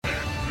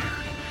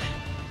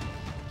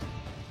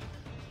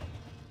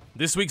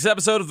This week's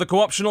episode of the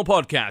Co-Optional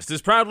Podcast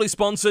is proudly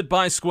sponsored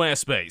by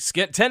Squarespace.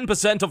 Get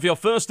 10% off your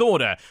first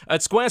order at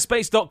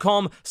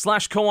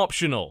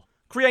squarespace.com/cooptional.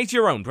 Create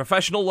your own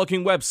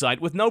professional-looking website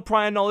with no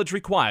prior knowledge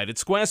required at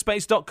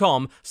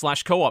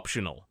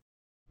squarespace.com/cooptional.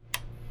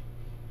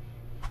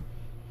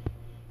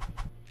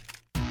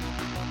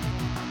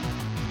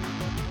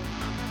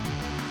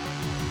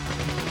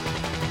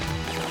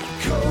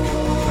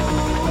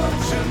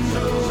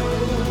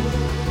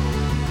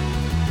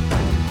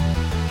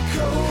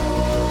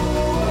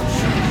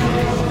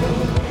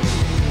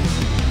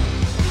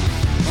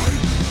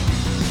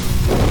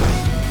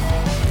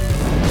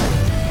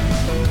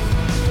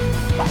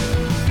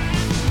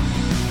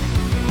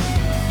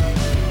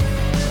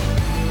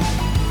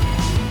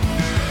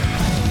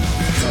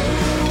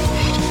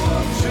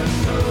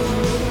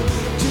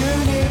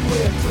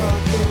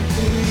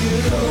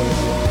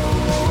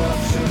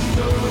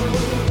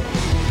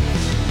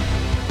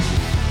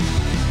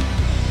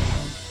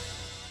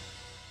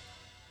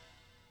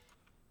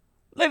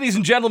 Ladies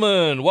and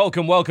gentlemen,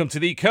 welcome to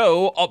the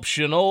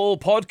Co-Optional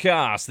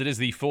Podcast. It is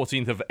the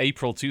 14th of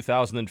April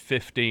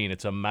 2015.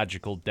 It's a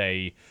magical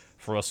day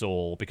for us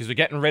all because we're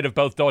getting rid of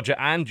both Dodger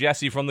and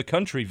Jesse from the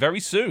country very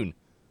soon.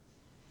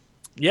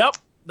 Yep,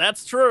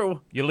 that's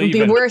true. You're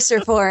leaving. It'll be worser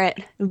for it.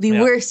 It'll be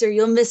worser.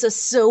 You'll miss us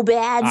so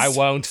bad. I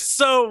won't.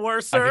 So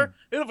worser.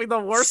 It'll be the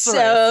worst.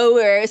 So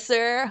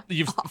worser.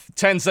 You've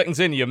 10 seconds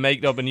in, you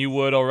made up a new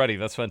word already.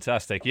 That's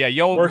fantastic. Yeah,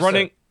 you're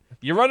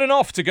running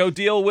off to go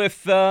deal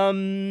with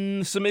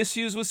some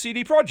issues with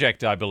CD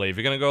Projekt, I believe.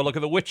 You're going to go look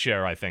at The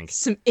Witcher, I think.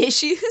 Some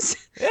issues?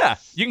 Yeah,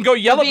 you can go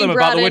yell at them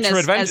about The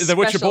Witcher the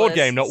Witcher board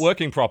game not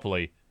working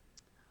properly.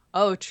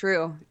 Oh,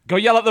 true. Go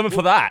yell at them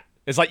for that.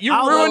 It's like, you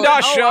ruined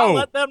our show. I'll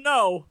let them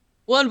know.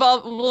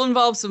 We'll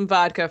involve some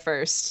vodka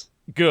first.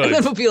 Good. And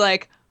then we'll be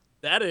like,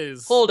 that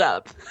is... Hold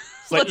up.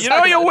 It's like, you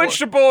know your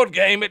Witcher board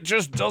game, it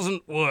just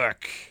doesn't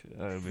work.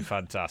 That would be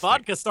fantastic.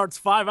 Vodka starts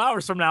 5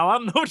 hours from now. I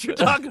don't know what you're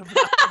talking about.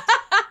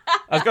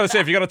 I was going to say,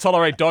 if you're going to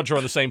tolerate Dodger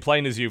on the same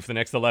plane as you for the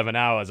next 11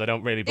 hours, I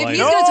don't really blame you. If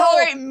he's going to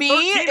tolerate me,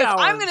 if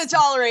I'm going to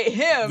tolerate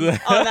him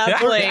on that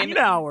plane. 13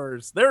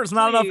 hours. There's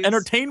not enough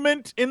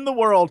entertainment in the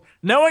world.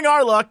 Knowing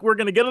our luck, we're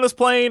going to get on this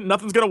plane,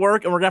 nothing's going to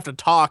work, and we're going to have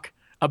to talk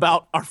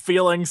about our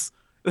feelings.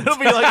 It'll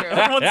be like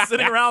everyone's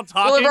sitting around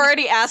talking. We'll have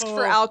already asked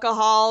for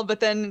alcohol,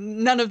 but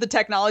then none of the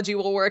technology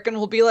will work, and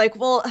we'll be like,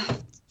 well...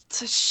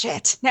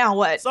 Shit, now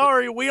what?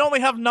 Sorry, we only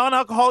have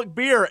non-alcoholic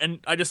beer, and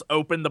I just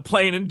open the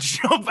plane and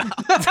jump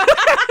out.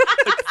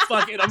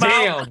 Fuck it, I'm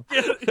out.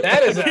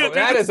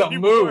 That is a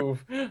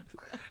move.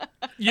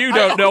 You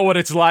don't know what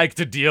it's like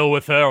to deal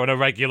with her on a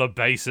regular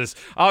basis.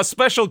 Our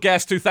special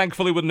guest, who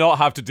thankfully would not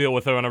have to deal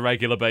with her on a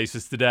regular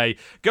basis today,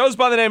 goes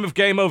by the name of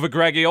Game Over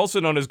Greggy, also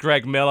known as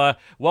Greg Miller.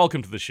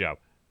 Welcome to the show.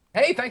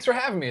 Hey, thanks for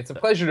having me. It's a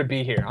pleasure to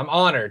be here. I'm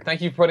honored. Thank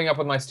you for putting up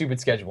with my stupid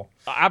schedule.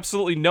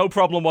 Absolutely no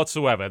problem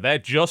whatsoever. They're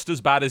just as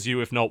bad as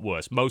you, if not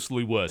worse.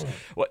 Mostly worse.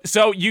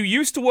 So you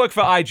used to work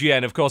for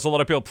IGN. Of course, a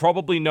lot of people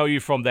probably know you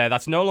from there.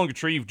 That's no longer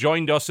true. You've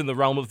joined us in the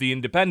realm of the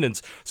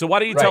independents. So why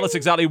don't you tell us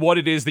exactly what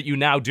it is that you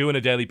now do on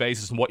a daily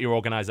basis and what your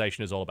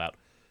organization is all about?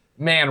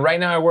 Man, right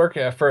now I work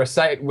for a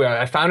site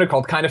I founded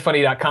called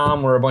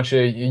kindafunny.com. We're a bunch of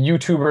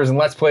YouTubers and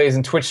Let's Plays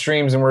and Twitch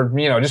streams, and we're,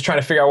 just trying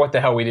to figure out what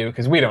the hell we do,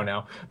 because we don't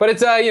know. But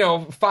it's,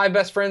 5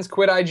 best friends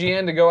quit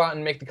IGN to go out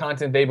and make the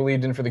content they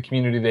believed in for the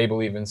community they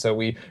believe in. So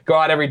we go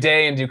out every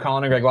day and do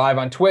Colin and Greg Live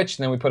on Twitch,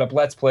 and then we put up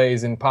Let's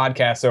Plays and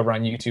podcasts over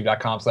on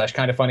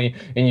youtube.com/kindafunny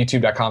and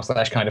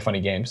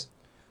youtube.com/kindafunnygames.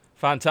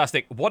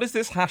 Fantastic. What is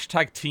this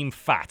hashtag Team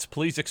Fat?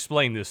 Please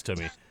explain this to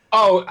me.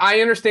 Oh,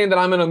 I understand that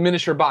I'm in a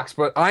miniature box,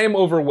 but I am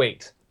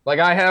overweight. Like,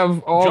 I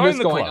have all this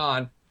going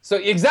on. So,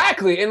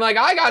 exactly. And, I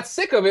got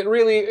sick of it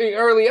really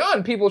early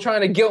on, people trying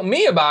to guilt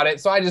me about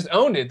it, so I just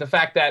owned it. The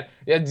fact that,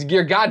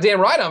 you're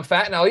goddamn right I'm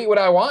fat, and I'll eat what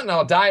I want, and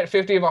I'll die at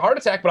 50 of a heart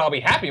attack, but I'll be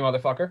happy,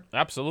 motherfucker.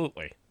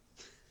 Absolutely.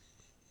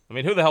 I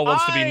mean, who the hell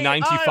wants to be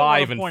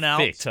 95 and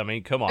fit? I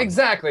mean, come on.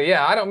 Exactly,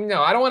 yeah. I don't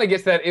want to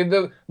get to that.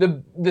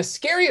 The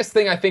scariest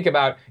thing I think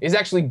about is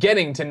actually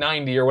getting to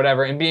 90 or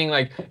whatever and being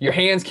like, your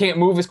hands can't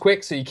move as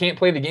quick, so you can't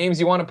play the games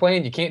you want to play,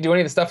 and you can't do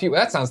any of the stuff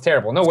that sounds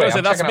terrible. No way.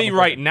 That's me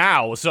right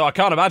now, so I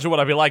can't imagine what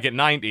I'd be like at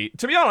 90.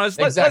 To be honest,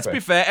 let's be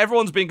fair.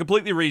 Everyone's being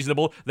completely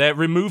reasonable. They're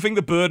removing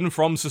the burden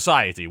from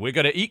society. We're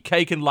going to eat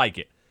cake and like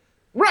it.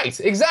 Right,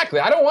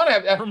 exactly. I don't want to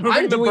have...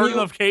 Removing the burden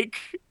of cake?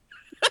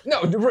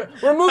 No,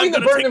 removing the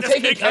burden of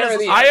taking care of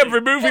the... I am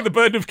removing the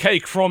burden of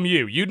cake from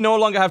you. You no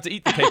longer have to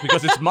eat the cake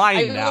because it's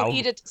mine now. I will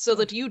eat it so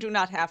that you do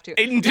not have to.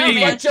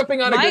 Indeed. We're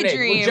jumping on a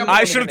grenade.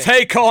 I shall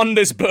take on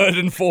this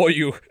burden for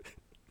you.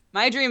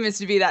 My dream is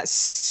to be that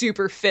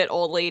super fit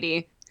old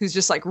lady who's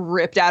just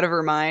ripped out of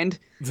her mind.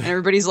 And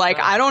everybody's like,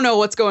 I don't know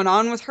what's going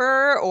on with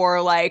her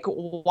or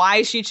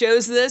why she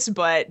chose this,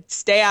 but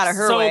stay out of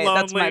her way.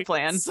 Lonely. That's my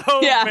plan.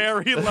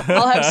 Very lonely.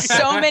 I'll have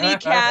so many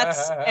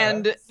cats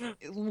and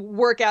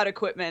workout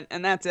equipment,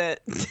 and that's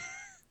it.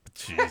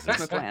 Jesus.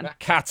 That's my plan.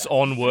 Cats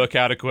on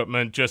workout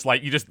equipment, I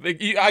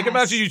can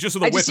imagine you just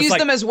with a whip. I just use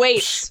them as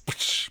weights.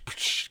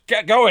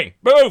 Get going.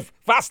 Move.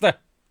 Faster.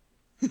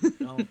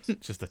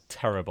 Don't. Just a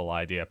terrible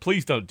idea.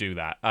 Please don't do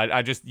that.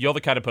 You're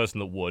the kind of person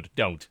that would.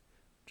 Don't.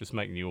 Just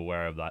making you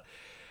aware of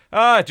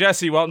that.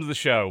 Jesse, welcome to the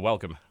show.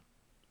 Welcome.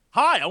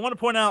 Hi, I want to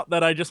point out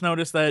that I just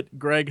noticed that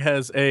Greg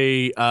has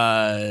a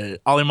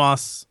Ollie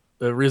Moss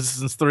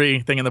Resistance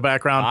 3 thing in the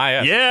background.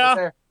 Yes.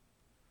 Yeah.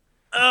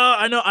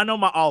 I know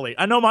my Ollie.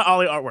 I know my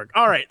Ollie artwork.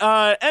 All right.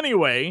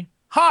 Anyway,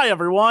 hi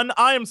everyone.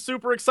 I am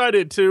super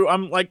excited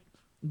I'm like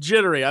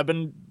jittery. I've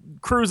been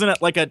cruising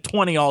at like a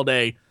 20 all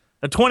day.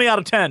 A 20 out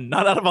of 10,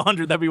 not out of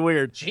 100. That'd be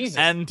weird. Jesus.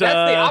 And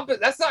that's the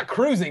opposite. That's not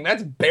cruising.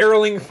 That's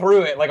barreling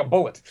through it like a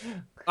bullet.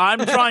 I'm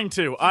trying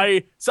to.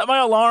 I set my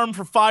alarm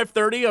for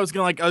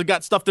 5:30. I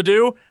got stuff to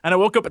do, and I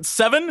woke up at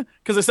 7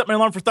 because I set my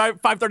alarm for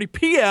 5:30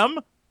 p.m.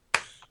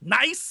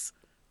 Nice.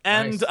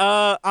 And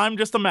Nice. I'm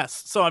just a mess.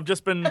 So I've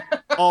just been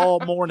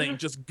all morning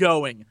just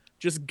going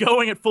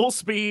at full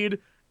speed,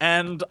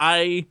 and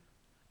I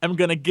am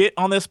gonna get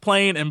on this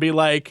plane and be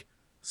like,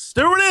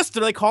 stewardess.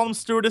 Do they call them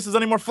stewardesses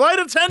anymore? Flight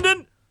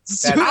attendant.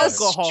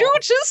 Alcohol.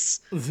 Stewardess.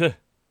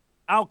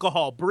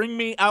 Alcohol. Bring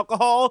me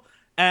alcohol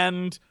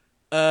and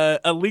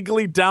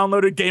illegally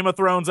downloaded Game of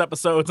Thrones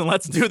episodes, and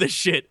let's do this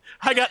shit.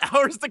 I got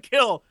hours to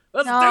kill.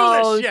 Let's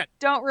do this shit.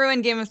 Don't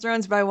ruin Game of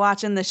Thrones by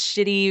watching the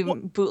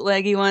shitty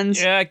bootleggy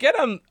ones. Yeah, get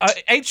them.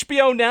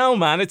 HBO Now,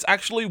 man. It's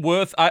actually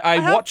worth. I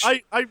watch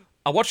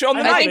it on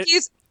the I night. think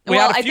he's. We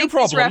had a I few think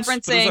problems,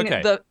 he's but it was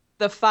referencing okay.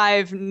 the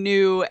 5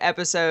 new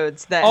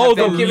episodes that Oh, have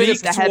the been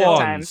released leaked ahead of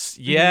time. ones.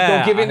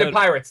 Yeah. Don't give in to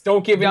pirates.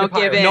 Don't give in to Don't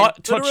give pirates. in.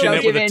 Not touching Don't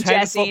it with give a in, 10-foot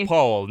Jesse.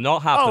 pole.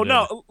 Not happening.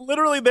 Oh no!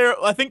 Literally,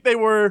 I think they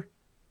were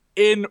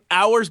in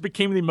hours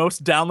became the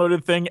most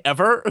downloaded thing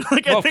ever.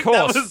 Like I Well, of think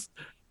course. that was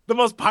the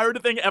most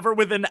pirated thing ever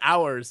within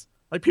hours.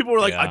 Like people were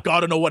like, Yeah. I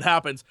gotta know what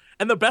happens.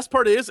 And the best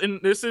part is, and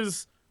this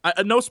is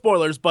no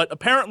spoilers, but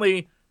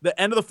apparently the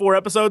end of the 4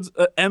 episodes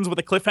ends with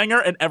a cliffhanger,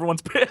 and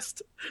everyone's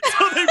pissed.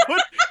 So they put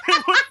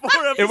 4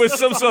 episodes. It was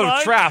some sort of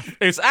online. trap.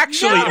 It's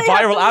actually Now they have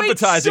viral to wait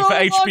advertising so for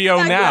long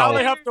HBO to Now Now.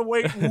 they have to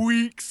wait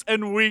weeks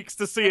and weeks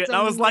to see it. That's And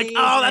I was like,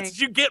 oh, that's amazing. what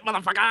you get,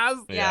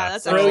 motherfuckers. Yeah, Yeah,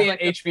 that's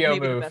brilliant actually HBO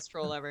maybe the move. best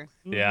troll ever.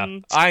 Yeah,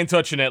 Mhm. I ain't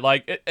touching it.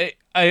 Like,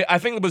 I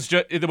think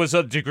there was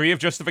a degree of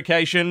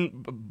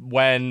justification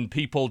when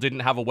people didn't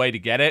have a way to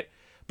get it.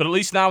 But at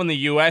least now in the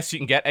US, you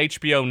can get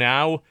HBO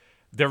Now.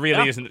 There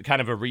really isn't kind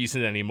of a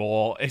reason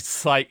anymore.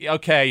 It's like,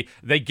 okay,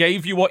 they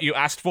gave you what you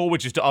asked for,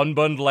 which is to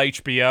unbundle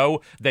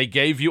HBO. They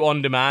gave you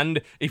on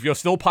demand. If you're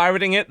still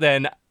pirating it,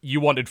 then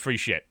you wanted free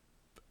shit.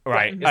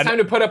 Right. It's time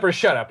to put up or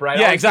shut up, right?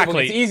 Yeah, All these people,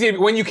 exactly. It's easy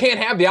when you can't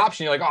have the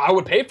option. You're like, oh, I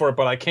would pay for it,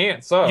 but I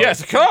can't. So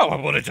Yes, I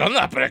would have done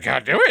that, but I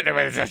can't do it. I mean,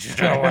 I just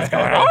don't know what's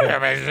going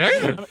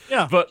on.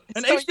 Yeah. But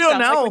And So you HBO sound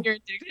Now, like when you're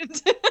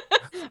indignant.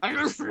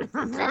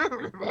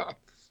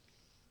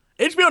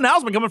 HBO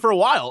Now's been coming for a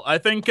while. I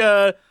think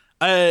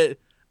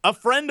a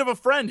friend of a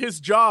friend, his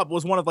job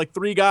was one of like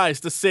 3 guys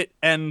to sit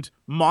and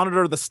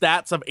monitor the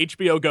stats of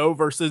HBO Go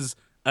versus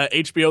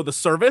HBO the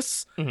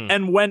service.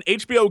 And when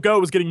HBO Go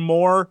was getting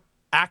more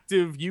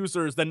active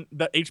users than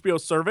the HBO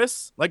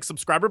service, like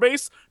subscriber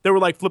base, they were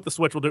like, flip the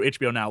switch, we'll do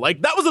HBO Now.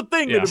 Like that was a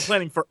thing they've been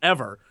planning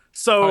forever.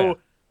 So,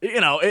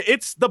 you know,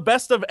 it's the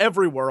best of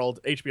every world,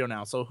 HBO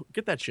Now. So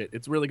get that shit.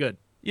 It's really good.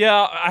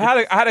 yeah,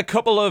 I had a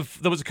couple of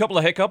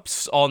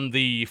hiccups on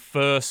the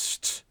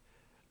first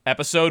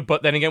episode,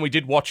 but then again, we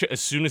did watch it as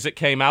soon as it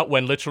came out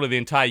when literally the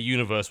entire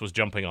universe was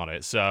jumping on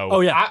it. So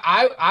Oh yeah.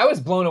 I was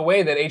blown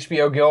away that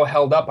HBO Go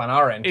held up on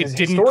our end. 'Cause It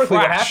didn't historically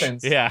crash. what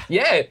happens. Yeah.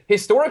 Yeah.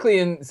 Historically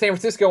in San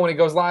Francisco when it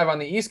goes live on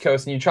the East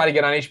Coast and you try to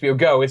get on HBO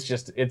Go,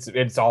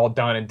 it's all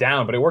done and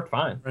down, but it worked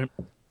fine.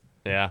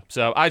 yeah,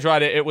 so I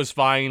tried it. It was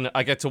fine.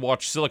 I get to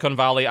watch Silicon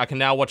Valley. I can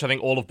now watch, I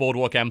think, all of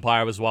Boardwalk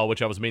Empire as well,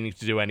 which I was meaning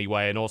to do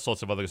anyway, and all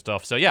sorts of other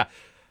stuff. So yeah,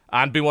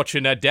 and been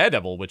watching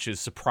Daredevil, which is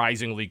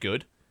surprisingly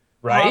good.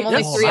 Right? I'm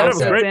only Yes. 3 That was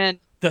episodes great. in.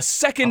 The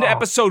second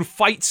episode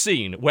fight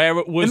scene where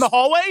it was In the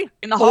hallway?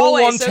 In the all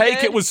hallway, one so take,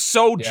 good. it was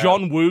so Yeah.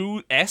 John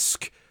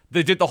Woo-esque.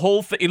 They did the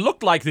whole thing. It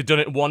looked like they'd done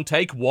it in one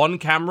take, one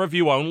camera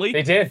view only.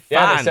 They did.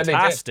 Yeah, they said they did.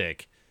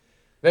 Fantastic.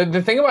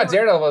 The thing about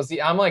Daredevil is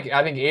I'm like,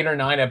 I think 8 or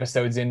 9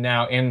 episodes in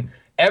now, and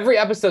every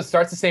episode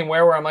starts the same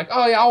way where I'm like,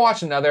 oh yeah, I'll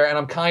watch another, and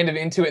I'm kind of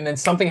into it, and then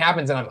something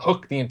happens, and I'm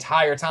hooked the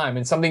entire time,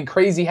 and something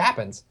crazy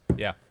happens.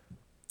 Yeah.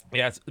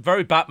 Yeah, it's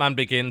very Batman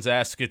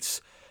Begins-esque.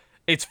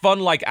 It's fun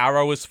like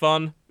Arrow is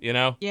fun, you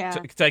know? Yeah.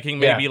 Taking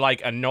maybe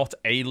like a not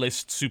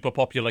A-list super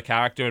popular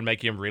character and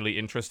making him really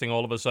interesting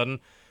all of a sudden.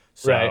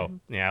 So, Right.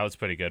 yeah, it's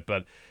pretty good.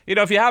 But, you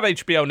know, if you have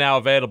HBO Now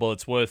available,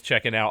 it's worth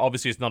checking out.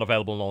 Obviously, it's not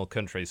available in all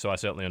countries, so I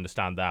certainly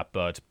understand that.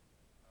 But,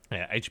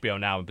 yeah, HBO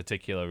Now in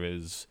particular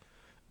is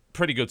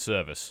pretty good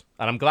service.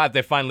 And I'm glad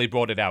they finally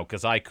brought it out,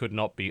 because I could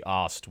not be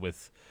arsed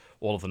with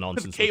all of the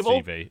nonsense Cable?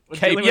 with TV. With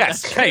dealing with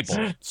Yes, that.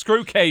 cable.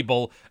 Screw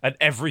cable and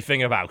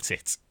everything about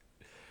it.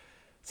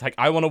 It's like,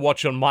 I want to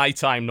watch on my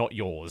time, not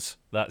yours.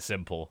 That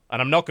simple.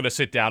 And I'm not going to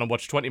sit down and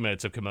watch 20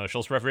 minutes of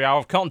commercials for every hour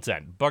of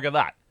content. Bugger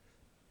that.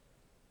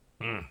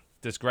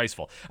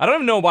 disgraceful. I don't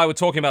even know why we're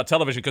talking about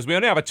television, because we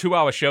only have a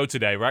 2-hour show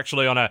today. We're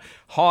actually on a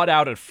hard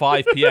out at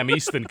 5 p.m.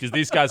 Eastern, because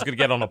these guys are going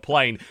to get on a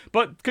plane.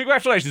 But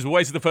congratulations, we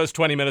wasted the first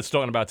 20 minutes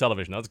talking about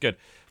television. That's good.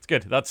 It's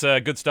good. That's a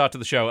good start to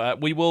the show.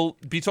 We will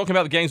be talking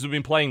about the games we've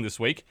been playing this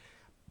week.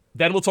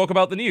 Then we'll talk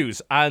about the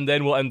news, and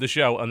then we'll end the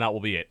show, and that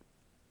will be it.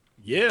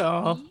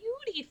 Yeah.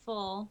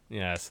 Beautiful.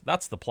 Yes,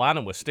 that's the plan,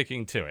 and we're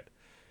sticking to it.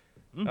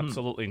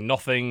 Absolutely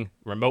nothing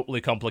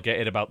remotely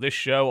complicated about this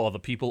show or the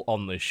people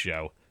on this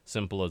show.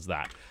 Simple as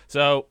that.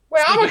 So,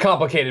 Well, I'm a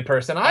complicated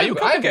person. I you have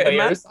complicated,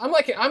 man? layers. I'm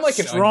like an onion.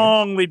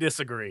 Strongly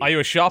disagree. are you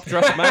a sharp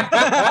dressed man?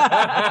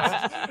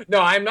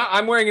 No, I'm not.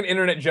 I'm wearing an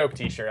internet joke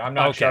T-shirt. I'm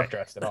not Okay. sharp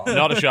dressed at all.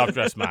 Not a sharp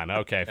dressed man.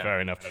 Okay,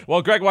 fair enough.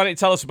 Well, Greg, why don't you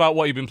tell us about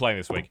what you've been playing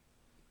this week?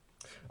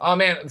 Oh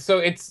man, so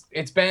it's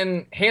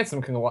been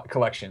Handsome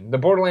Collection, the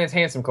Borderlands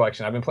Handsome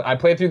Collection. I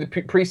played through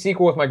the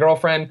pre-sequel with my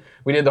girlfriend.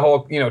 We did the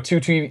whole, two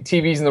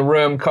TVs in the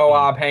room,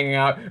 co-op, hanging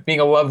out, being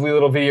a lovely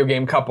little video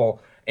game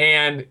couple.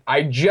 And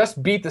I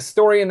just beat the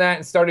story in that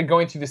and started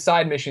going through the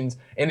side missions.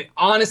 And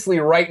honestly,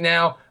 right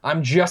now,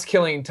 I'm just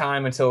killing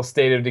time until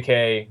State of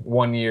Decay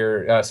 1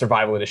 year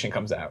Survival Edition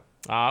comes out.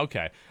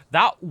 Okay.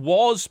 That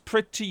was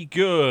pretty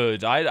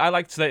good. I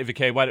liked State of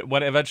Decay when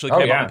it eventually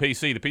came out on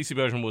PC. The PC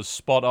version was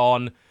spot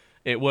on.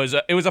 It was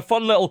a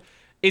fun little...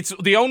 It's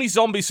the only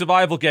zombie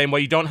survival game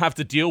where you don't have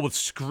to deal with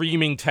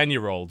screaming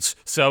 10-year-olds.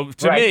 So,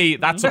 to me,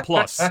 that's a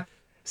plus.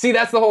 See,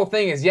 that's the whole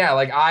thing is,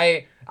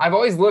 I've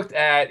always looked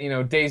at,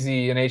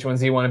 DayZ and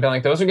H1Z1 and been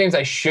like, those are games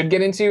I should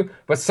get into,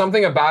 but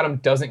something about them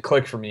doesn't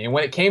click for me. And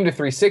when it came to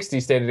 360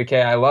 State of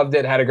Decay, I loved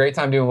it, had a great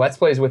time doing Let's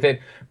Plays with it.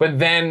 But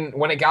then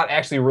when it got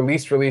actually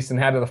released and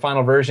had the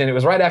final version, it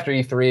was right after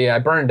E3. I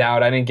burned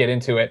out. I didn't get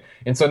into it.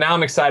 And so now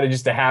I'm excited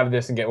just to have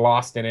this and get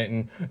lost in it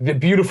and the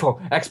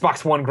beautiful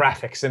Xbox One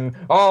graphics and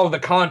all the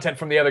content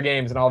from the other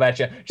games and all that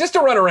shit. Just to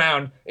run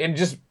around and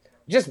just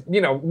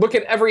look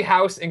at every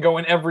house and go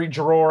in every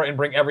drawer and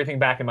bring everything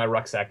back in my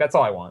rucksack. That's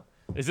all I want.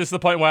 Is this the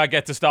point where I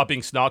get to start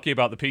being snarky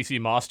about the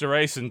PC Master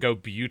Race and go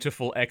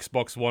beautiful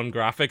Xbox One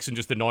graphics and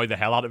just annoy the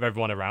hell out of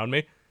everyone around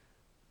me?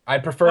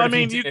 I'd prefer if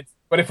you did it,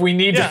 but if we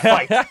need to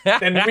fight,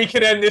 then we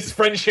can end this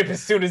friendship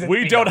as soon as it's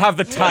We don't have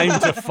the time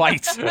to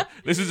fight.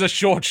 This is a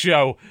short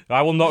show.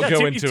 I will not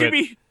go into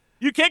it.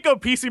 You can't go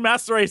PC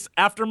Master Race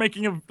after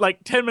making a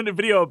 10-minute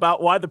video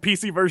about why the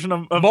PC version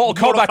of Mortal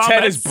Kombat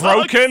 10 is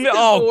broken?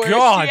 Oh, Worst,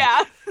 God.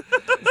 Yeah.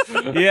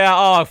 Yeah,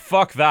 oh,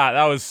 fuck that.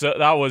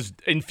 That was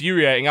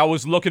infuriating. I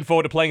was looking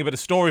forward to playing a bit of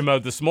story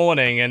mode this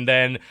morning, and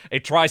then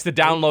it tries to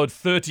download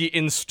 30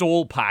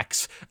 install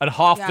packs, and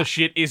half the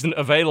shit isn't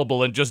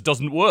available and just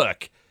doesn't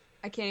work.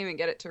 I can't even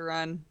get it to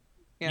run.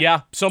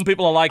 Yeah, some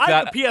people are like I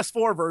that. have a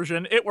PS4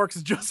 version. It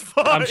works just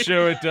fine. I'm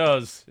sure it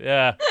does.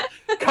 Yeah.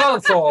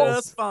 Consoles.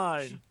 That's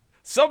fine.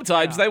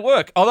 Sometimes they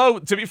work. Although,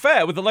 to be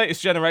fair, with the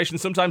latest generation,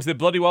 sometimes they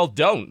bloody well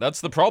don't.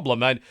 That's the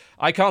problem.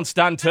 I can't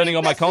stand turning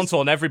on my console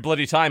and every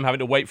bloody time having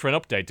to wait for an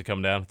update to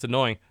come down. It's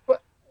annoying.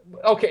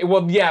 Okay,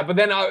 well, yeah, but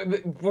then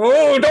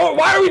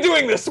why are we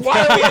doing this? Why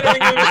are we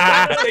entering into this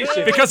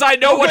conversation? Because I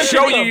know what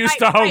show you used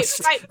to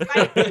host.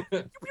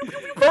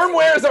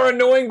 Firmwares are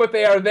annoying, but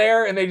they are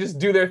there and they just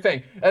do their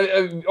thing.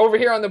 Over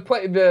here on the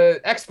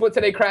XSplit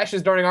today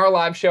crashes during our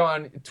live show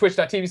on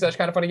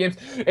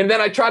twitch.tv/kindoffunnygames, and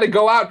then I try to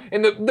go out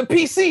and the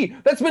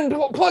PC that's been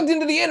plugged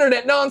into the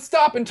internet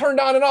nonstop and turned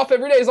on and off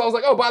every day. So I was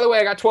like, oh, by the way,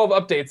 I got 12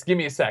 updates. Give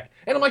me a sec.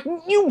 And I'm like,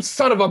 you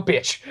son of a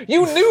bitch.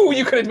 You knew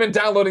you could have been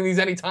downloading these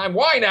anytime.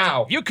 Why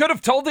now? You could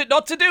have told it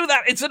not to do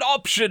that. It's an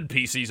option.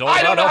 PC's all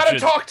I don't about know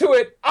options. how to talk to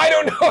it. I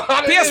don't know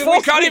how to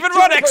PS4 can't even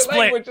run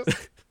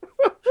XSplit.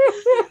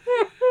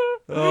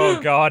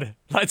 Oh, God.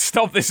 Let's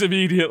stop this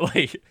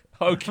immediately.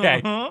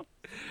 Okay.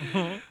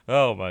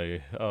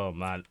 Oh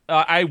man.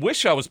 I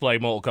wish I was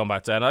playing Mortal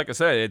Kombat 10. Like I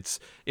said,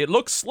 it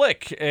looks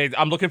slick.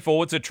 I'm looking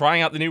forward to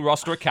trying out the new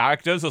roster of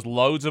characters. There's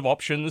loads of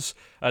options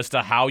as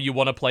to how you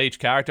want to play each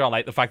character. I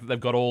like the fact that they've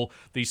got all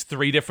these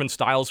 3 different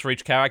styles for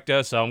each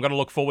character, so I'm going to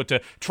look forward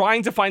to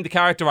trying to find the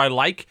character I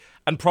like,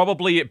 and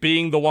probably it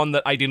being the one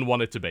that I didn't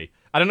want it to be.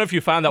 I don't know if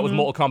you found that with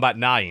Mortal Kombat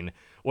 9,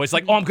 where it's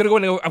like, oh, I'm going to go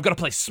in and I'm going to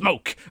play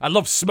Smoke. I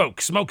love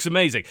Smoke. Smoke's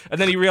amazing. And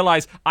then you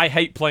realize, I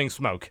hate playing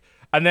Smoke.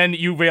 And then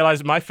you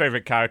realize my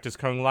favorite character is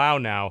Kung Lao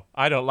now.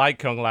 I don't like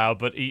Kung Lao,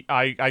 but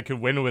I could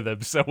win with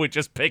him, so we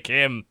just pick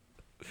him.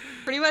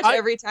 Pretty much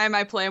every time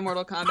I play a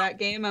Mortal Kombat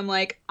game, I'm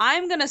like,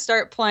 I'm going to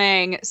start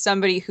playing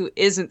somebody who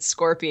isn't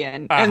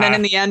Scorpion. And then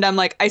in the end, I'm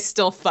like, I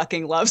still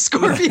fucking love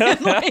Scorpion.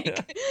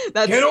 Like,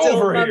 that's Get still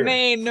over my here.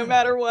 main, no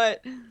matter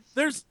what.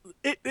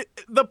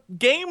 The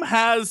game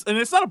has, and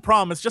it's not a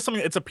problem, it's just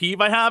something, it's a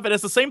peeve I have. It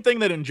has the same thing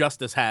that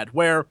Injustice had,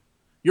 where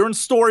you're in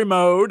story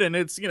mode and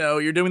it's,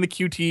 you're doing the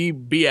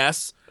QT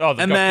BS. Oh,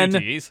 they've and got then,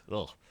 QTEs?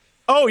 Ugh.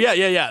 Oh,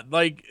 yeah.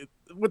 Like,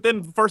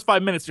 within the first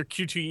 5 minutes, you're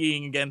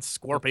QTEing against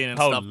Scorpion and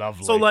stuff.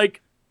 Lovely. So,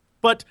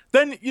 but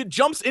then it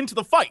jumps into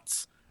the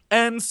fights.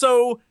 And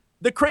so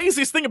the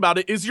craziest thing about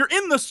it is you're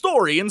in the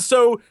story. And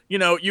so,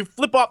 you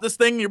flip off this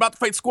thing, you're about to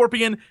fight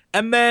Scorpion,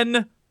 and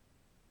then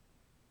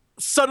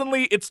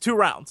suddenly it's 2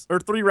 rounds or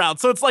 3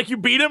 rounds. So it's like you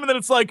beat him and then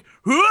it's like,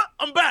 huh,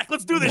 I'm back.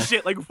 Let's do this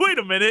shit. Like, wait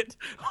a minute.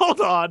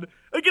 Hold on.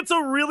 Like, it's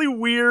a really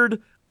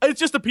weird, it's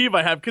just a peeve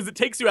I have because it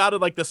takes you out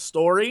of like the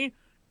story.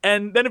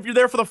 And then if you're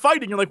there for the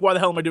fighting, you're like, why the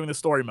hell am I doing the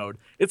story mode?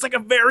 It's like a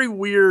very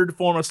weird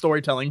form of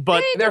storytelling,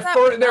 but They're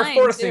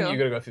forcing you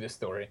to go through the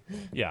story.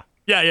 Yeah.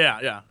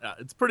 Yeah.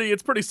 It's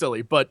pretty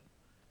silly, but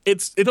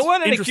it's There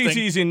weren't any interesting.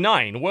 QTs in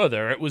 9, were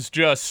there? It was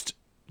just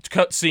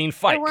cutscene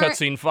fight, There weren't-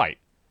 cutscene fight.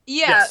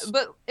 Yeah, Yes.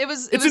 but it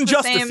was It's the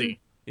injustice-y. same.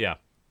 Yeah.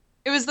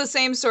 It was the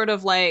same sort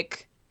of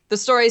like the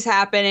story's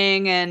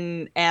happening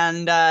and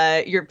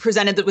you're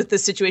presented with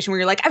this situation where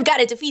you're like, I've got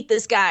to defeat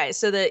this guy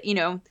so that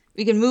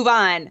we can move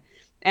on.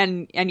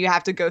 And you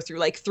have to go through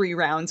like 3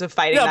 rounds of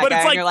fighting Yeah, that but guy.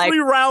 it's and you're like like 3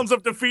 rounds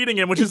of defeating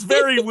him, which is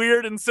very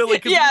weird and silly.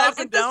 yeah, it's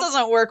like, this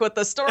doesn't work with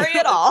the story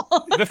at all.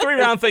 The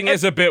 3-round thing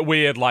is a bit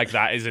weird like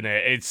that, isn't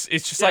it? It's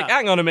just like, Yeah.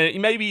 hang on a minute,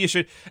 maybe you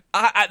should...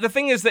 the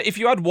thing is that if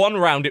you had 1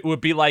 round, it would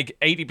be like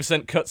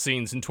 80%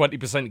 cutscenes and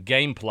 20%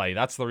 gameplay.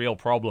 That's the real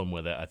problem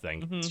with it, I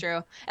think. It's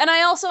true. And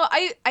I also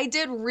I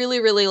did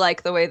really, really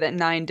like the way that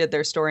 9 did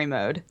their story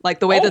mode. Like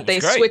the way Oh, that they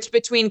it's great. switched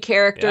between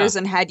characters Yeah.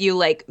 and had you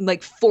like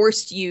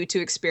forced you to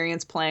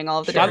experience playing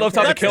all of the I loved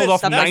how they That's killed it. off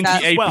stuff like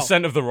that.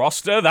 98% of the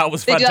roster. That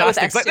was They do that with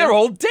fantastic. It's like X2. they're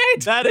all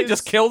dead. They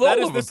just killed all of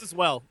them. this as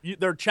well.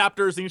 There are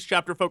chapters, and each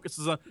chapter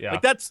focuses on. Yeah.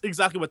 Like that's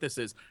exactly what this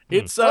is.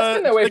 It's That's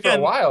been that way for a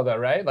again, while, though,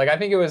 right? Like, I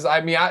think it was,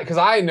 because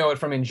I know it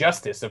from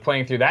Injustice, of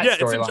playing through that Yeah,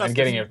 it's storyline Injustice, and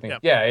getting yeah. everything.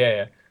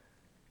 Yeah.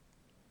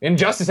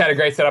 Injustice had a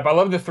great setup. I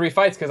love the 3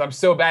 fights because I'm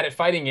so bad at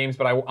fighting games,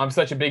 but I'm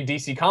such a big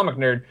DC comic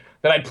nerd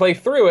that I'd play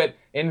through it,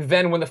 and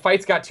then when the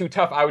fights got too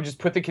tough, I would just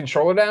put the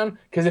controller down,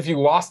 because if you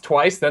lost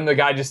twice, then the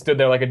guy just stood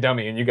there like a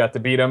dummy, and you got to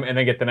beat him and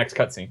then get the next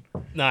cutscene.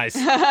 Nice.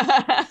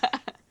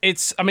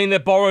 They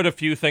borrowed a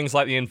few things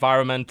like the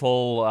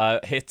environmental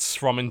hits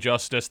from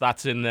Injustice.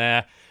 That's in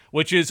there,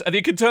 which is,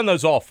 you can turn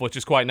those off, which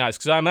is quite nice,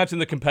 because I imagine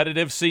the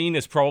competitive scene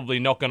is probably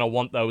not going to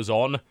want those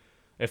on.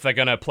 If they're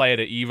going to play it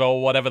at EVO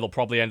or whatever, they'll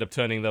probably end up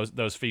turning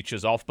those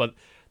features off, but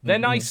they're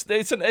nice.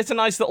 It's a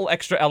nice little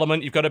extra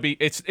element. You've got to be.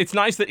 It's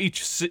nice that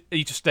each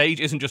stage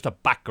isn't just a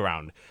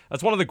background.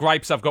 That's one of the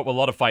gripes I've got with a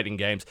lot of fighting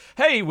games.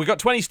 Hey, we've got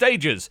 20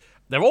 stages.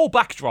 They're all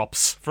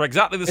backdrops for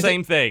exactly the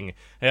same thing.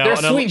 They're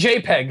sweet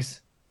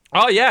JPEGs.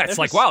 Oh yeah, it's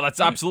like, wow, that's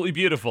absolutely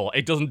beautiful.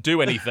 It doesn't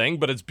do anything,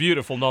 but it's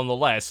beautiful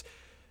nonetheless.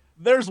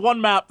 There's one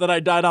map that I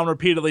died on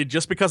repeatedly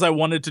just because I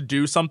wanted to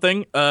do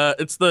something.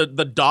 It's the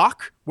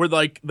dock where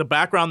like the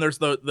background there's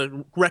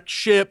the wrecked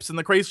ships and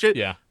the crazy shit.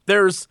 Yeah.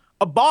 There's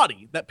a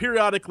body that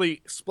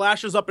periodically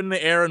splashes up in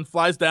the air and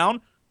flies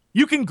down.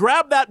 You can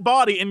grab that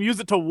body and use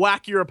it to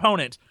whack your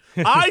opponent.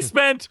 I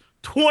spent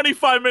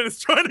 25 minutes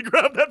trying to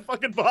grab that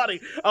fucking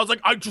body. I was like,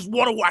 I just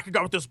want to whack a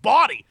guy with this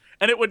body.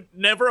 And it would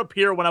never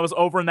appear when I was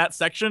over in that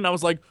section. I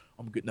was like,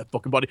 I'm getting that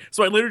fucking body.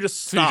 So I literally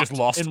just So you stopped just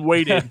lost. and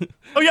waited.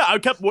 Oh yeah, I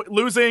kept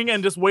losing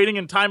and just waiting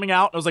and timing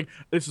out. I was like,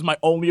 this is my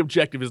only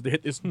objective is to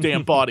hit this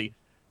damn body.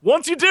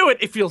 Once you do it,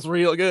 it feels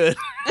real good.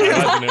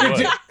 I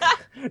imagine it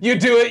would. You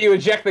do it, you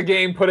eject the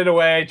game, put it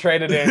away,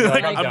 trade it in. You're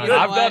like, I'm I'm done. good.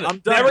 I've done it. I'm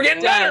done. Never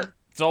getting better.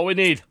 It's all we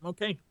need.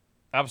 Okay.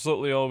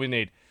 Absolutely all we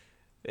need.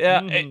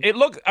 Yeah, it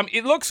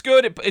looks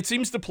good. It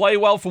seems to play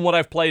well from what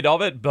I've played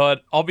of it,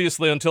 but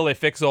obviously until they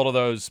fix all of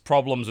those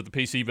problems with the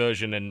PC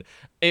version, and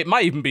it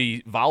might even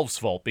be Valve's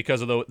fault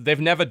because they've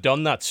never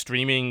done that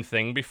streaming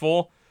thing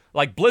before.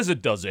 Like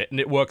Blizzard does it and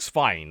it works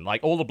fine.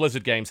 Like all the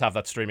Blizzard games have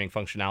that streaming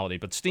functionality,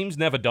 but Steam's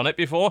never done it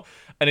before,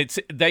 and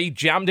they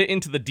jammed it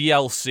into the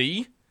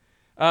DLC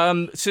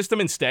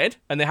system instead,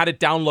 and they had it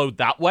download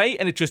that way,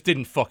 and it just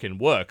didn't fucking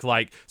work.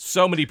 Like,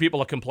 so many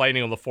people are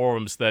complaining on the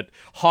forums that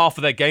half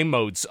of their game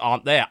modes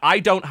aren't there. I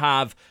don't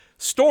have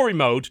story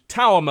mode,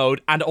 tower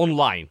mode, and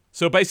online.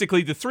 So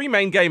basically, the 3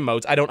 main game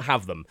modes, I don't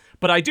have them.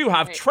 But I do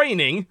have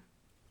training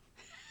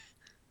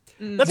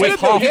That's with good,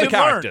 though. half You the can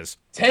learn. characters.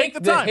 Take the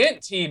the time.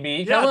 hint,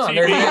 TB. Yeah, Come on.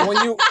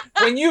 TB.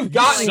 When you've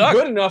gotten suck.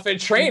 good enough at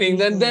training,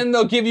 then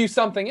they'll give you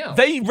something else.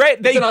 They an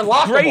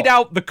unlockable. grade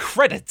out the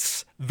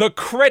credits. The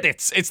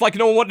credits. It's like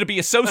no one wanted to be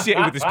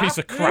associated with this piece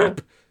of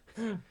crap.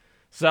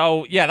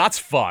 So, yeah, that's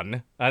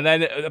fun. And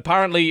then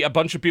apparently a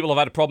bunch of people have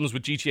had problems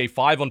with GTA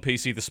 5 on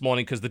PC this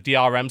morning because the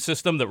DRM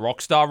system that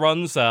Rockstar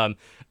runs,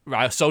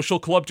 Social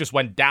Club, just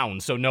went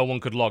down, so no one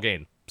could log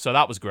in. So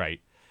that was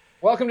great.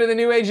 Welcome to the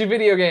new age of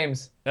video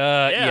games.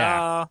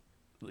 Yeah.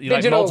 Like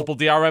Digital. multiple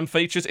DRM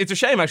features. It's a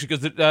shame, actually,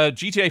 because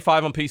GTA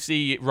 5 on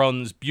PC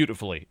runs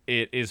beautifully.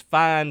 It is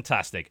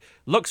fantastic.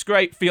 Looks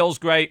great, feels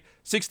great.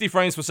 60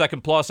 frames per second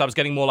plus. I was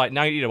getting more like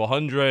 90 to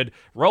 100.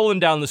 Rolling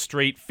down the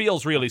street.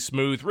 Feels really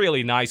smooth,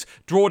 really nice.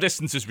 Draw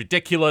distance is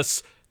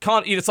ridiculous.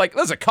 It's like,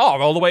 there's a car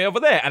all the way over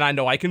there, and I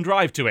know I can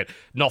drive to it.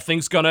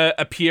 Nothing's gonna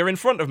appear in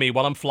front of me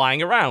while I'm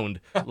flying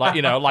around.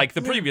 Like, like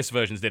the previous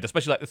versions did,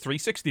 especially like the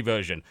 360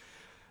 version.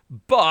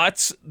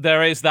 But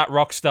there is that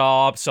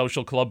Rockstar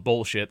Social Club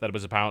bullshit that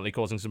was apparently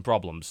causing some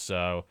problems.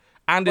 So,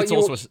 and But it's you-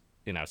 also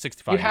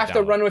 65. You have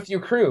to run with your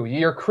crew.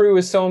 Your crew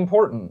is so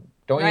important.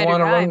 Don't Ride you or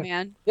want to die, run?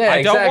 man. Yeah,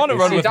 I don't exactly. wanna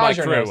run See, with my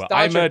Dodger crew. knows.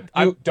 Dodger,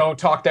 I'm don't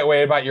talk that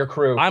way about your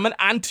crew. I'm an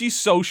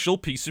antisocial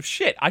piece of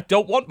shit. I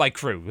don't want my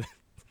crew.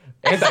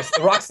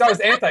 Rockstar was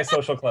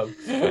anti-social club.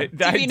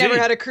 DB never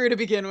had a crew to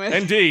begin with.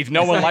 Indeed,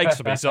 no one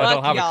likes me, so I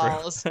don't have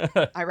y'alls. a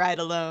crew. I ride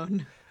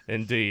alone.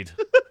 Indeed.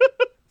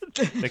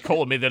 They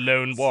call me the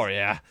Lone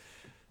Warrior.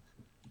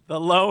 The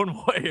Lone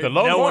Warrior. The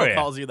Lone no Warrior. one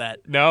calls you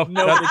that. No,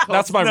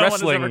 that's my no one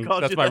has ever wrestling.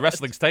 called That's you my that.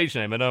 wrestling stage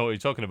name. I know what you're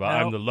talking about.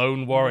 No. I'm the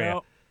Lone Warrior.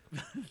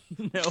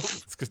 No.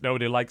 It's because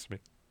nobody likes me.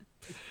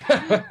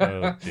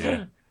 Oh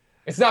dear.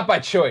 It's not by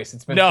choice.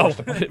 It's been No, forced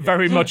upon you.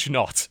 very much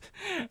not.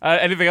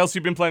 Anything else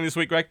you've been playing this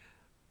week, Greg?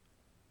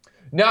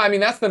 No, I mean,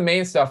 that's the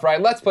main stuff, right?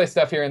 Let's play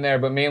stuff here and there,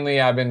 but mainly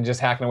I've been just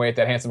hacking away at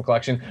that handsome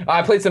collection.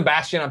 I played some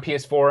Bastion on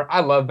PS4. I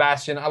love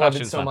Bastion. I loved it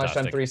Bastion's so much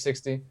on fantastic.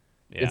 360.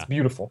 Yeah. It's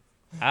beautiful.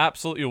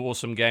 Absolutely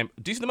awesome game.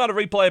 Decent amount of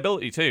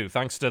replayability too,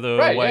 thanks to the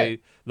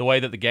Right, the way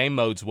that the game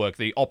modes work.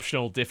 The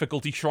optional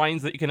difficulty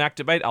shrines that you can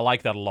activate. I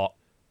like that a lot.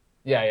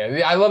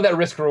 Yeah. I love that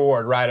risk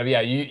reward, right? Of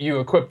you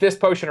equip this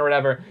potion or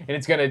whatever, and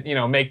it's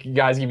gonna, make you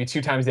guys give you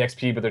 2 times the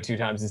XP, but they're 2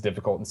 times as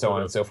difficult, and so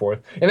on and so forth.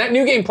 And that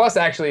New Game Plus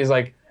actually is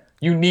like,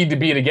 you need to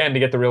beat it again to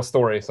get the real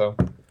story. So,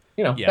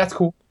 that's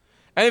cool.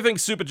 Anything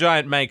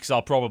Supergiant makes,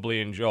 I'll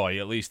probably enjoy,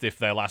 at least if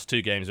their last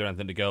 2 games are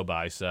anything to go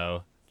by.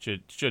 So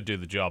should do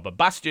the job. But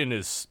Bastion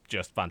is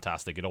just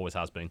fantastic. It always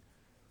has been.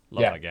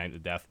 Love that game to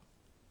death.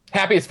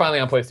 Happy it's finally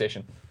on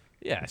PlayStation.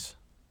 Yes.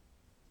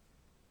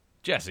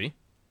 Jesse,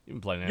 you've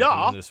been playing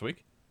anything this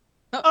week?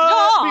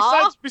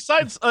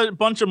 Besides a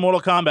bunch of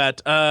Mortal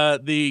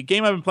Kombat, the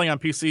game I've been playing on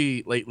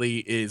PC lately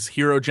is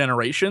Hero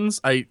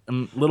Generations. I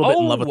am a little bit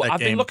in love with that I've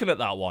game. been looking at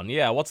that one.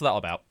 Yeah, what's that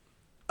about?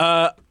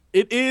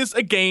 It is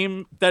a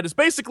game that is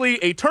basically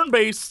a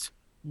turn-based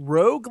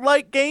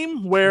roguelike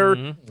game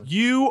where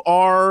you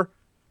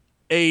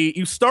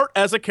start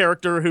as a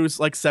character who's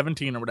like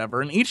 17 or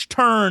whatever, and each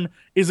turn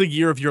is a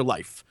year of your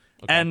life.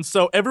 Okay. And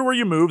so everywhere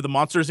you move, the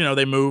monsters,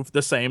 they move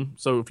the same.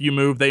 So if you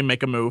move, they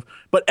make a move.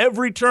 But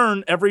every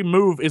turn, every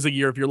move is a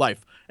year of your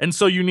life. And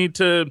so you need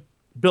to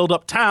build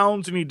up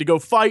towns, you need to go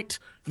fight,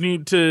 you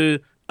need to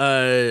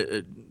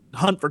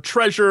hunt for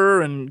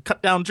treasure and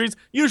cut down trees,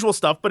 usual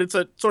stuff, but it's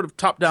a sort of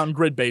top-down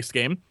grid-based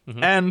game.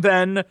 Mm-hmm. And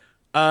then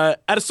at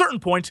a certain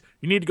point,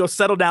 you need to go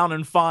settle down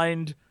and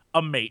find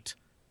a mate.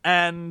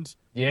 And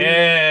you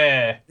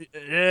gotta.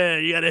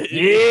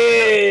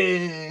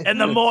 Yeah.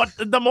 And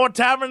the more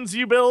taverns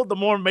you build, the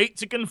more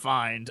mates you can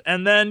find.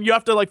 And then you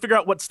have to figure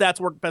out what stats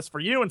work best for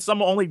you. And some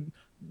will only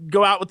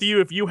go out with you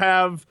if you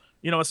have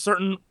a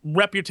certain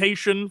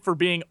reputation for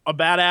being a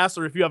badass,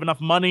 or if you have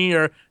enough money,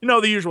 or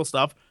the usual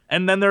stuff.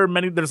 And then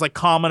there's like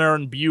commoner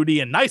and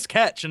beauty and nice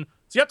catch, and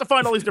so you have to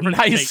find all these different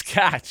nice mates.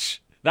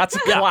 Catch. That's a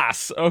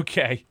class.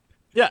 Okay.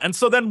 Yeah, and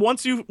so then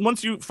once you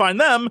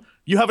find them,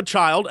 you have a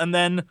child, and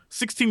then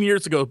 16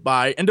 years go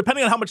by, and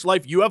depending on how much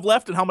life you have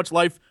left and how much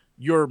life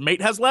your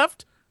mate has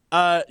left,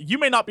 you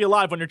may not be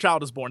alive when your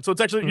child is born. So it's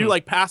actually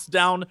you pass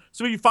down.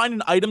 So if you find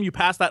an item, you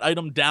pass that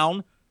item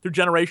down through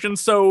generations.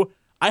 So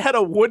I had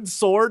a wood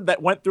sword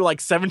that went through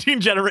like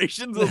 17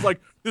 generations. It was like,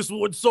 this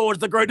wood sword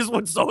is the greatest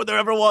wood sword there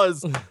ever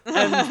was.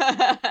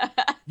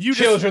 And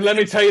Children, let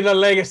me tell you the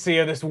legacy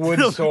of this wood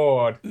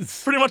sword.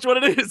 Pretty much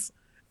what it is.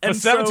 For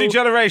 70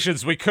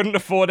 generations, we couldn't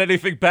afford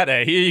anything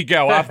better. Here you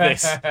go, have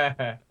this.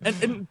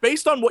 and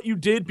based on what you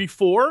did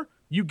before,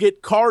 you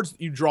get cards that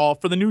you draw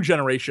for the new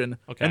generation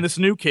and this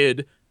new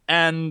kid.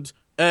 And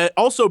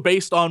also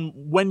based on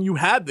when you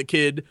had the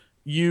kid,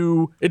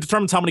 it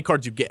determines how many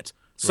cards you get.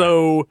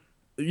 So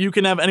you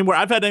can have anywhere.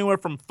 I've had anywhere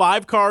from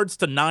 5 cards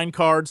to 9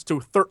 cards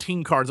to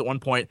 13 cards at one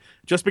point,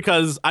 just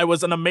because I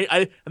was an amazing.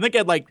 I think I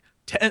had like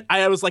 10.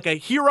 I was like a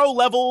hero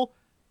level,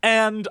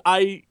 and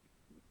I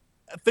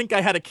think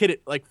I had a kid at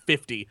like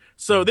 50.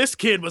 So this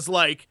kid was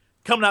like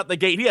coming out the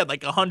gate. He had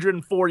like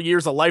 104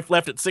 years of life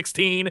left at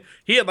 16.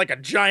 He had like a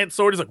giant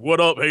sword. He's like,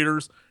 "What up,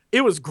 haters?"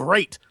 It was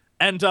great.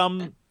 And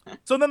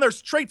so then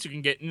there's traits you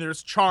can get, and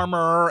there's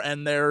Charmer,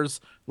 and there's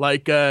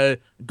like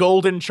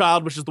Golden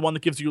Child, which is the one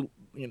that gives you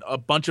a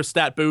bunch of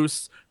stat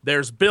boosts.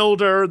 There's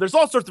Builder. There's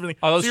all sorts of things.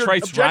 Are those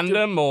traits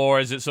random, or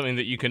is it something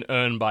that you can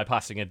earn by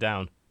passing it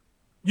down?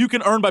 You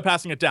can earn by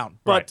passing it down.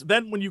 But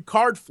then when you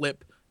card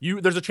flip,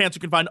 there's a chance you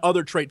can find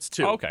other traits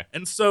too. Okay.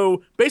 And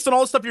so based on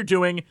all the stuff you're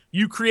doing,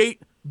 you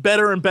create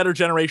better and better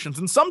generations.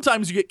 And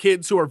sometimes you get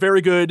kids who are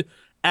very good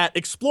at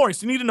exploring.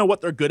 So you need to know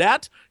what they're good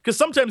at, because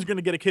sometimes you're going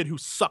to get a kid who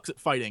sucks at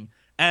fighting,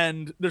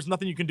 and there's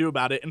nothing you can do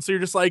about it. And so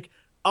you're just like,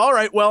 all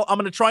right, well, I'm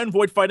going to try and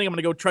avoid fighting. I'm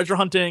going to go treasure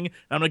hunting. And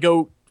I'm going to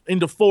go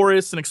into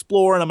forests and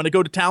explore, and I'm going to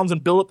go to towns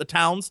and build up the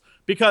towns,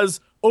 because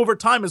over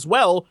time as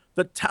well,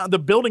 the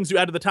buildings you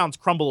add to the towns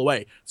crumble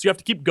away. So you have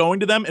to keep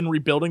going to them and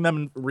rebuilding them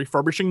and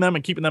refurbishing them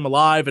and keeping them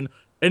alive.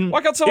 And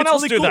why can't someone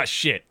else really do cool. that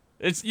shit?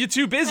 You're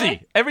too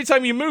busy. Every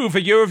time you move,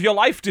 a year of your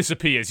life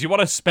disappears. You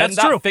want to spend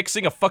That's true.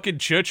 fixing a fucking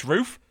church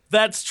roof?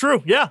 That's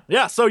true.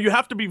 Yeah. So you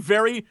have to be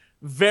very,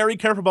 very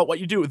careful about what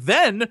you do.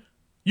 Then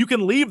you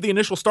can leave the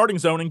initial starting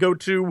zone and go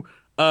to,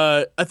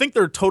 I think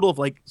there are a total of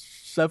like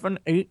 7,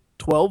 8,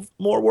 12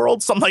 more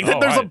worlds, something like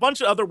that. There's a bunch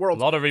of other worlds.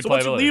 A lot of replayability. So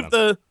once you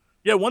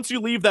leave once you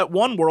leave that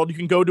one world, you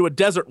can go to a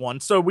desert one.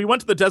 So we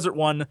went to the desert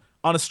one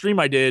on a stream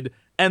I did,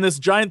 and this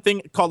giant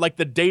thing called like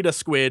the data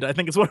squid. I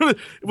think it's one of it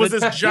was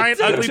this giant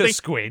ugly thing.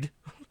 Squid.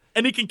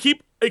 And he can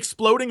keep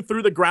exploding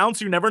through the ground,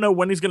 so you never know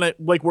when he's gonna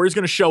where he's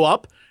gonna show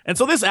up. And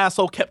so this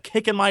asshole kept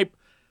kicking my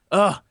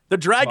the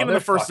dragon in the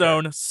first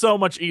zone so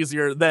much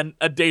easier than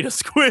a data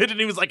squid, and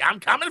he was like, I'm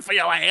coming for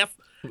your ass.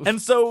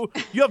 And so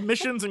you have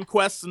missions and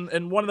quests,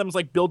 and one of them is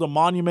like build a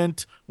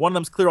monument, one of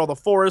them's clear all the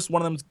forest,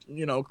 one of them's,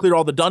 clear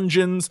all the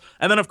dungeons,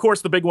 and then of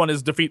course the big one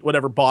is defeat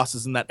whatever boss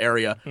is in that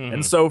area.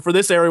 And so for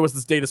this area was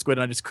this data squid,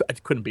 and I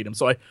couldn't beat him.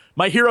 So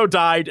my hero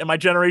died, and my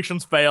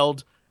generations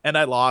failed, and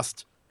I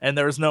lost, and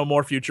there is no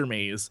more future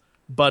me's.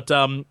 But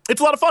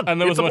it's a lot of fun. And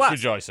there was much much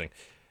rejoicing.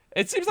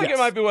 It seems like it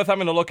might be worth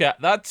having a look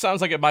at. That sounds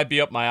like it might be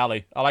up my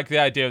alley. I like the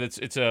idea that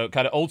it's a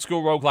kind of old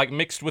school roguelike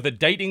mixed with a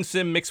dating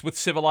sim mixed with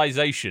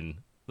Civilization.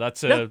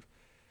 That's a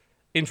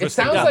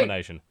interesting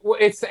combination.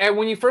 And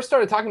when you first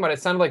started talking about it,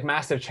 it sounded like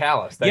Massive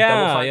Chalice, that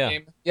Double Fine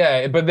game.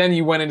 Yeah, but then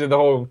you went into the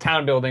whole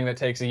town building that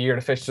takes a year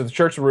to fish to the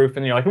church roof,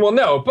 and you're like, well,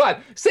 no,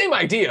 but same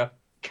idea.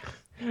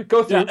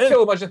 Go through,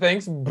 kill a bunch of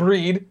things,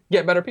 breed,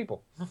 get better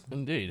people.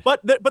 Indeed.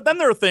 But then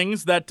there are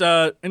things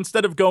that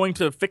instead of going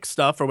to fix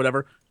stuff or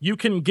whatever, you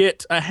can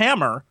get a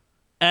hammer.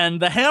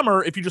 And the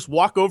hammer, if you just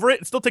walk over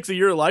it, it still takes a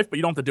year of life, but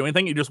you don't have to do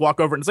anything. You just walk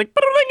over it, and it's like,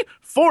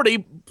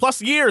 40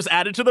 plus years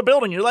added to the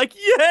building. You're like,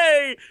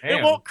 yay! Damn.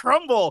 It won't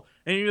crumble.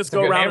 And you just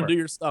go around and do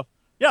your stuff.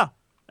 Yeah.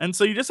 And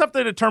so you just have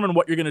to determine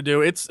what you're going to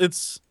do. It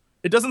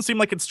doesn't seem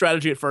like it's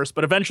strategy at first,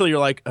 but eventually you're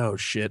like, oh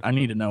shit, I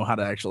need to know how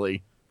to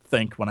actually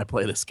think when I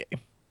play this game.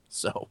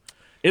 So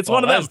it's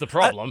one of them. That's the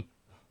problem.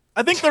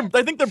 I think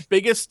their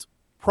biggest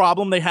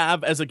problem they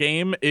have as a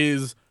game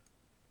is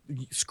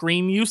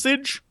screen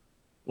usage.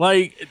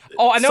 Like,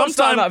 I noticed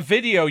that in that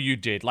video you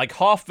did. Like,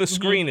 half the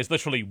screen is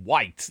literally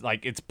white.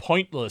 Like, it's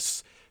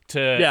pointless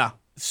to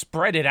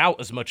spread it out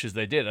as much as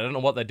they did. I don't know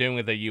what they're doing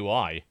with their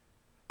UI.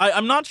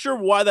 I'm not sure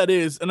why that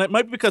is, and it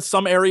might be because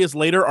some areas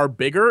later are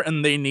bigger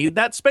and they need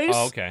that space.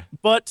 Oh, okay.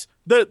 But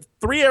the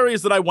 3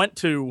 areas that I went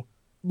to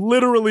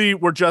literally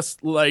were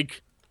just,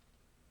 like,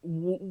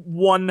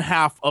 one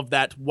half of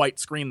that white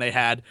screen they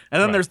had,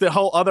 and then there's the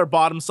whole other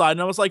bottom side,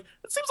 and I was like,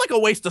 it seems like a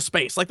waste of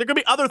space. Like, there could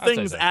be other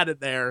things added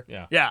there.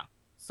 Yeah.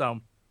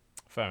 So,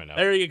 fair enough.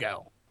 There you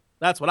go.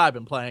 That's what I've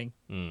been playing.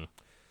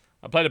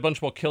 I played a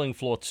bunch more Killing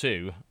Floor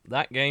 2.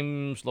 That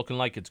game's looking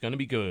like it's going to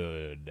be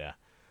good.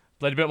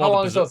 Played a bit more. How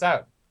long is it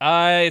out?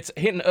 It's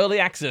hitting early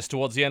access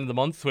towards the end of the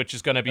month, which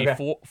is going to be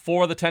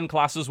four of the 10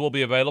 classes will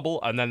be available,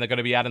 and then they're going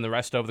to be adding the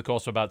rest over the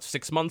course of about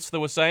 6 months, they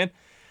were saying.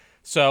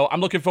 So I'm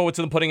looking forward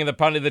to them putting in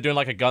apparently they're doing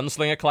like a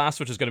gunslinger class,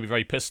 which is going to be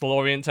very pistol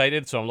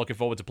orientated. So I'm looking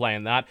forward to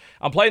playing that.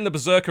 I'm playing the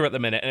Berserker at the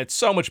minute, and it's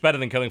so much better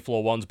than Killing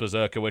Floor 1's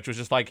Berserker, which was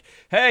just like,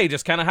 hey,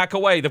 just kind of hack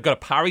away. They've got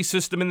a parry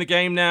system in the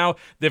game now.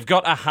 They've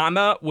got a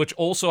hammer, which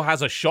also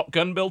has a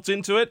shotgun built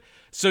into it.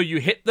 So you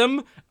hit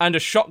them, and a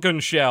shotgun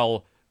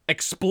shell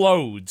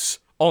explodes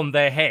on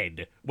their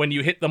head when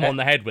you hit them on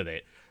the head with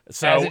it.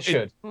 So as it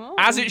should.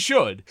 As it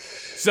should.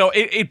 So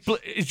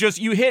it's just,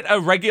 you hit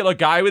a regular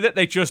guy with it,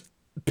 they just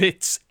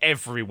bits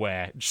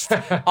everywhere. Just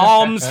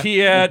arms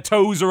here,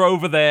 toes are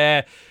over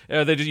there.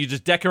 You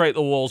just decorate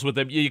the walls with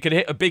them. You can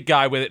hit a big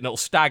guy with it and it'll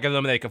stagger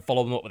them, and they can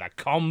follow them up with a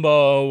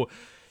combo.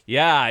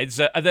 Yeah, it's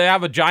they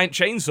have a giant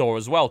chainsaw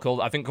as well,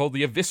 called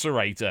the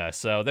Eviscerator.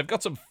 So they've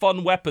got some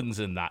fun weapons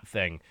in that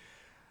thing.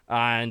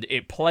 And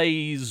it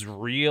plays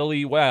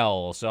really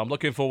well, so I'm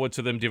looking forward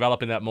to them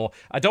developing that more.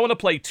 I don't want to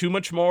play too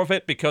much more of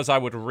it because I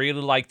would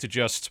really like to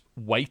just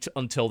wait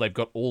until they've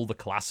got all the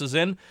classes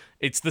in.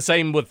 It's the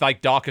same with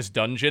like Darkest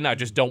Dungeon. I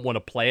just don't want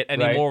to play it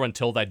anymore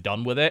until they're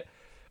done with it,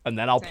 and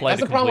then I'll play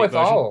the complete version. That's the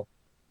problem with all.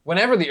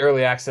 Whenever the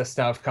early access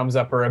stuff comes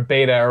up or a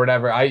beta or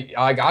whatever,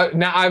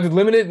 I've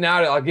limited now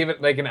to I'll give it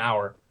like an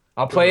hour.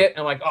 I'll play it, and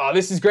I'm like, oh,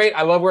 this is great.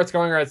 I love where it's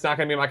going, or it's not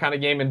going to be my kind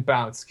of game, and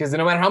bounce. Because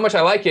no matter how much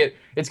I like it,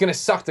 it's going to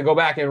suck to go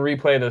back and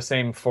replay those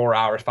same 4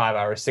 hours, 5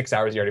 hours, 6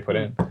 hours you already put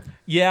in.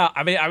 Yeah,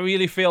 I mean, I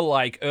really feel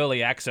like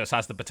early access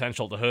has the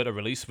potential to hurt a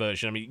release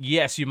version. I mean,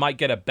 yes, you might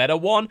get a better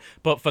one,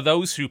 but for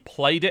those who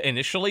played it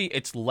initially,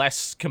 it's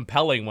less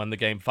compelling when the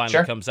game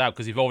finally comes out,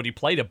 because you've already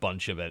played a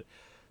bunch of it.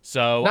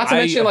 So not to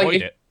mention,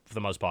 avoid it. For the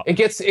most part. It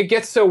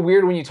gets so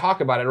weird when you talk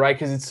about it, right?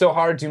 Because it's so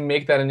hard to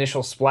make that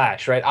initial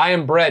splash, right? I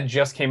Am Bread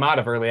just came out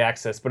of early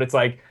access, but it's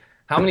like,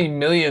 how many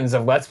millions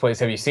of Let's Plays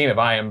have you seen of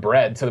I Am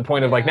Bread? To the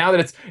point of like, now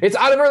that it's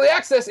out of early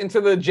access, into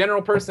the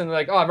general person,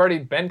 like, oh, I've already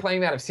been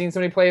playing that, I've seen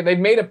somebody play it. They've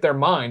made up their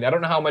mind. I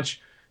don't know how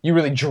much you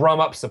really drum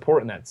up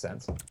support in that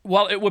sense.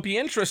 Well, it would be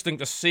interesting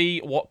to see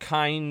what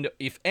kind,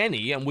 if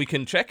any, and we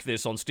can check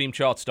this on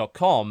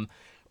steamcharts.com,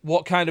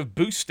 what kind of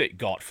boost it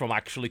got from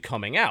actually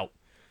coming out.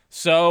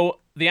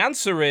 So the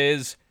answer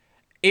is,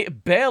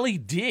 it barely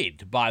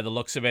did, by the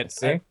looks of it.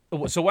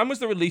 So when was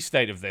the release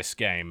date of this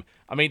game?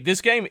 I mean,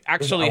 this game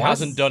actually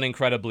hasn't done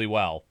incredibly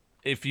well.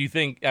 If you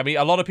think, I mean,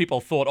 a lot of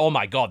people thought, oh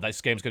my god,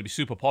 this game's going to be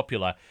super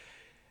popular.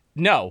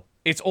 No,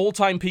 its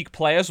all-time peak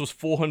players was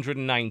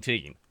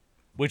 419,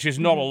 which is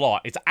not a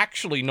lot. It's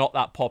actually not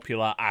that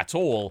popular at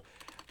all.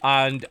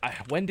 And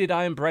when did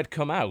Iron Bread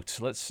come out?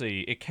 Let's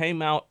see. It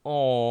came out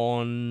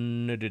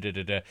on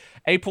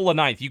April the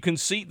 9th. You can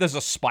see there's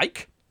a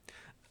spike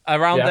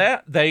around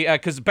there.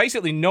 Because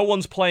basically no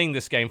one's playing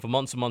this game for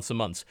months and months and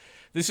months.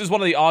 This is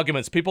one of the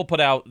arguments people put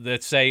out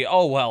that say,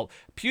 oh, well,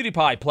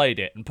 PewDiePie played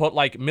it and put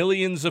like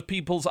millions of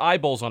people's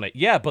eyeballs on it.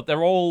 Yeah, but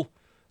they're all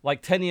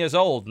like 10 years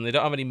old and they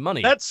don't have any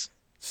money. That's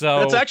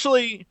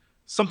actually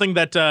something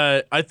that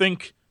I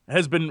think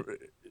has been...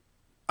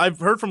 I've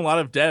heard from a lot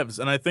of devs,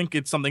 and I think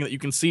it's something that you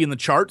can see in the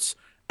charts.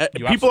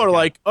 People are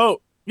like,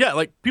 oh, yeah,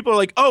 like people are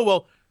like, oh,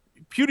 well,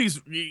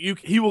 Pewdie's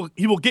he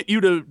will get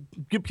you to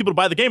get people to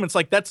buy the game. It's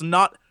like does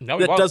not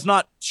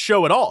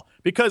show at all,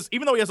 because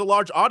even though he has a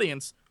large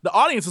audience, the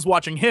audience is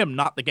watching him,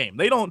 not the game.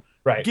 They don't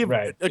give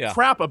a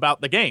crap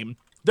about the game.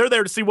 They're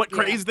there to see what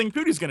crazy thing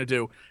Pewdie's going to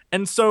do.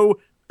 And so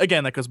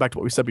again, that goes back to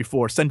what we said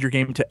before. Send your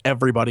game to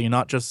everybody,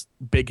 not just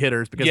big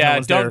hitters.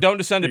 Because don't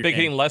just send a big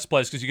hitting Let's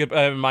Players, because you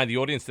can mind the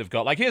audience they've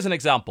got. Like, here's an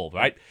example,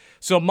 right?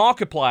 So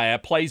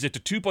Markiplier plays it to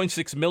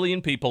 2.6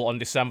 million people on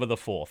December the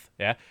 4th,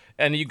 yeah?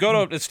 And you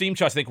go to the Steam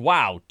charts and think,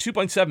 wow,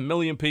 2.7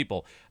 million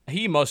people.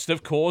 He must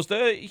have caused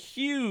a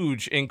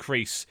huge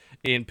increase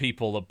in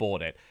people that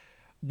bought it.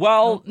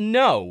 Well,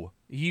 no,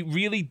 he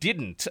really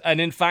didn't. And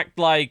in fact,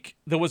 like,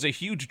 there was a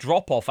huge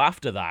drop-off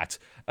after that.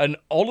 And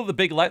all of the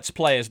big Let's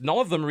Players, none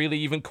of them really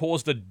even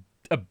caused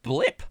a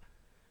blip.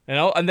 You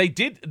know, and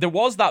there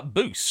was that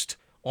boost.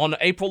 On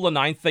April the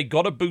 9th, they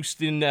got a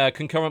boost in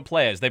concurrent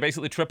players. They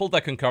basically tripled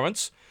their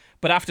concurrence.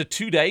 But after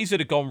 2 days, it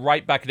had gone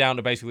right back down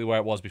to basically where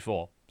it was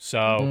before.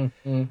 So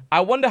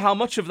I wonder how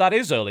much of that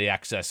is early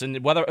access,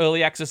 and whether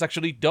early access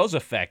actually does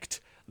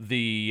affect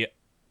the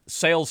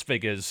sales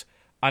figures.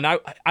 And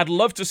I'd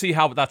love to see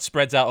how that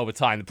spreads out over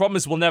time. The problem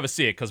is we'll never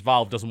see it because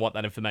Valve doesn't want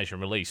that information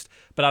released.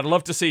 But I'd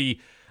love to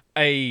see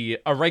a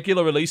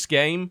regular release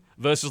game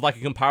versus like a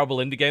comparable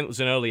indie game that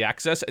was in early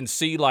access, and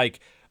see like,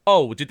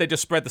 oh, did they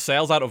just spread the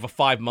sales out over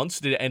 5 months?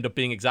 Did it end up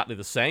being exactly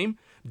the same?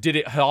 Did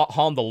it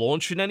harm the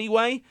launch in any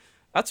way?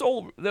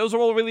 Those are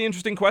all really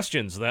interesting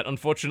questions that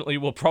unfortunately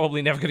we're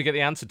probably never going to get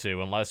the answer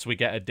to unless we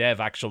get a dev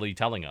actually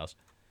telling us.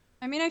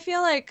 I mean, I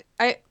feel like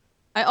I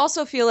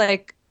also feel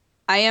like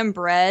I Am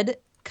Bread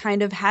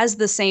kind of has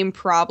the same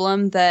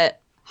problem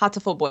that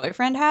Hatoful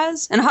Boyfriend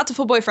has. And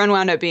Hatoful Boyfriend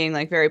wound up being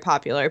like very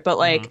popular, but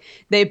like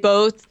they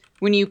both,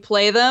 when you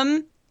play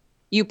them,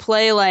 you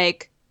play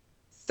like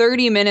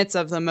 30 minutes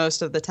of them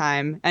most of the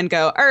time and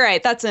go, all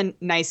right, that's a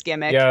nice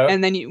gimmick. Yeah.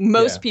 And then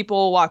most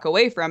people walk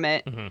away from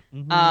it.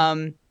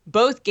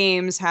 Both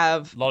games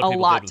have a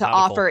lot to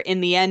offer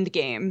in the end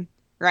game,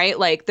 right?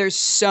 Like there's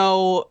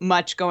so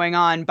much going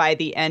on by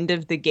the end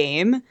of the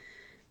game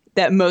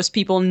that most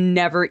people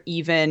never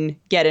even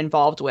get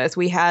involved with.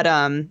 We had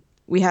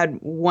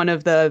one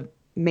of the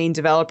main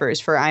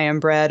developers for I Am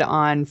Bread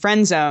on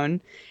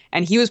Friendzone,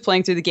 and he was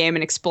playing through the game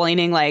and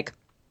explaining like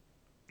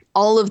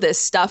all of this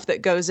stuff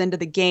that goes into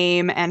the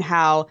game and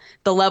how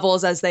the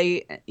levels, as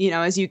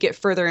you get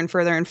further and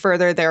further and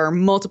further, there are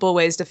multiple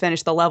ways to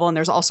finish the level. And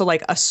there's also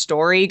like a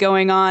story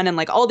going on and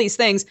like all these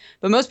things.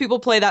 But most people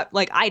play that,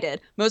 like I did,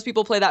 most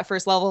people play that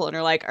first level and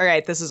are like, all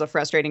right, this is a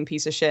frustrating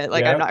piece of shit.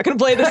 Like, I'm not going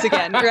to play this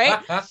again. Right.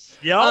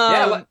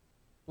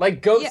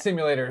 Like Goat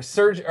Simulator,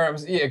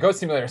 Goat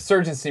Simulator,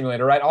 Surgeon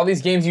Simulator, right? All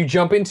these games you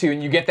jump into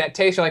and you get that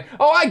taste. You're like,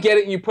 oh, I get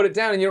it. And you put it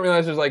down and you don't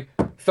realize there's like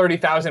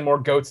 30,000 more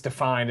goats to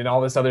find and all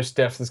this other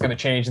stuff that's going to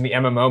change in the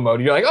MMO mode.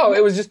 You're like, oh,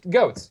 it was just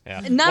goats.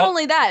 Yeah.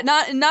 Only that,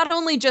 not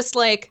only just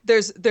like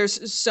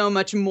there's so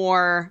much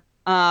more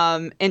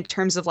in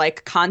terms of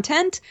like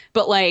content,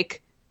 but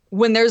like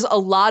when there's a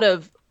lot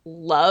of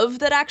love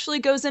that actually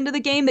goes into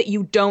the game that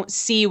you don't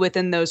see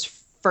within those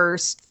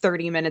first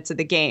 30 minutes of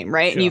the game,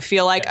 right? Sure. And you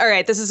feel like, all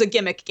right, this is a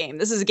gimmick game.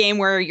 This is a game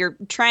where you're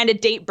trying to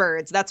date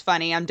birds. That's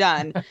funny. I'm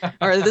done.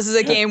 Or this is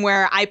a game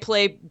where I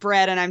play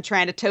bread and I'm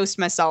trying to toast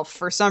myself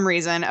for some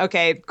reason.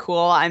 Okay,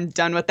 cool. I'm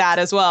done with that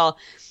as well.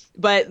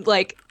 But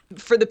like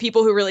for the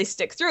people who really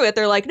stick through it,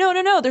 they're like,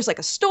 no. There's like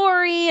a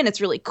story and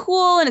it's really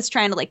cool and it's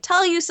trying to like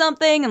tell you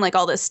something and like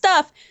all this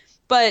stuff.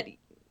 But,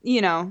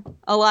 a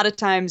lot of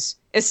times,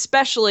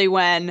 especially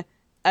when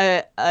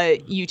a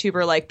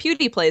YouTuber like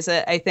PewDie plays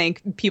it, I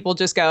think people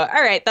just go,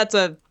 all right, that's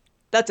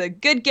a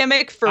good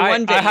gimmick for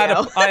one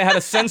video. I had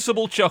a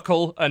sensible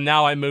chuckle, and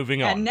now I'm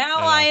moving on. And now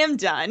I am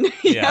done.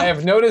 I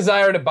have no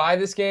desire to buy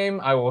this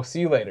game. I will see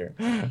you later.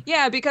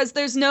 Yeah, because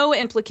there's no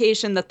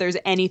implication that there's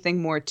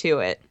anything more to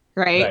it,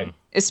 right?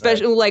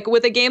 Especially like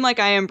with a game like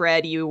I Am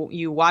Bread,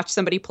 you watch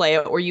somebody play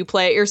it or you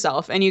play it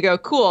yourself, and you go,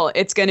 cool,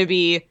 it's going to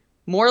be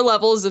more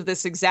levels of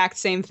this exact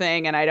same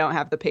thing, and I don't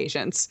have the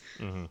patience.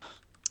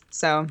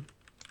 So...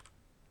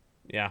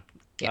 Yeah,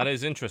 that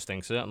is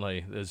interesting,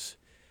 certainly.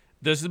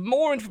 There's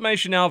more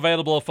information now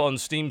available on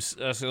Steam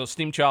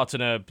charts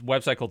and a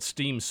website called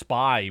Steam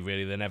Spy,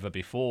 really, than ever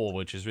before,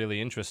 which is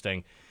really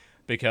interesting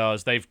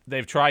because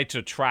they've tried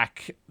to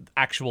track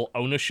actual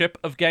ownership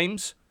of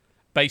games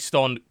based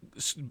on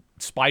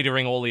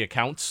spidering all the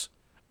accounts.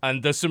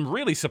 And there's some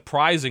really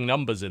surprising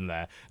numbers in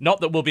there.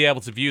 Not that we'll be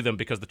able to view them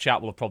because the chat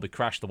will have probably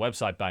crashed the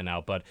website by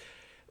now, but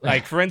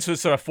Like, for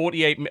instance, there are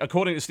 48,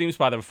 according to Steam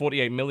Spy, there are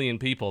 48 million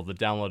people that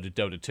downloaded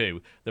Dota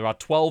 2. There are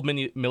 12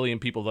 million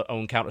people that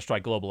own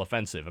Counter-Strike Global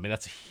Offensive. I mean,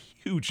 that's a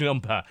huge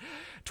number.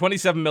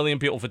 27 million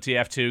people for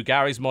TF2.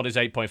 Gary's Mod is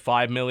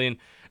 8.5 million.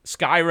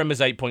 Skyrim is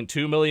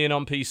 8.2 million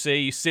on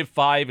PC. Civ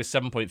 5 is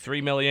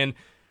 7.3 million.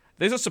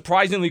 These are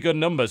surprisingly good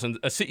numbers, and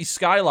City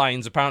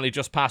Skylines apparently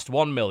just passed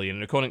 1 million,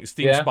 and according to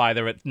Steam Spy,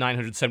 they're at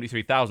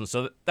 973,000,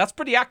 so that's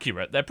pretty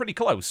accurate. They're pretty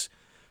close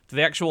to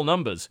the actual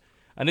numbers.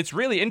 And it's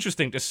really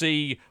interesting to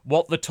see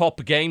what the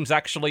top games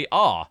actually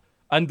are.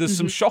 And there's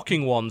some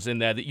shocking ones in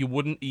there that you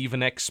wouldn't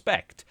even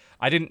expect.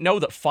 I didn't know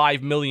that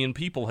 5 million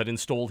people had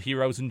installed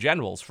Heroes and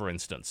Generals, for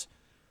instance.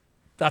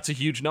 That's a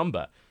huge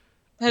number.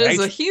 That is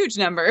a huge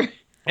number.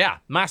 Yeah,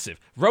 massive.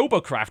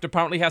 Robocraft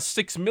apparently has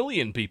 6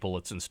 million people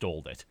that's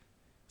installed it.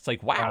 It's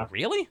like, wow,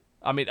 really?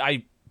 I mean,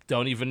 I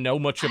don't even know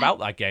much about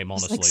that game,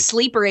 honestly. It's like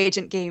sleeper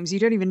agent games. You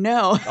don't even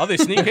know. Oh, they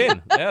sneak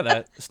in. Yeah,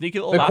 they're sneaky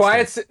little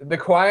bastards. The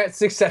quiet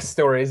success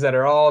stories that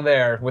are all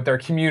there with their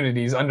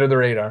communities under the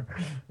radar.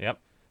 Yep.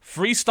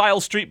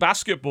 Freestyle Street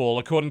Basketball,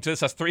 according to this,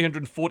 has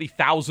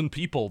 340,000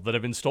 people that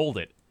have installed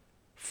it.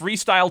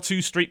 Freestyle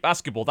 2 Street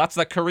Basketball. That's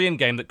that Korean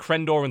game that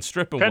Krendor and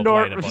Stripper were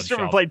playing a bunch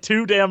Stripper of. played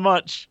too damn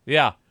much.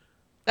 Yeah.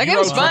 That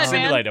Euro game's Truck fun,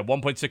 man. Simulator,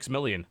 1.6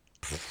 million.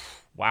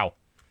 Wow.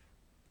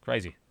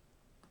 Crazy.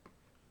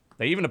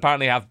 They even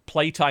apparently have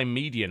playtime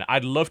median.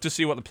 I'd love to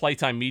see what the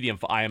playtime median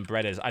for Iron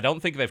Bread is. I don't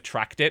think they've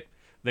tracked it.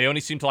 They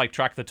only seem to like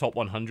track the top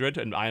 100,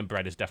 and Iron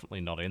Bread is definitely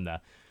not in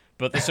there.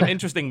 But there's some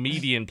interesting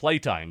median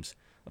playtimes.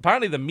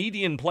 Apparently the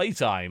median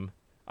playtime,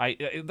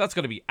 that's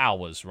going to be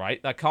hours,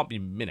 right? That can't be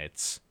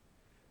minutes.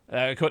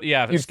 Yeah, for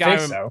Skyrim,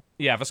 think so.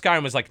 Yeah, for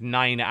Skyrim is like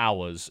 9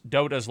 hours.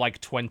 Dota's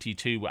like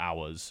 22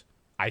 hours,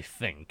 I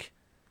think.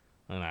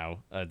 I don't know,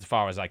 as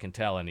far as I can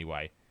tell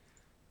anyway.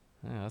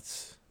 Yeah,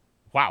 that's...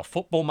 Wow,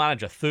 Football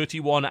Manager,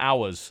 31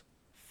 hours.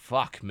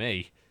 Fuck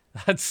me.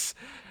 That's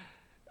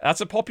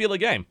a popular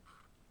game.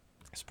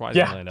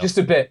 Surprisingly enough. Just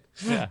a bit.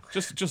 Yeah,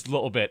 just a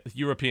little bit.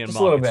 European Just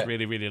a little markets bit.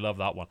 really, really love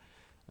that one.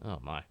 Oh,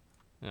 my.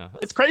 Yeah.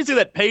 It's crazy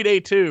that Payday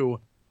 2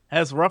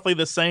 has roughly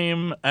the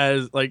same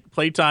as like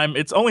playtime.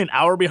 It's only an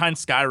hour behind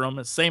Skyrim.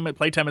 It's same at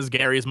playtime as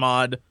Gary's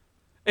Mod.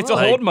 It's a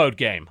horde mode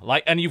game,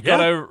 and you've got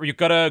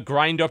to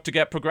grind up to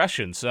get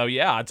progression. So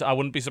yeah, I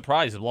wouldn't be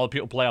surprised if a lot of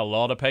people play a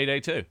lot of Payday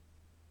 2.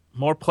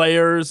 More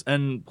players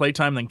and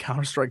playtime than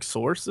Counter-Strike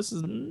Source. This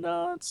is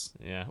nuts.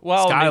 Yeah.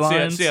 Well, I mean,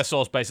 Skylines. CS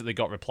Source basically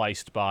got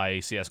replaced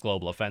by CS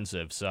Global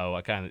Offensive, so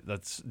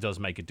that does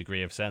make a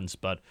degree of sense.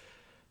 But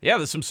yeah,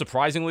 there's some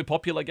surprisingly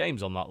popular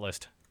games on that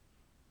list.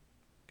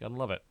 Gotta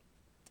love it.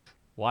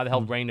 Why the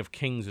hell Reign of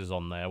Kings is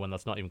on there when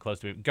that's not even close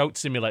to it? Goat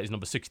Simulator is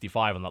number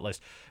 65 on that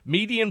list.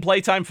 Median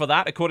playtime for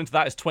that, according to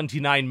that, is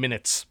 29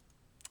 minutes.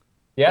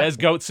 Yeah. There's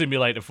Goat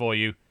Simulator for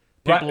you.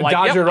 Right, People are like,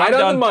 Dodger, yep, right I'm on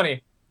done. the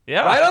money.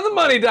 Yeah. Right on the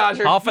money,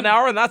 Dodger. Half an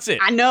hour and that's it.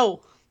 I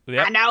know.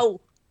 Yep. I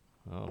know.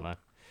 Oh, man.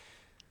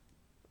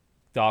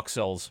 Dark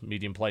Souls,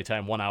 median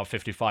playtime, 1 hour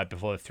 55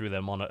 before they threw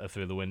their monitor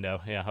through the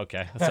window. Yeah,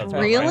 okay. That sounds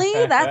about right.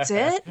 Really? That's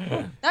it?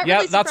 That Yeah,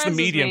 really that's the surprises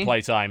median me.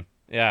 playtime.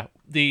 Yeah.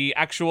 The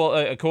actual,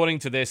 according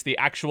to this, the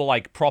actual,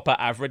 like, proper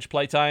average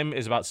playtime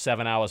is about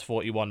 7 hours,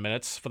 41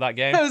 minutes for that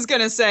game. I was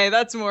gonna say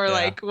that's more Yeah,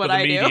 like what but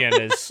I the do.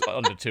 median is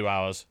under 2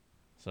 hours.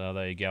 So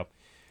there you go.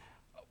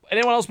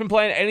 Anyone else been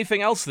playing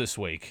anything else this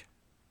week?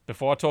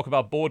 Before I talk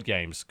about board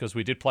games, because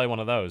we did play one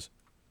of those.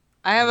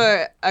 I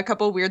have a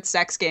couple weird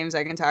sex games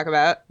I can talk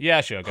about. Yeah,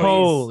 sure. Go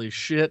Holy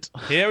shit.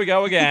 Here we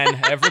go again,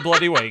 every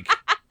bloody week.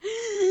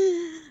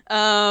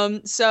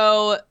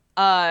 So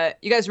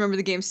you guys remember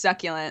the game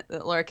Succulent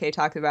that Laura Kay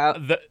talked about?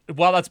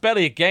 Well, that's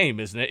barely a game,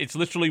 isn't it? It's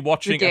literally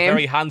watching a game?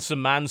 very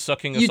handsome man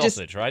sucking a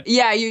sausage, right?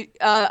 Yeah,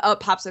 a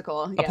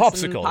popsicle. A Yes,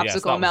 popsicle, and yes,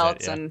 popsicle that was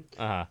melts it, yeah. and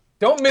Uh-huh.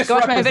 Don't watch my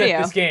misrepresent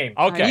video. this game.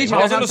 Okay, YouTube,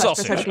 wasn't a don't touch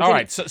sausage. me, All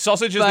right, kitty.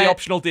 sausage is But- the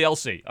optional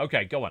DLC.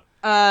 Okay, go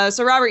on.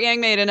 So Robert Yang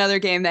made another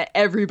game that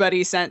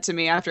everybody sent to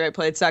me after I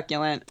played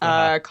Succulent,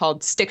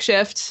 called Stick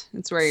Shift.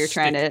 It's where you're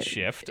trying to Stick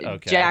shift,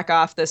 okay. jack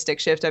off the stick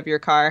shift of your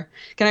car.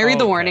 Can I read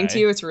the warning Okay. to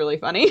you? It's really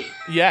funny.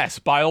 Yes,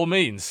 by all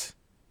means.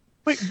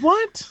 Wait,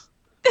 what?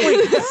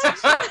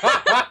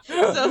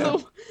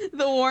 So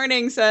the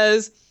warning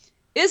says,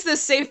 is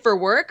this safe for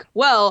work?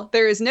 Well,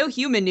 there is no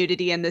human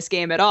nudity in this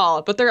game at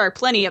all, but there are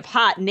plenty of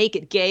hot,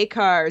 naked gay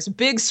cars,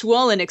 big,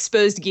 swollen,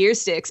 exposed gear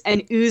sticks,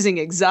 and oozing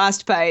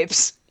exhaust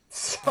pipes.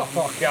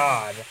 Oh,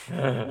 God.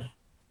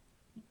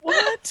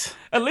 What?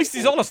 At least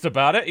he's honest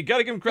about it. You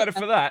gotta give him credit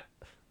for that.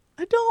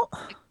 I don't.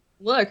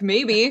 Look,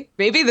 maybe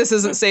this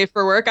isn't safe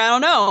for work. I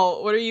don't know.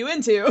 What are you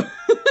into?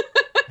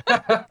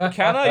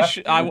 Can I?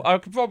 I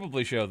could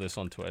probably show this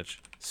on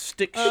Twitch.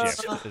 Stick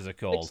shift is it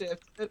called? Stick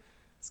shift.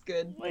 It's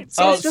good. Wait,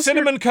 so Oh, it's just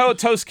Cinnamon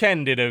Toast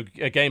Ken did a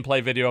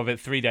gameplay video of it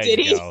 3 days Did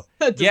he? ago.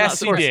 That does Yes, not he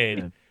surprise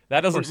did.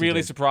 That doesn't course he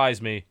really did.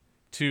 surprise me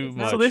too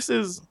much. So this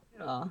is.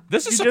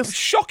 This is you a just-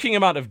 shocking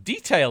amount of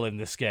detail in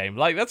this game.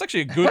 Like, that's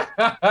actually a good.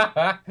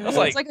 That's It's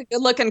like, like a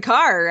good-looking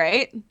car,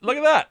 right? look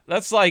at that.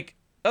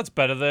 That's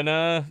better than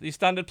the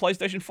standard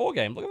PlayStation 4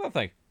 game. Look at that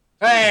thing.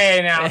 Hey,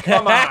 now,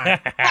 come on.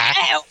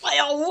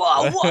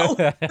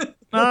 Whoa.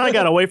 I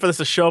gotta wait for this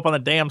to show up on the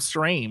damn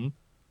stream.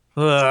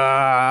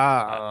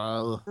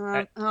 Oh,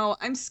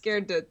 I'm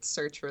scared to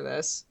search for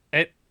this.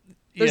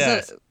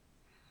 Yes.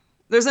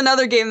 There's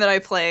another game that I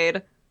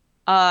played.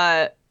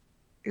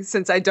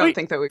 Since I don't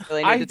think that we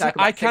really need to talk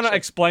about I cannot fiction.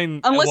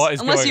 explain unless what is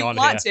unless going you on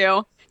want here.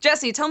 to.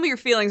 Jesse, tell me your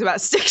feelings about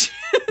stick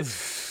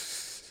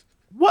shift.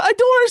 What? I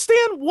don't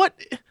understand what.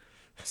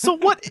 So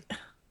what?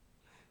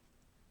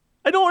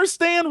 I don't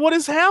understand what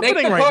is Make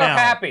happening the right car now.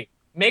 happy.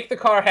 Make the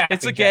car happy.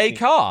 It's a gay Jesse.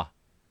 car.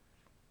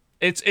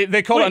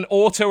 They call it an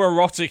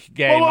autoerotic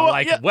game. Whoa, I'm whoa,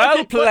 like, yeah, well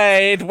okay, but-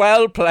 played,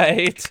 well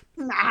played.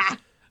 Nah.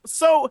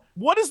 So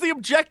what is the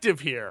objective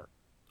here?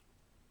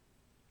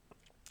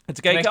 It's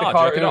a gay Make car. the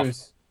car Jerk it off.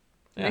 ooze.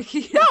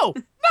 No.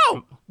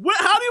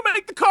 How do you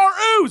make the car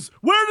ooze?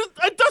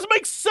 It doesn't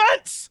make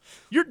sense.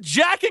 You're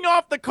jacking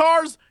off the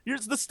cars.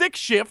 The stick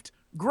shift.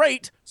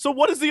 Great. So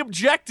what is the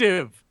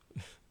objective?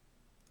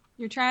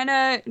 You're trying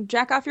to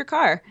jack off your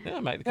car. Yeah,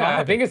 make the car. Yeah, I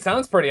happy. think it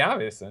sounds pretty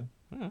obvious then.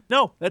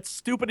 No, that's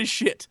stupid as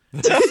shit.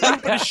 That's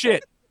stupid as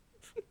shit.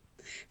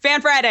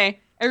 Fan Friday.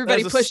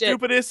 Everybody That's the push it.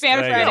 stupidest. Fan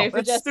There you Friday go. for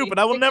That's Jesse. stupid.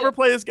 I will Stick never shift.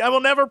 play this. I will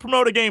never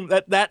promote a game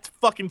that's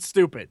fucking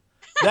stupid.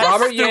 That's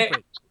Robert Yang,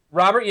 stupid.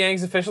 Robert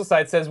Yang's official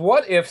site says,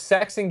 what if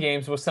sex in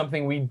games was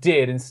something we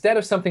did instead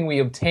of something we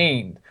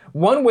obtained?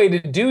 One way to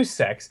do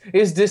sex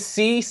is to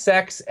see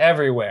sex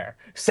everywhere.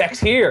 Sex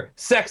here,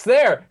 sex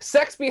there,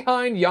 sex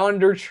behind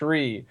yonder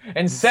tree,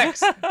 and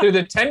sex through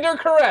the tender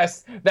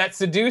caress that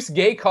seduce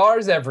gay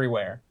cars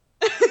everywhere.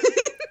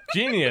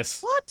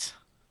 Genius. What?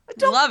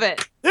 Love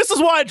it. This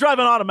is why I drive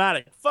an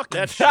automatic. Fuck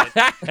that shit.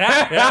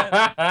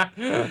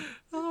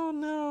 Oh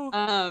no.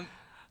 down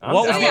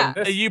What was yeah.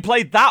 with this. You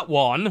played that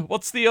one.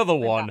 What's the other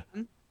one?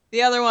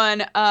 The other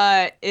one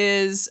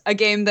is a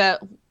game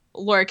that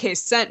Laura K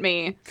sent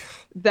me.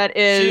 That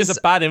She is. is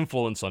a bad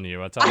influence on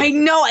you, I tell I you.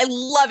 know. I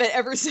love it.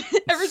 Ever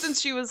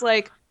since she was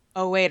like,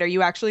 "Oh wait, are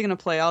you actually gonna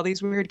play all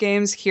these weird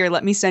games? Here,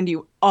 let me send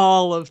you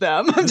all of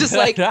them." I'm just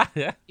like,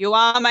 yeah. "You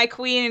are my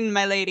queen,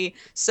 my lady."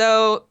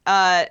 So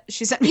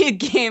she sent me a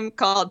game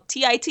called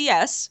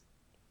TITS.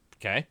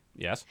 Okay.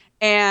 Yes.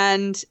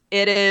 And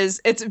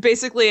it's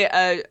basically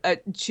a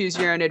choose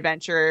your own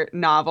adventure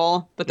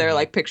novel, but there are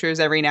like pictures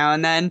every now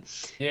and then.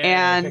 Yeah,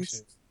 And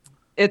pictures.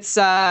 It's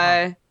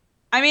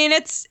I mean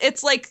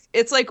it's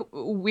like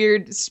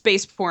weird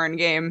space porn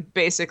game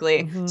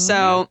basically.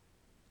 So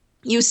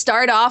you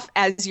start off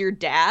as your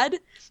dad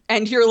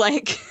and you're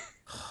like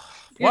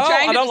Well,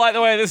 trying I to don't like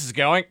the way this is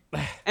going.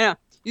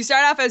 you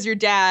start off as your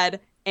dad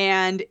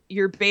and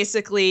you're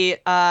basically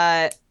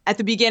at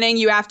the beginning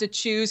you have to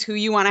choose who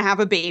you want to have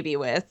a baby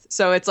with.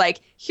 So it's like,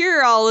 here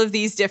are all of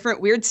these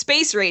different weird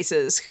space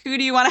races. Who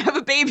do you want to have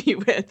a baby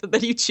with?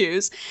 That you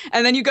choose.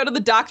 And then you go to the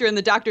doctor and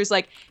the doctor's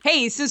like,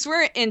 hey, since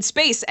we're in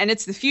space and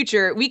it's the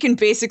future, we can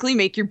basically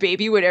make your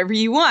baby whatever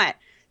you want.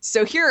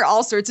 So here are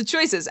all sorts of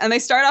choices. And they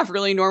start off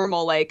really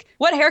normal, like,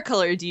 what hair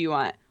color do you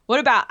want?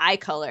 What about eye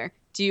color?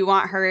 Do you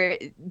want her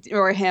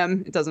or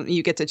him? It doesn't.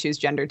 You get to choose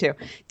gender too.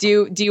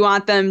 Do you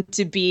want them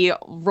to be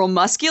real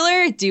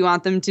muscular? Do you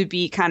want them to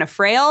be kind of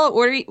frail?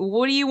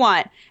 What do you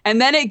want?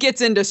 And then it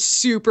gets into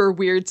super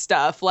weird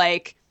stuff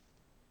like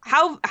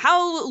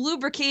how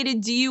lubricated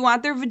do you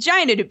want their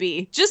vagina to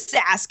be? Just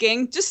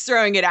asking, just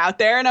throwing it out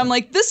there. And I'm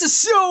like, this is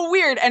so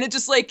weird. And it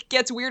just like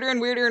gets weirder and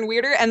weirder and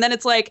weirder. And then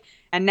it's like,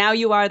 and now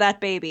you are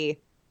that baby.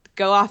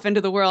 Go off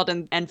into the world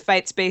and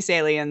fight space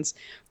aliens.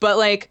 But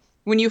like,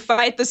 when you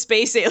fight the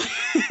space alien,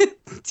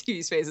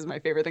 TV space is my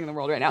favorite thing in the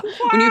world right now.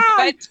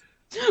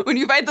 When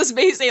you fight the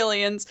space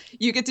aliens,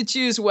 you get to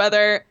choose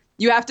whether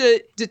you have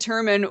to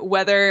determine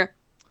whether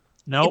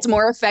Nope. it's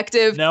more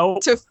effective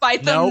Nope. to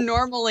fight them Nope.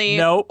 normally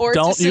Nope. or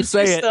Don't to you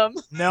seduce say it. them.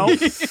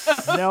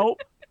 No.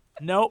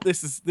 No.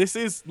 This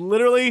is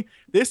literally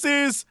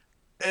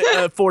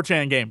a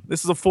 4chan game.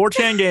 This is a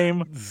 4chan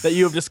game that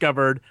you have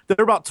discovered. There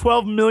are about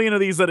 12 million of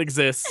these that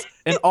exist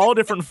in all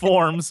different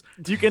forms.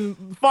 You can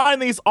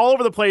find these all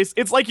over the place.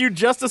 It's like you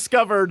just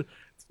discovered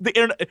the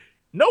internet.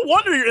 No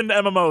wonder you're into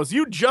MMOs.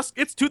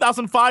 It's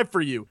 2005 for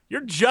you.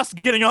 You're just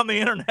getting on the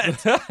internet.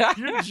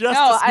 You're just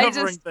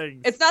discovering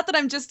things. It's not that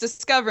I'm just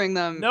discovering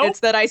them. Nope. It's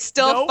that I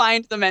still Nope.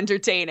 find them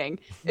entertaining.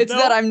 It's Nope.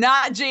 that I'm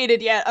not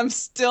jaded yet. I'm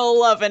still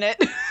loving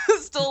it.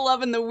 Still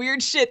loving the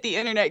weird shit the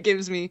internet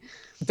gives me.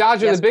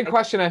 Dodger, Yes, the big Greg.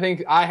 question I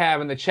think I have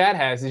and the chat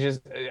has is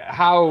just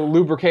how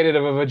lubricated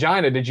of a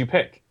vagina did you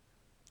pick?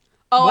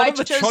 Oh, What I are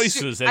the chose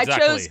choices I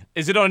exactly? chose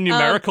Is it on a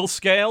numerical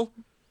scale?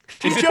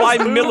 Is it chose by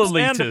boobs and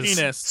milliliters?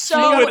 penis. So-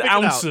 You gotta Fluid pick it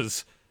out.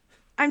 ounces.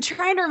 I'm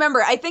trying to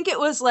remember. I think it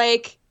was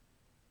like,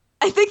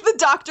 I think the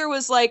doctor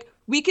was like,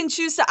 we can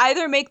choose to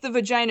either make the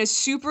vagina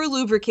super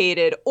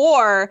lubricated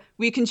or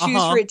we can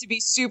choose for it to be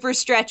super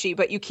stretchy,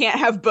 but you can't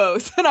have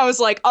both. And I was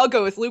like, I'll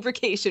go with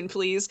lubrication,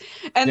 please.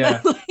 And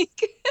Yeah. then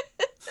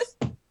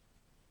like,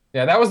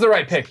 Yeah, that was the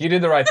right pick. You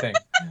did the right thing.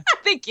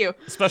 thank you.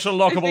 Special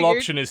lockable figured.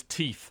 option is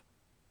teeth.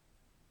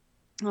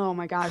 Oh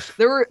my gosh.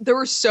 There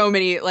were so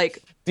many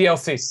like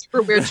DLC.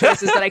 super weird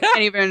choices that I can't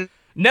even.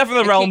 Never the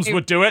can't Realms even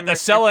would do it. They're remember.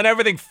 selling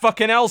everything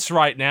fucking else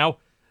right now.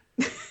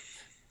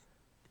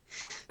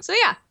 So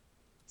yeah.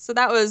 So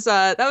that was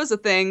a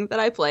thing that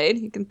I played.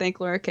 You can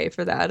thank Laura K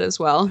for that as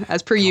well,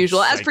 as per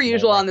usual. As per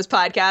usual on this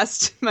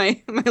podcast,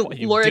 my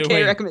Laura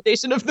K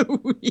recommendation of the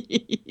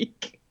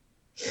week.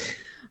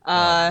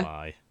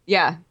 My.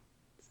 Yeah,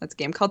 that's a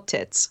game called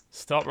Tits.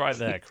 Stop right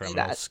there,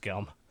 criminal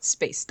scum.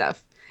 Space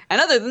stuff.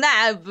 And other than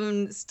that, I've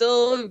been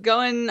still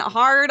going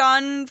hard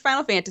on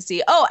Final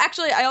Fantasy. Oh,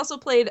 actually, I also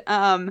played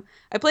I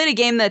played a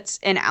game that's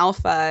in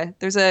alpha.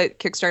 There's a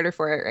Kickstarter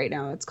for it right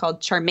now. It's called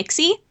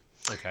Charmixy.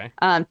 Okay.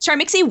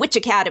 Charmixy Witch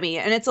Academy,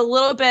 and it's a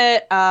little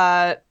bit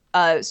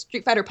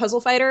Street Fighter Puzzle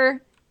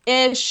Fighter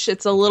ish.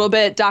 It's a little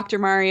bit Dr.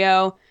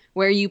 Mario,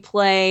 where you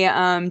play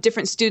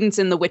different students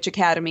in the Witch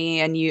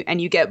Academy, and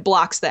you get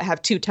blocks that have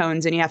two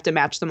tones, and you have to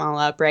match them all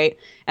up, right?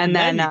 And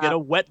then you get a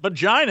wet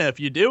vagina if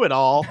you do it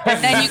all.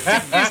 And then you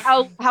can choose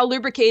how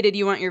lubricated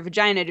you want your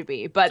vagina to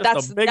be. But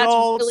just a big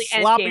old really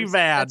sloppy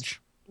vag. That's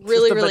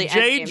really just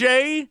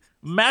JJ.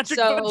 Magic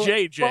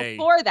JJ.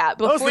 Before that,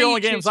 Those are the only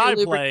you games choose your I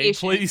play.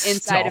 lubrication Please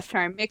inside of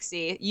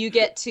Charmixy, you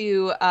get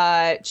to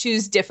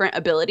choose different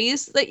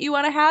abilities that you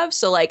want to have.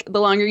 So, like,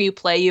 the longer you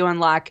play, you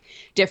unlock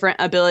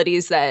different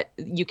abilities that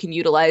you can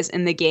utilize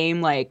in the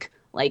game, like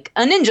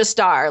a ninja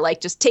star,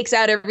 like just takes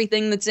out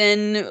everything that's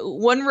in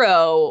one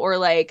row, or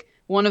like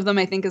one of them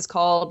I think is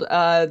called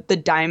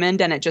the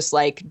diamond, and it just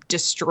like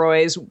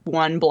destroys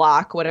one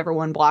block, whatever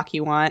one block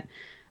you want.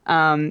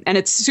 And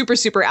it's super,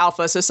 super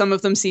alpha, so some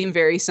of them seem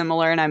very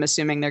similar, and I'm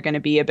assuming they're going to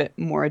be a bit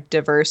more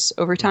diverse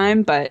over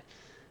time. But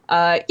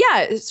yeah,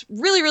 it's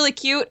really, really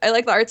cute. I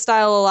like the art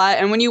style a lot,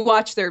 and when you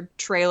watch their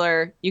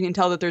trailer, you can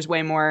tell that there's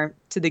way more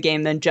to the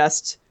game than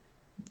just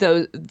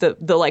the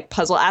like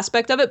puzzle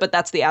aspect of it. But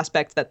that's the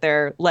aspect that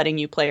they're letting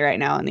you play right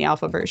now in the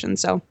alpha version.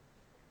 So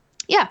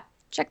yeah,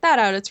 check that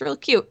out. It's real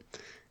cute,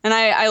 and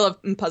I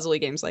love puzzly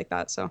games like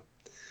that. So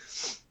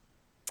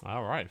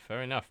all right,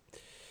 fair enough.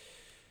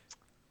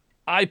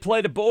 I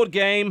played a board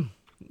game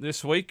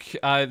this week.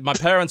 My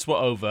parents were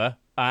over,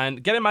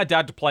 and getting my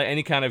dad to play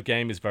any kind of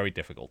game is very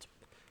difficult.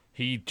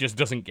 He just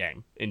doesn't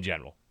game in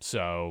general,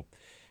 so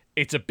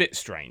it's a bit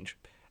strange.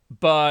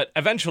 But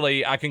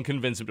eventually, I can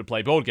convince him to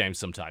play board games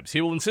sometimes.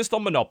 He will insist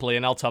on Monopoly,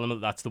 and I'll tell him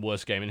that that's the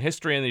worst game in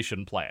history and he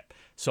shouldn't play it.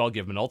 So I'll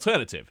give him an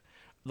alternative.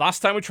 Last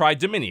time we tried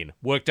Dominion.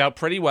 Worked out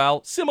pretty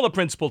well. Similar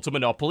principle to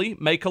Monopoly.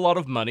 Make a lot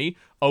of money.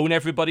 Own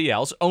everybody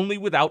else, only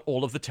without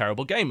all of the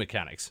terrible game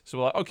mechanics. So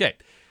we're like, okay.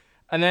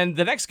 And then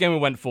the next game we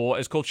went for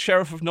is called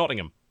Sheriff of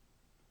Nottingham.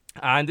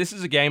 And this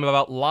is a game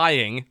about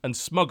lying and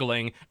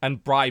smuggling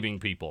and bribing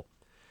people.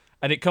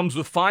 And it comes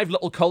with 5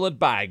 little coloured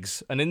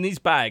bags. And in these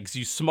bags,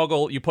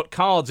 you put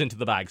cards into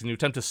the bags and you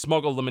attempt to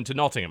smuggle them into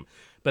Nottingham.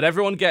 But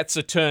everyone gets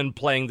a turn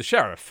playing the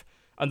sheriff.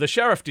 And the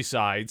sheriff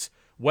decides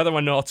whether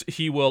or not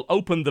he will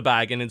open the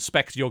bag and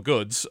inspect your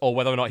goods, or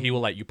whether or not he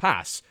will let you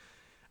pass.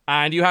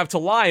 And you have to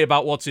lie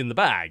about what's in the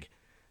bag.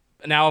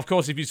 Now, of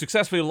course, if you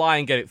successfully lie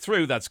and get it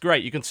through, that's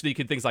great. You can sneak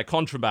in things like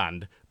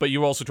contraband, but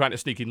you're also trying to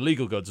sneak in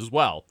legal goods as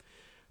well.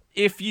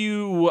 If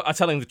you are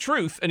telling the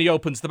truth and he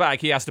opens the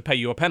bag, he has to pay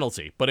you a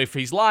penalty. But if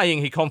he's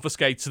lying, he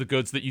confiscates the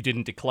goods that you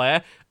didn't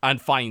declare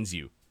and fines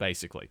you,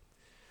 basically.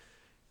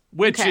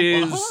 Which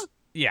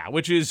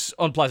is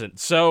unpleasant.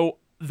 So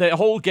the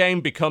whole game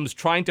becomes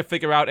trying to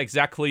figure out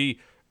exactly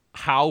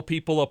how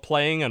people are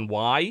playing and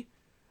why.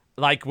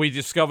 Like, we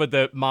discovered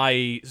that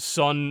my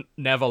son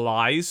never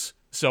lies.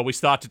 So we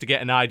started to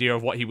get an idea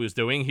of what he was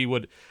doing. He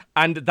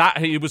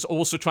was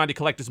also trying to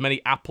collect as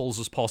many apples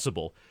as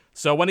possible.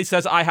 So when he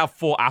says, I have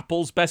 4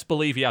 apples, best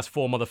believe he has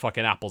 4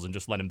 motherfucking apples, and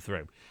just let him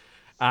through.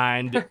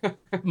 And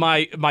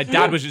my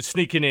dad was just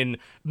sneaking in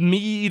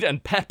mead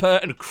and pepper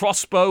and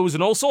crossbows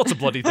and all sorts of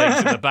bloody things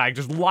in the bag,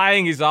 just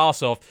lying his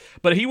arse off.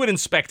 But he would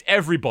inspect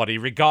everybody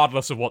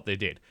regardless of what they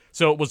did.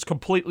 So it was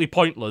completely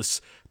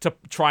pointless to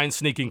try and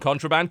sneak in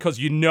contraband, because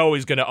you know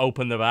he's going to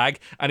open the bag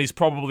and he's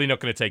probably not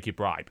going to take your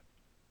bribe.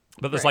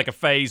 But there's like a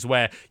phase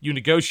where you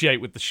negotiate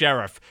with the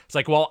sheriff. It's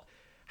like, well,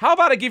 how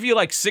about I give you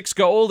like 6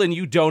 gold and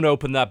you don't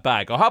open that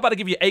bag? Or how about I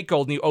give you 8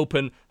 gold and you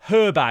open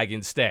her bag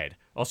instead?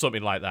 Or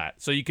something like that.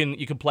 So you can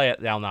play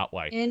it down that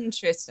way.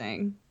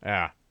 interesting.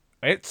 Yeah.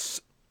 It's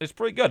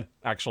pretty good,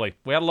 actually.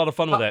 We had a lot of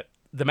fun with it.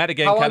 The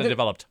metagame kind of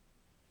developed.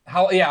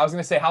 I was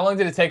going to say, how long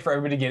did it take for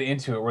everybody to get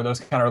into it, where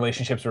those kind of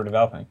relationships were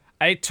developing?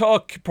 It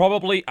took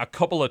probably a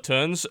couple of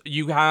turns.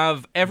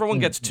 Everyone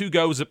gets 2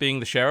 goes at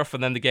being the sheriff,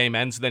 and then the game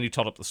ends, and then you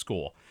tot up the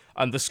score.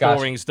 And the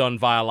scoring's done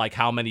via, like,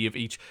 how many of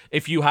each.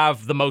 If you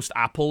have the most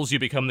apples, you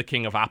become the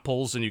king of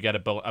apples, and you get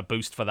a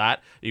boost for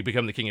that. You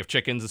become the king of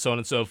chickens, and so on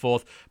and so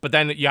forth. But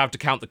then you have to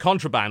count the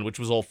contraband, which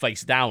was all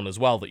face down as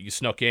well, that you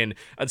snuck in.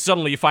 And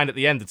suddenly you find at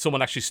the end that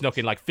someone actually snuck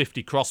in, like,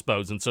 50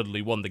 crossbows and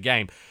suddenly won the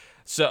game.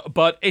 So,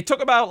 but it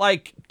took about,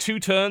 like, 2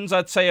 turns,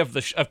 I'd say,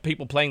 of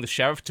people playing the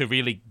sheriff to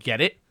really get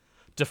it.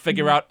 To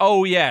figure out,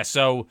 oh, yeah,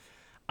 so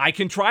I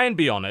can try and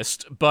be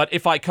honest, but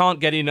if I can't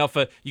get enough,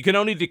 you can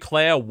only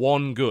declare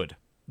 1 good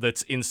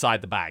that's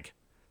inside the bag.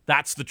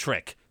 That's the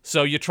trick.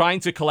 So you're trying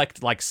to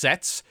collect, like,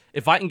 sets.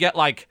 If I can get,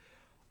 like,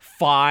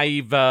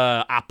 5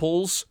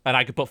 apples, and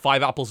I can put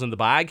 5 apples in the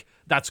bag,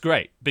 that's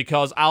great.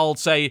 Because I'll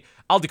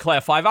declare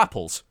 5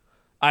 apples.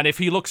 And if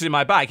he looks in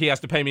my bag, he has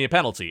to pay me a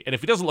penalty. And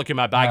if he doesn't look in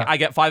my bag, I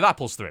get 5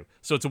 apples through.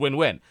 So it's a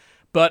win-win.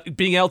 But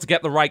being able to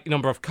get the right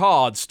number of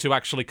cards to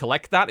actually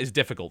collect that is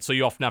difficult. So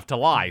you often have to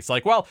lie. It's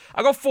like, well,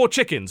 I got 4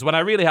 chickens when I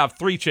really have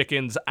 3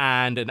 chickens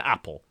and an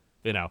apple,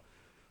 you know.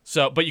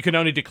 So, but you can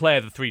only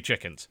declare the 3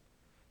 chickens.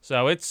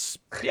 So it's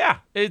a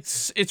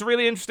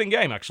really interesting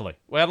game, actually.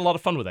 We had a lot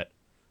of fun with it.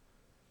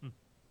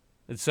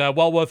 It's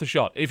well worth a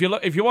shot. If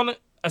you want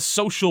a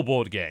social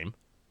board game,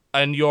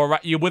 and you're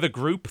with a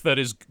group that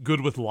is good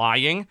with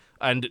lying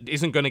and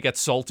isn't going to get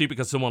salty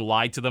because someone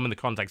lied to them in the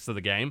context of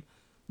the game,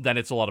 then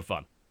it's a lot of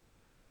fun.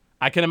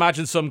 I can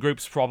imagine some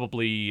groups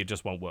probably it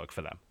just won't work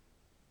for them.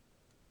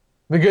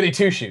 The goody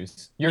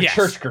two-shoes. Your Yes.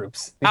 church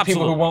groups. These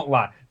people who won't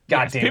lie.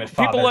 God damn it,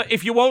 Father. People,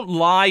 if you won't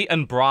lie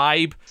and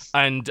bribe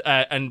and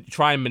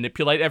try and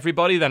manipulate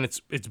everybody, then it's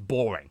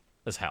boring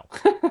as hell.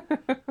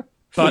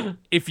 But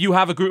if you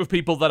have a group of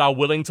people that are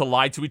willing to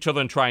lie to each other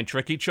and try and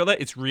trick each other,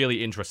 it's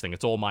really interesting.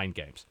 It's all mind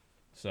games.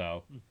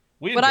 So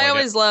what I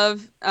always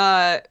love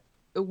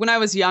when I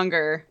was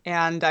younger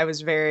and I was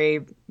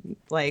very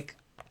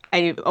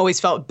I always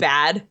felt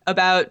bad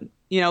about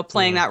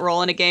playing that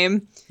role in a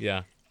game.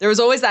 Yeah. There was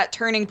always that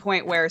turning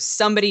point where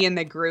somebody in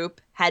the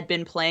group had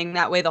been playing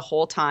that way the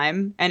whole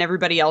time and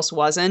everybody else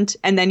wasn't.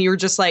 And then you're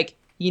just like,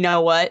 you know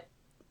what?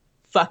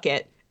 Fuck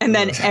it. And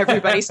then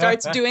everybody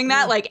starts doing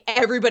that. Like,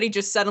 everybody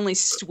just suddenly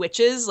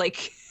switches,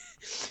 like,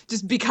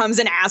 just becomes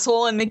an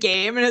asshole in the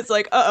game. And it's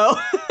like,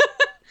 uh-oh.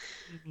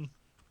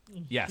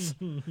 Yes.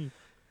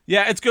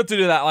 Yeah, it's good to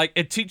do that. Like,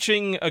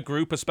 teaching a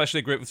group, especially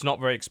a group that's not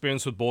very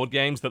experienced with board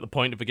games, that the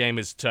point of the game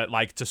is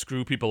to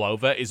screw people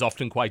over is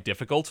often quite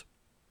difficult.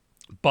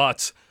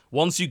 But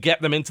once you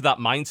get them into that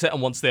mindset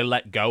and once they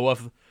let go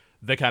of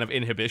the kind of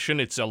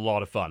inhibition, it's a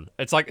lot of fun.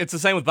 It's the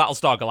same with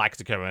Battlestar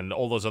Galactica and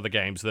all those other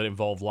games that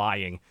involve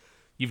lying.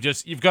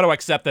 You've got to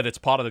accept that it's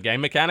part of the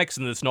game mechanics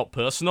and that it's not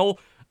personal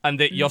and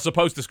that you're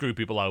supposed to screw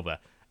people over.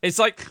 It's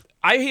like,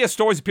 I hear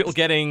stories of people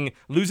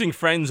losing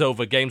friends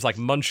over games like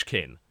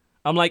Munchkin.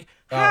 I'm like,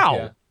 how?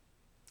 Yeah.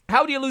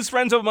 How do you lose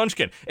friends over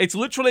Munchkin? It's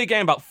literally a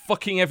game about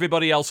fucking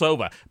everybody else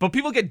over. But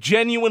people get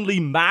genuinely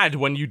mad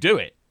when you do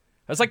it.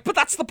 It's like, but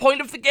that's the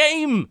point of the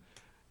game.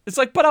 It's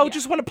like, but I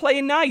just want to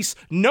play nice.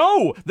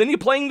 No, then you're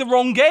playing the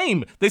wrong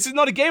game. This is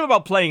not a game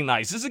about playing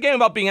nice. This is a game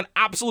about being an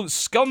absolute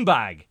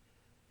scumbag.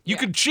 You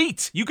could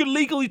cheat. You could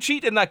legally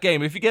cheat in that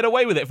game if you get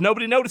away with it. If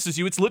nobody notices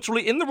you, it's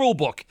literally in the rule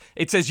book.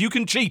 It says you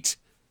can cheat.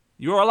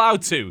 You're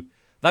allowed to.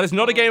 That is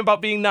not a game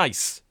about being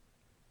nice.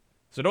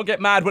 So don't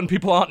get mad when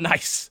people aren't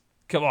nice.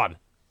 Come on.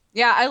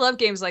 Yeah, I love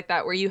games like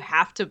that where you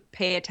have to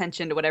pay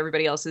attention to what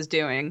everybody else is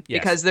doing. Yes.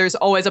 Because there's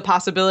always a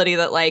possibility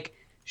that, like,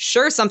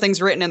 sure, something's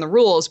written in the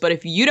rules, but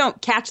if you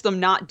don't catch them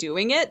not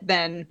doing it,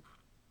 then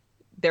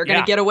they're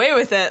going to get away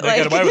with it.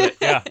 Get away with it,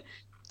 yeah.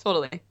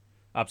 Totally.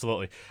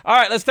 Absolutely. All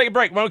right, let's take a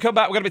break. When we come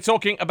back, we're going to be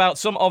talking about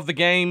some of the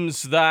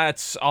games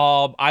that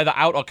are either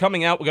out or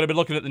coming out. We're going to be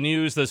looking at the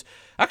news. There's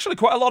actually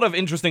quite a lot of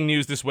interesting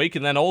news this week,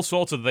 and then all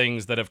sorts of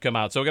things that have come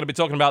out. So we're going to be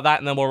talking about that,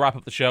 and then we'll wrap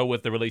up the show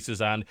with the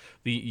releases and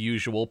the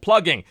usual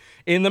plugging.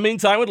 In the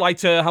meantime, we'd like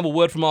to have a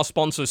word from our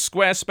sponsor,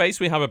 Squarespace.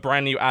 We have a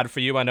brand new ad for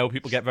you. I know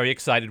people get very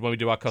excited when we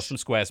do our custom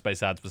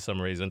Squarespace ads for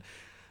some reason.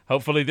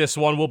 Hopefully this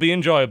one will be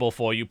enjoyable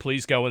for you.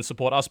 Please go and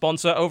support our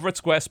sponsor over at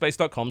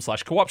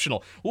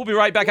squarespace.com/cooptional. We'll be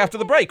right back after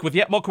the break with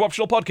yet more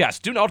Cooptional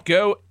podcasts. Do not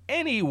go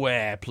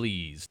anywhere,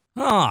 please.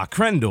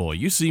 Crendor,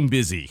 you seem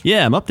busy.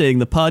 Yeah, I'm updating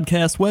the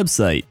podcast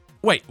website.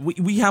 Wait,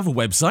 we have a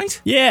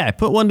website? Yeah, I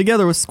put one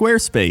together with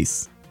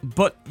Squarespace.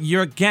 But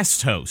you're a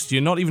guest host.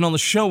 You're not even on the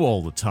show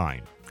all the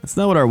time. That's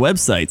not what our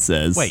website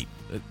says. Wait,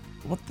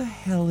 what the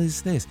hell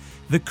is this?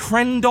 The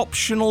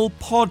Crendoptional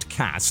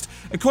podcast.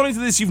 According to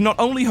this, you've not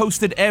only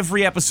hosted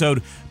every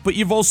episode, but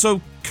you've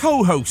also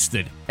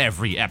co-hosted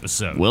every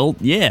episode. Well,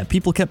 yeah,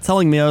 people kept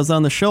telling me I was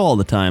on the show all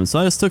the time, so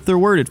I just took their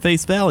word at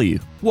face value.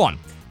 1.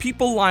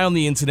 People lie on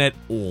the internet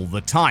all the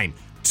time.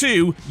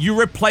 2. You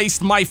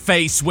replaced my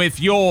face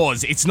with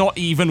yours. It's not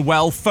even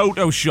well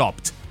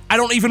photoshopped. I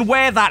don't even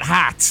wear that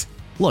hat.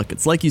 Look,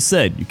 it's like you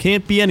said, you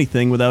can't be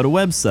anything without a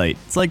website.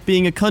 It's like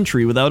being a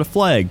country without a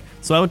flag.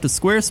 So I went to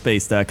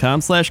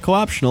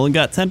squarespace.com/cooptional and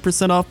got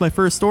 10% off my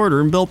first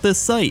order and built this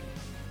site.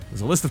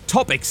 There's a list of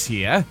topics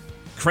here.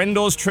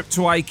 Crendor's trip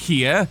to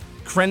IKEA.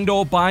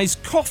 Crendor buys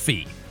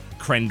coffee.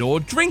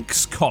 Crendor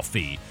drinks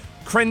coffee.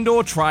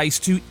 Crendor tries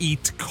to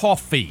eat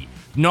coffee.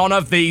 None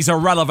of these are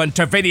relevant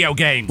to video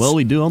games. Well,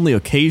 we do only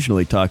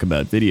occasionally talk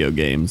about video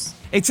games.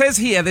 It says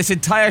here this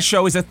entire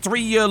show is a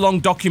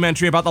 3-year-long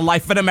documentary about the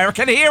life of an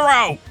American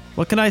hero.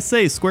 What can I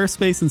say?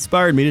 Squarespace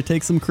inspired me to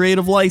take some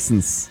creative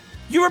license.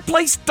 You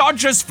replaced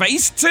Dodger's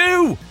face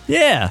too?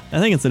 Yeah, I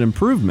think it's an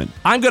improvement.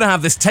 I'm gonna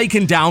have this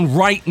taken down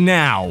right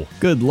now.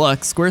 Good luck.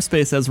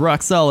 Squarespace has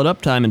rock-solid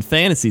uptime and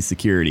fantasy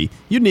security.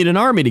 You'd need an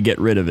army to get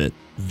rid of it.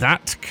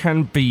 That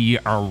can be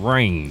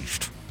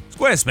arranged.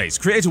 Squarespace,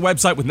 create a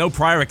website with no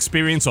prior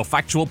experience or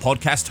factual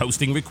podcast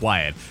hosting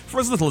required. For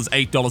as little as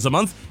 $8 a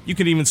month, you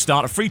can even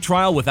start a free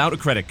trial without a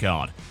credit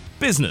card.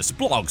 Business,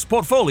 blogs,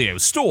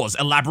 portfolios, stores,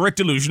 elaborate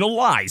delusional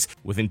lies.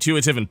 With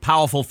intuitive and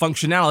powerful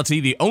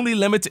functionality, the only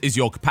limit is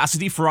your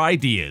capacity for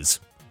ideas.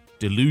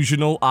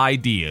 Delusional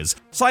ideas.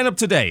 Sign up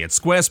today at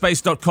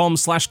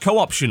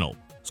squarespace.com/cooptional.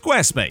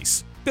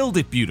 Squarespace. Build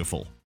it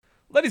beautiful.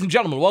 Ladies and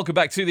gentlemen, welcome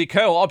back to the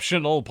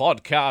Co-Optional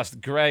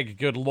Podcast. Greg,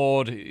 good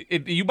lord.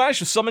 You managed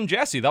to summon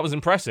Jesse. That was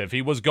impressive.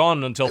 He was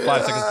gone until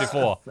 5 seconds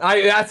before.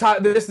 That's how.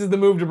 This is the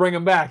move to bring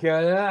him back.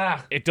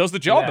 Yeah. It does the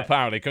job,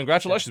 apparently.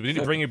 Congratulations. We need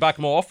to bring you back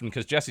more often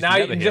because Jesse's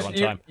never here on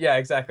time. Yeah,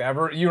 exactly.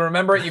 You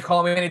remember it. You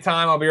call me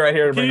anytime. I'll be right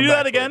here to bring Can you him do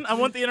back that again? I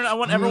want the internet. I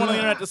want everyone on the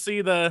internet to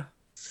see the.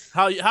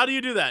 How do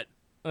you do that?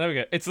 There we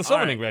go. It's the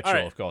summoning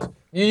ritual, of course.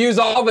 You use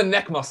all the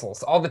neck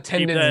muscles, all the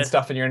tendons and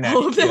stuff in your neck.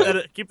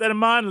 Keep that in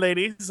mind,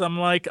 ladies. I'm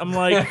like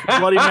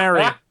Bloody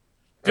Mary.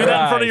 Do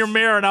that in front of your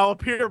mirror, and I'll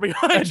appear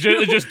behind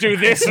you. Just do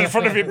this in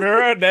front of your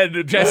mirror, and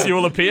then Jesse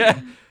will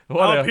appear.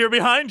 I'll appear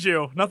behind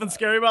you. Nothing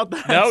scary about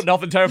that. No,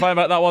 nothing terrifying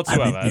about that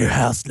whatsoever. I'm in your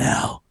house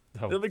now.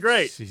 Oh, It'll be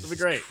great. Jesus It'll be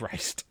great.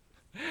 Christ.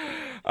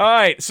 All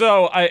right,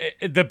 so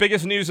the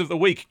biggest news of the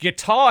week: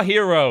 Guitar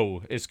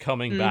Hero is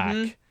coming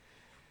back.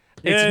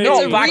 It's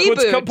not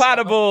backwards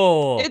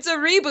compatible. It's a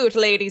reboot,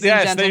 ladies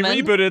and gentlemen. Yes,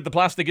 they rebooted the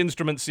Plastic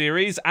Instrument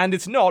series, and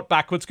it's not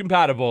backwards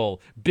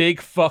compatible.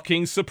 Big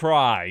fucking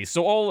surprise.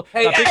 So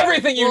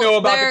everything you know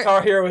about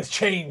Guitar Hero has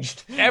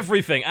changed.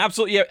 Everything,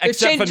 absolutely,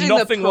 except for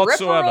nothing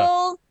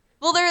whatsoever.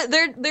 Well,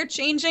 they're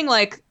changing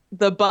like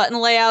the button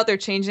layout. They're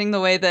changing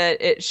the way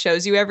that it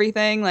shows you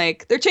everything.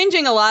 Like they're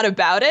changing a lot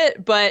about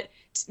it. But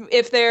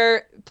if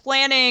they're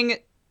planning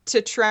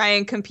to try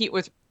and compete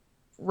with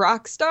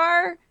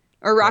Rockstar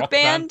or Rock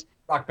Band.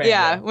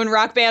 Yeah, when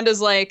Rock Band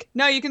is like,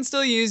 no, you can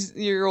still use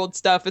your old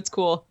stuff. It's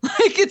cool.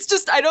 Like, it's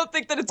just, I don't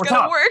think that it's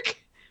going to work.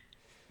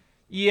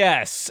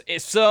 Yes.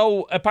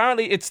 So,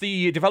 apparently, it's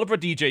the developer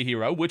DJ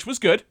Hero, which was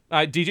good.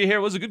 DJ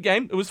Hero was a good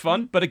game. It was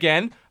fun. But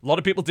again, a lot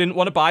of people didn't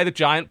want to buy the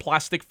giant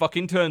plastic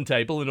fucking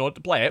turntable in order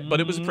to play it.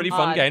 But it was a pretty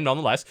fun game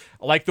nonetheless.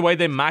 I like the way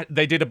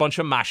they did a bunch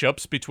of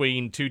mashups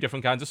between two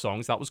different kinds of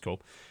songs. That was cool.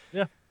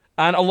 Yeah.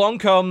 And along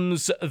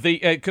comes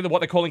the what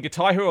they're calling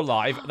Guitar Hero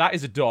Live. That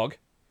is a dog.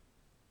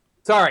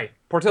 Sorry,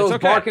 Portillo's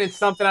barking at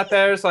something out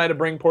there, so I had to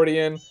bring Porty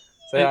in.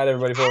 Say hi to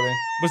everybody, Porty.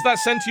 Was that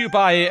sent to you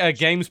by a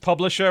games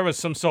publisher as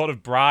some sort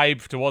of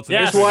bribe towards the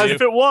Yes, if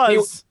it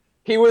was.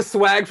 He was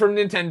swag from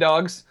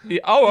Nintendogs.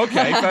 Oh,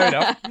 okay, fair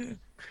enough.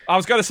 I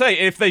was going to say,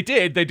 if they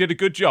did a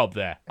good job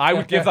there. I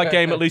would give that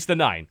game at least a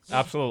 9.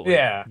 Absolutely.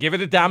 Yeah. Give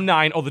it a damn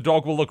 9, or the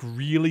dog will look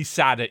really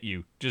sad at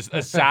you. Just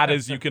as sad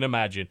as you can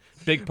imagine.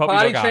 Big puppy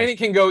Potty dog eyes. training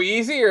can go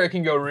easy, or it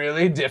can go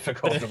really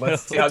difficult.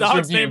 Let's see how the this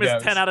dog's review name goes.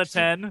 is 10 out of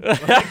 10. 10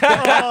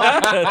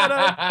 out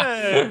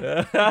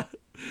of 10.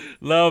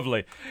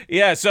 Lovely.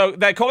 Yeah, so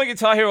they're calling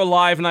Guitar Hero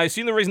Live, and I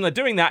assume the reason they're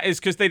doing that is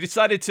because they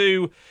decided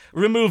to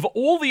remove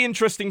all the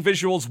interesting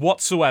visuals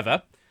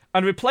whatsoever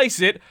and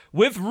replace it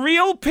with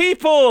real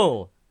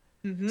people.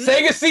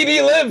 Sega CD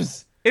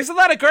lives! Isn't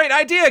that a great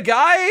idea,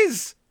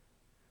 guys?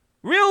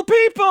 Real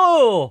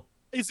people!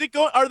 Is it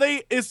going? Are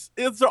they? Is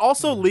there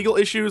also legal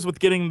issues with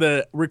getting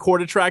the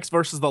recorded tracks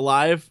versus the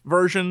live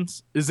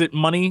versions? Is it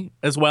money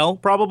as well?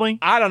 Probably.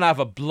 I don't have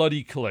a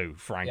bloody clue,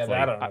 frankly.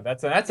 Yeah, I don't know.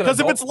 That's because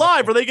if it's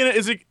live, are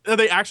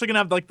they actually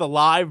gonna have like the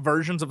live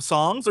versions of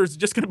songs, or is it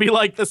just gonna be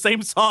like the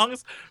same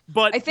songs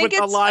but with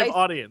a live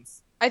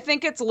audience? I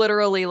think it's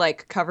literally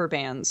like cover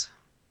bands.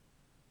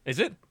 Is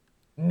it?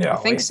 No, I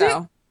think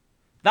so.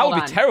 That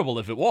would be terrible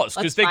if it was,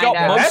 because they got find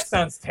out. most. That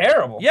sounds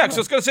terrible. Yeah, because I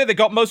was going to say they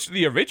got most of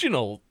the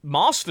original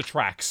master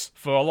tracks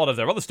for a lot of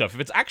their other stuff. If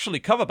it's actually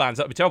cover bands,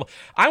 that would be terrible.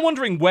 I'm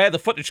wondering where the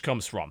footage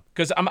comes from,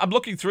 because I'm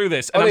looking through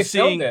this and I'm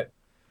seeing. Filmed it.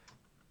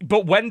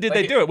 But when did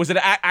they do it? Was it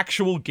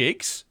actual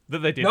gigs that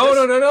they did?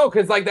 No,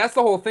 because like that's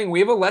the whole thing.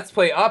 We have a Let's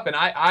Play up, and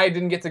I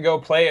didn't get to go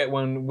play it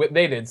when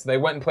they did. So they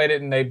went and played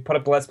it, and they put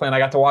up the Let's Play, and I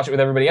got to watch it with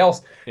everybody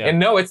else. Yeah. And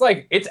no, it's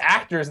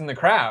actors in the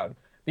crowd.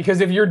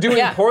 Because if you're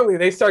doing poorly,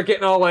 they start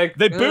getting all like...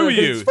 They boo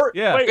you.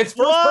 Wait, it's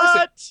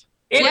first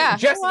person.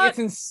 Jesse, it's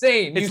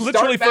insane. It's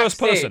literally first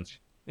person.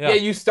 Yeah,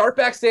 you start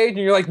backstage and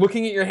you're like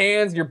looking at your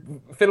hands, you're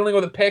fiddling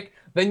with a pick,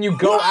 then you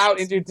go out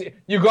into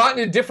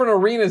different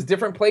arenas,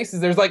 different places.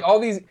 There's like all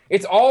these,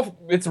 it's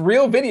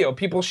real video,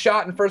 people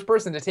shot in first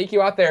person to take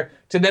you out there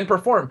to then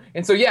perform.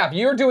 And so yeah, if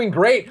you're doing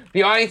great,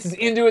 the audience is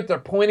into it, they're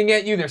pointing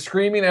at you, they're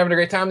screaming, they're having a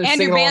great time, they're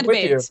singing along with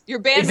you.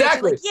 Your bandmates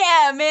are like,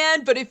 yeah,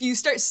 man, but if you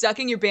start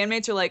sucking, your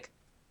bandmates are like,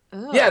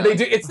 ugh. Yeah, they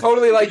do. It's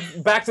totally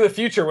like Back to the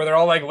Future, where they're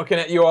all like looking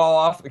at you all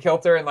off the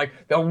kilter, and like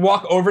they'll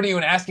walk over to you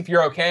and ask if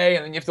you're okay,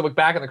 and then you have to look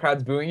back and the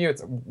crowd's booing you.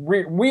 It's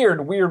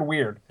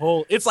weird.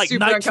 Oh, it's like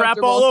Night Trap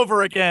all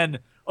over again.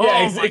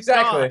 Yeah,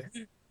 exactly.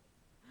 God.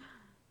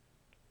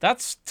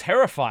 That's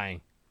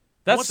terrifying.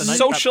 That's a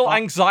social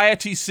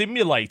anxiety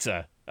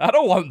simulator. I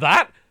don't want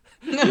that.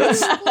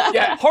 That's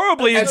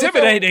horribly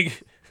intimidating.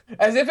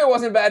 As if it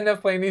wasn't bad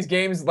enough playing these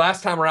games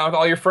last time around with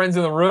all your friends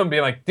in the room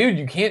being like, dude,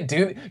 you can't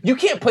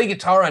play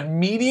guitar on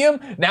medium.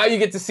 Now you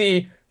get to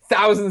see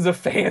thousands of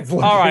fans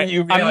looking at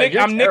you.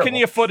 I'm nicking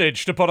your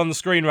footage to put on the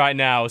screen right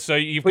now. So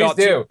you've got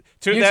two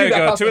of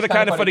the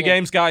Kind of Funny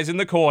Games guys in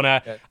the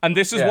corner, and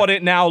this is what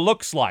it now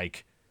looks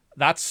like.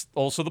 That's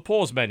also the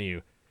pause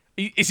menu.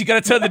 Is he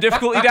going to turn the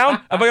difficulty down?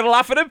 Am I going to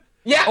laugh at him?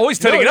 Yeah. Oh, he's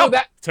turning it up.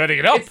 Turning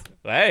it up.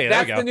 Hey,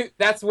 there we go.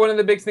 That's one of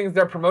the big things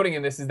they're promoting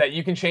in this is that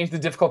you can change the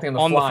difficulty on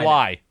the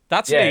fly.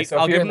 That's neat. so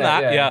I'll give him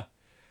that.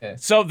 Yeah.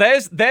 So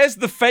there's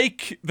the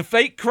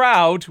fake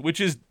crowd, which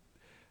is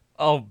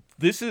I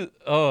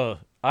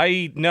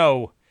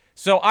know.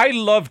 So I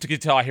loved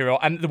Guitar Hero,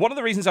 and one of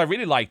the reasons I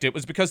really liked it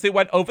was because they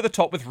went over the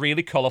top with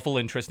really colorful,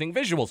 interesting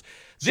visuals.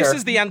 This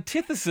is the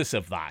antithesis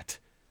of that.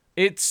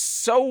 It's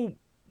so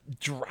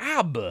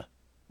drab,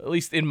 at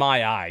least in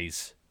my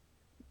eyes.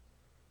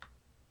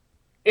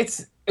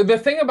 It's the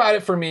thing about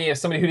it for me, as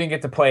somebody who didn't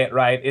get to play it,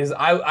 right, is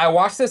I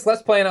watched this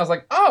Let's Play and I was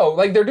like, oh,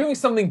 like they're doing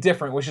something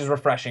different, which is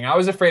refreshing. I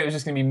was afraid it was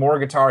just gonna be more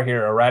Guitar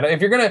Hero, right?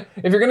 If you're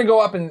gonna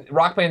go up and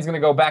Rock Band's gonna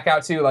go back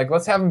out too, like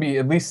let's have them be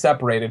at least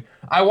separated.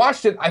 I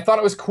watched it, I thought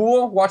it was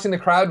cool watching the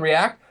crowd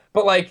react,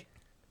 but like,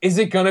 is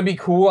it gonna be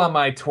cool on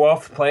my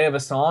 12th play of a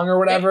song or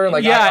whatever?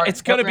 Like,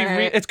 it's gonna be.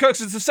 It's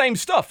because it's the same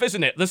stuff,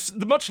 isn't it? There's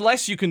much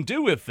less you can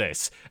do with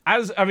this.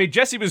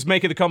 Jesse was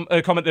making the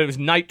comment that it was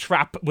Night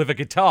Trap with a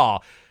guitar.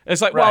 It's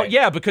like, well,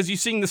 yeah, because you're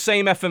seeing the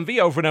same FMV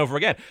over and over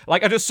again.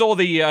 Like, I just saw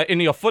in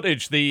your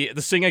footage, the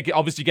singer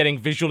obviously getting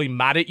visually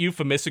mad at you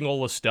for missing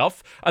all the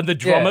stuff, and the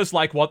drummer's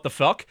like, what the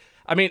fuck?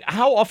 I mean,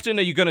 how often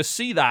are you going to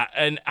see that,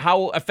 and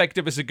how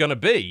effective is it going to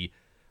be?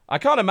 I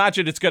can't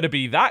imagine it's going to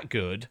be that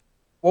good.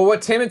 Well,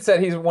 what Tim had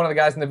said, he's one of the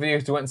guys in the video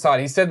who went and saw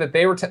it. He said that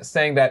they were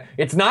saying that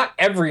it's not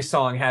every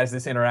song has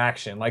this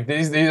interaction. Like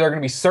these are going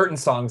to be certain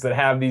songs that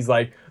have these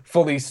like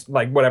fully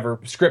like whatever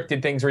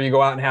scripted things where you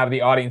go out and have the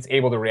audience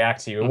able to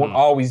react to you. It won't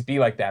always be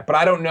like that. But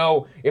I don't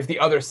know if the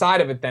other side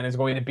of it then is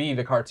going to be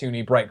the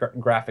cartoony bright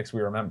graphics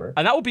we remember.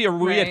 And that would be a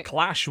weird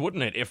clash,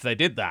 wouldn't it, if they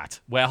did that,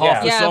 where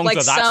half the songs like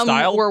are that some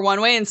style. were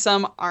one way and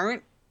some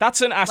aren't.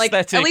 That's an aesthetic.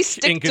 Like, at least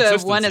stick to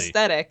one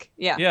aesthetic.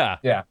 Yeah.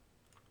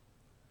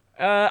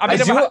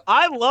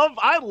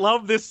 I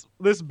love this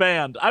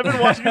band. I've been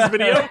watching this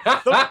video. Your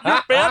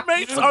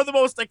bandmates are the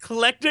most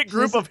eclectic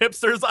group of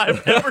hipsters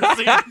I've ever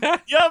seen.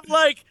 You have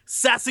like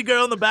sassy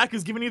girl in the back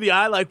who's giving you the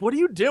eye, like, what are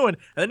you doing?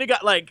 And then you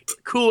got like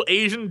cool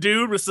Asian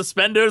dude with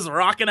suspenders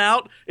rocking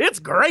out. It's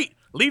great.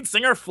 Lead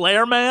singer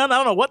Flare Man. I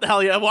don't know what the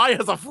hell why he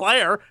has a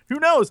flare. Who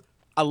knows?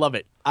 I love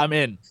it. I'm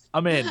in.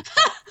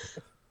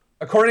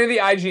 According to the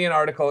IGN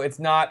article, it's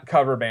not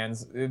cover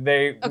bands.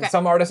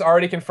 Some artists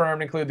already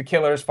confirmed include The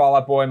Killers, Fall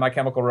Out Boy, My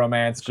Chemical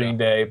Romance, Green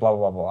Day, blah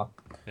blah blah.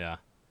 Yeah.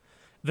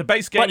 The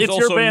bass game is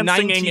also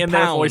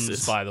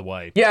 £90, by the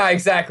way. Yeah,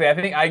 exactly.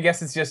 I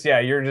guess it's just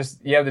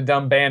you have the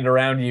dumb band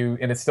around you,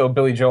 and it's still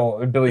Billy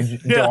Joel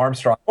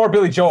Armstrong, or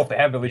Billy Joel if they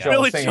have Billy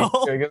Joel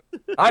singing.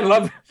 I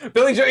love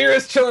Billy Joel. You're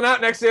just chilling out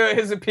next to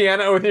his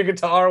piano with your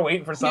guitar,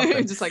 waiting for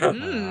something. Just like,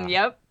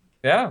 yep.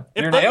 Yeah,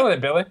 you're nailing it,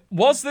 Billy.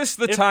 Was this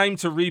the time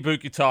to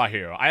reboot Guitar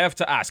Hero? I have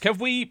to ask. Have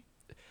we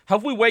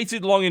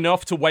waited long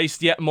enough to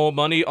waste yet more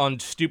money on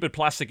stupid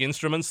plastic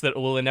instruments that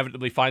will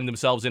inevitably find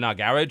themselves in our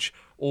garage,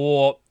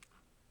 or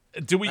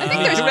do we? I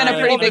think there's been a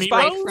pretty big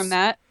spike from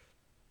that.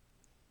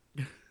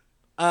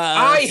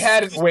 I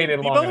hadn't waited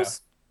long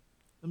enough.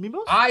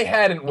 Amiibos? I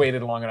hadn't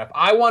waited long enough.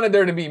 I wanted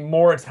there to be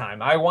more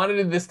time. I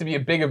wanted this to be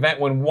a big event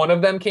when one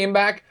of them came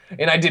back,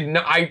 and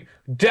I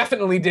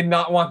definitely did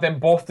not want them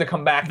both to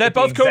come back. They're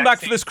both coming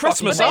back for this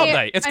Christmas, aren't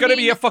they? It's going to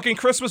be a fucking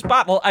Christmas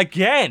battle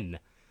again.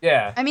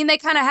 Yeah. I mean, they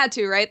kind of had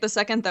to, right? The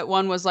second that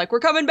one was like, we're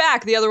coming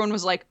back, the other one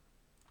was like,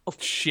 oh,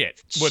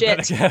 shit.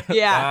 Yeah.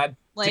 God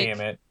damn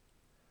it.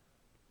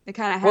 They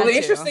kind of had Well, the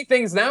interesting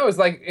things now is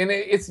like, and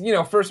it's,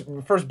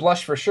 first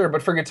blush for sure,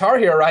 but for Guitar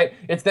Hero, right,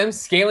 it's them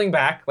scaling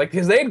back, like,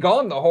 because they had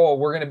gone the whole,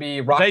 we're going to be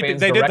rock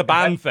bands. They did the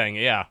band thing,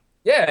 yeah.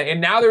 Yeah, and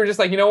now they're just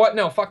like, you know what?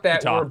 No, fuck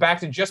that. We're back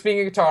to just being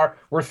a guitar.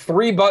 We're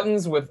three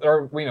buttons with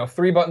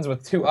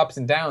 2 ups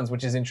and downs,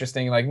 which is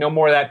interesting. Like, no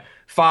more of that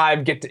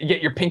 5, get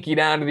your pinky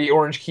down to the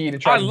orange key to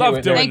try to do it. I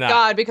love doing Thank that.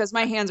 God, because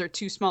my hands are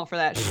too small for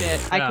that shit.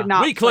 I could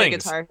not play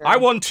Guitar Hero. I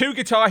won 2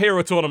 Guitar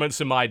Hero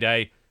tournaments in my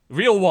day.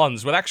 Real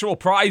ones with actual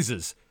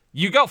prizes.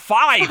 You got 5.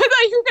 I thought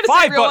you were going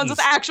to say real buttons. ones with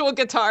actual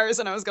guitars,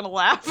 and I was going to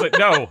laugh. But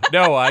no,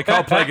 I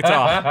can't play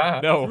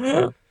guitar.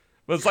 No.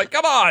 But it's like,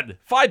 come on,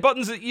 5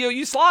 buttons.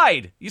 You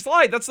slide.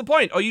 That's the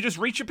point. Or you just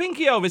reach your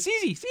pinky over. It's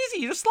easy.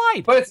 You just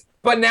slide.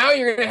 But now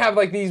you're gonna have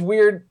like these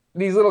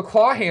little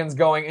claw hands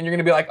going, and you're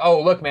gonna be like,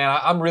 oh look, man,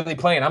 I'm really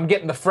playing. I'm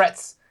getting the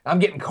frets. I'm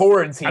getting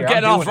chords here. I'm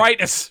getting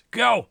arthritis.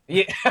 Go.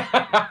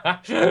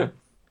 Yeah.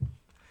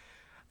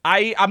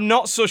 I'm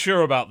not so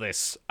sure about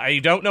this. I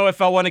don't know if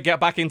I want to get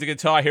back into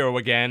Guitar Hero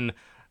again.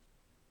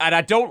 And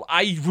I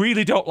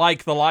really don't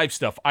like the live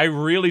stuff. I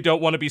really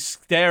don't want to be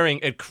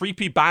staring at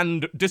creepy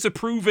band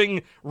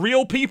disapproving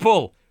real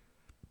people.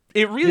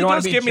 It really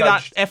does give me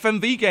that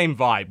FMV game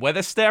vibe where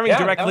they're staring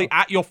directly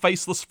at your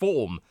faceless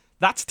form.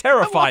 That's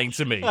terrifying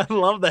to me. I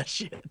love that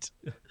shit.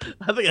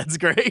 I think that's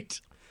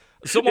great.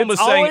 Someone was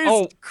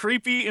saying,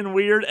 creepy and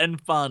weird and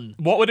fun.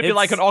 What would it be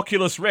like an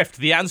Oculus Rift?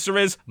 The answer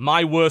is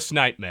my worst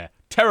nightmare.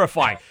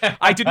 Terrifying.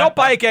 I did not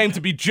buy a game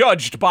to be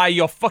judged by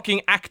your fucking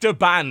actor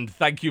band.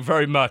 Thank you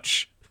very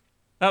much.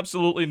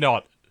 Absolutely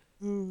not.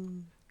 Oh,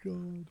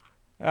 God.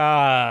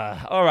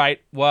 All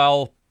right.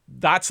 Well,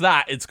 that's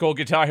that. It's called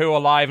Guitar Hero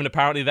Live, and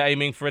apparently they're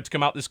aiming for it to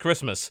come out this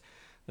Christmas.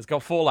 It's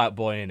got Fall Out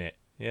Boy in it.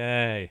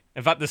 Yay.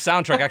 In fact, the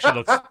soundtrack actually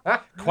looks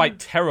quite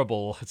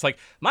terrible. It's like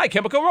My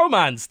Chemical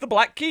Romance, The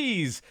Black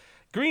Keys,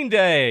 Green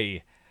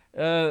Day.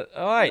 All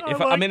right.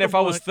 If I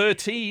was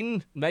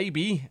 13,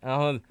 maybe.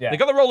 They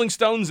got the Rolling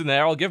Stones in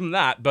there. I'll give them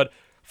that. But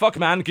fuck,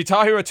 man.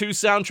 Guitar Hero 2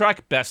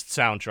 soundtrack, best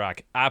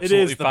soundtrack.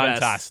 Absolutely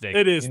fantastic.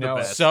 It is the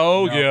best.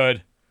 So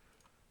good.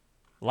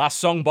 Last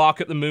song, Bark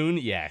at the Moon.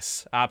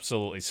 Yes,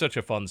 absolutely. Such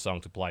a fun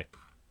song to play.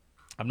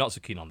 I'm not so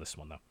keen on this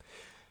one, though.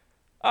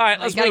 All right,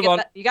 let's move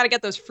on. You got to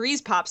get those Freeze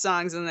Pop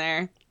songs in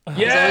there.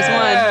 Yeah. There's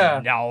always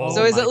one. No. There's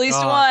always at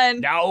least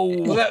one.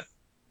 No.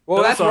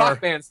 Well, that's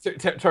Rock Band's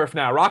turf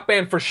now. Rock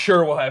Band for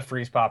sure will have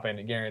Freeze Pop in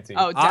it, guaranteed.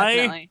 Oh,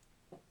 definitely.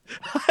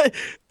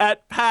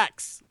 At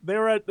PAX, they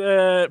were at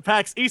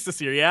PAX East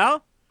this year, yeah?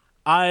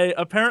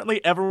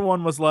 Apparently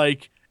everyone was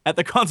like, at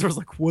the concert was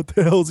like, what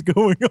the hell's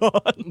going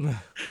on?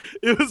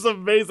 It was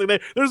amazing.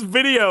 There's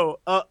video.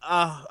 I'll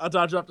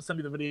have to send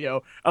you the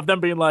video of them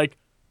being like,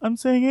 I'm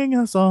singing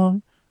a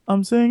song.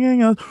 I'm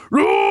singing a...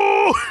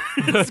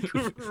 It's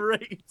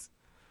great.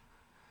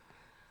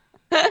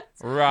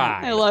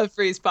 Right. I love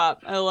Freeze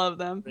Pop. I love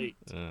them.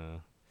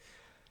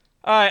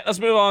 All right, let's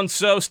move on.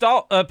 So,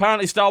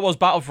 apparently Star Wars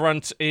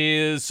Battlefront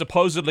is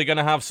supposedly going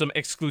to have some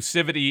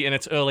exclusivity in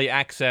its early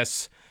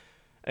access.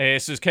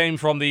 This came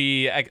from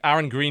the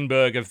Aaron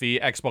Greenberg of the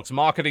Xbox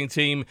marketing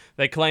team.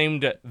 They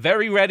claimed,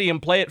 very ready and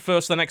play it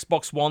first on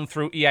Xbox One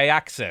through EA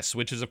Access,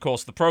 which is, of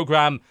course, the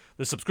program,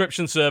 the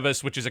subscription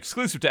service, which is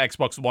exclusive to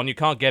Xbox One. You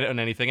can't get it on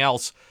anything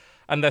else.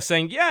 And they're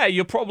saying, yeah,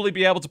 you'll probably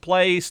be able to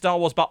play Star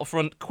Wars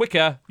Battlefront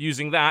quicker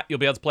using that. You'll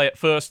be able to play it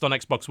first on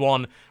Xbox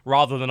One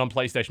rather than on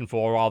PlayStation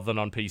 4, rather than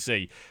on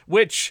PC,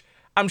 which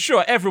I'm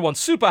sure everyone's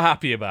super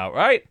happy about,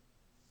 right?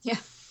 Yeah.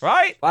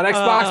 Right? A lot of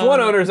Xbox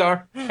One owners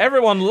are.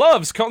 Everyone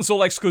loves console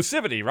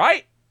exclusivity,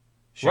 right?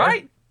 Sure.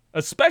 Right?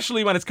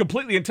 Especially when it's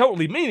completely and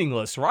totally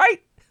meaningless,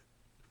 right?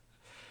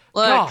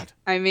 Look, God.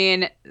 I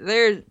mean,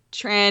 they're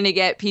trying to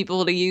get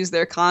people to use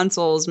their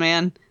consoles,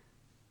 man.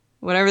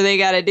 Whatever they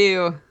got to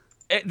do.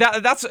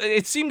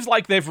 It seems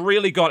like they've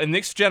really got, in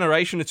this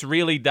generation, it's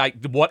really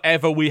like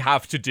whatever we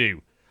have to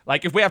do.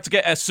 Like, if we have to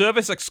get a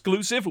service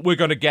exclusive, we're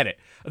going to get it.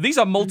 These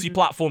are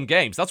multi-platform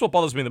games. That's what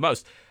bothers me the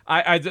most.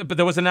 But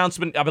there was an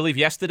announcement, I believe,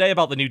 yesterday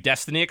about the new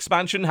Destiny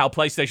expansion, how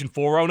PlayStation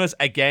 4 owners,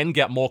 again,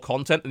 get more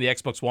content than the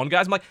Xbox One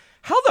guys. I'm like,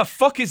 how the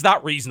fuck is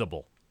that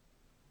reasonable?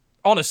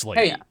 Honestly.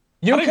 Hey,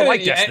 I don't even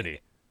like Destiny.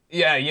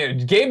 Yeah,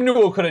 Gabe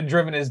Newell could have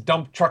driven his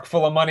dump truck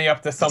full of money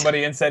up to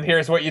somebody and said,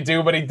 here's what you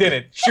do, but he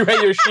didn't.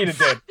 Shuhei Yoshida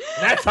did.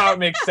 That's how it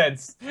makes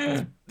sense.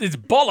 It's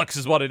bollocks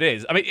is what it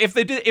is. I mean, if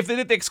they did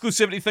the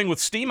exclusivity thing with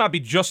Steam, I'd be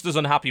just as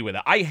unhappy with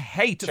it. I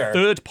hate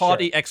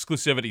third-party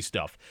exclusivity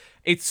stuff.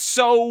 It's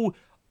so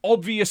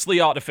obviously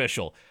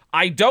artificial.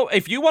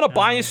 If you want to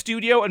buy a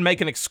studio and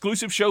make an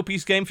exclusive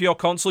showpiece game for your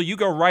console, you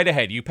go right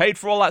ahead. You paid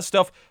for all that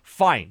stuff,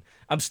 fine.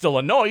 I'm still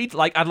annoyed.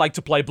 Like, I'd like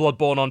to play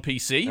Bloodborne on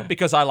PC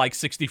because I like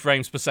 60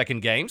 frames per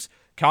second games.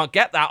 Can't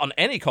get that on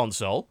any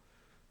console.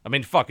 I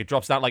mean, fuck, it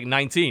drops down like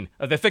 19.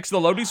 Have they fixed the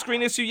loading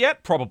screen issue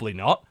yet? Probably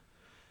not.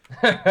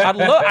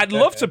 I'd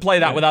love to play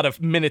that without a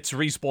minute's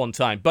respawn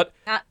time, but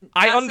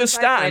I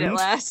understand.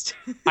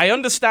 I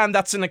understand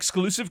that's an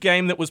exclusive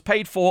game that was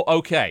paid for,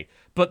 okay.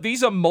 But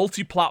these are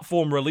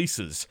multi-platform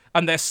releases,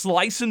 and they're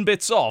slicing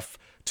bits off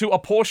to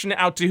apportion it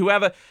out to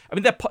whoever. I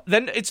mean,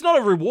 then it's not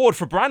a reward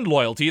for brand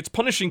loyalty. It's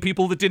punishing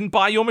people that didn't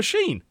buy your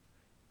machine.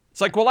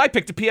 It's like, well, I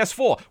picked a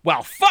PS4.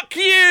 Well, fuck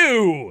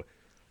you!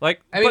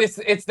 Like, I mean,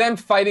 it's them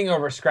fighting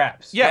over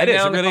scraps. Yeah, right it is.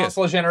 now It in the really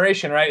console is.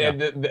 generation, right?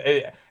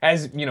 Yeah.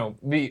 As you know,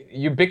 the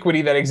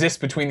ubiquity that exists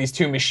between these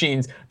two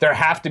machines, there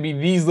have to be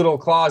these little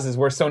clauses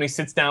where Sony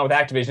sits down with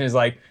Activision and is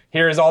like,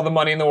 "Here's all the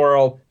money in the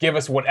world. Give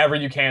us whatever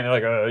you can." They're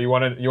like, "You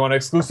want an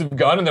exclusive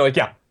gun?" And they're like,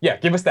 "Yeah,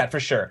 give us that for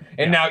sure."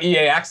 And now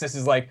EA Access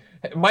is like,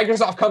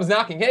 Microsoft comes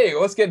knocking, "Hey,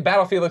 let's get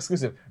Battlefield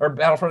exclusive or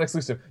Battlefront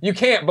exclusive." You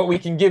can't, but we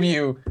can give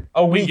you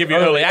a week. We can give you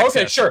early access.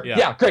 Okay, sure.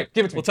 Yeah, great.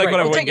 Give it to me. We'll take Great.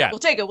 whatever We'll we take can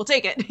it. get. We'll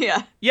take it.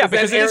 Yeah. Yeah,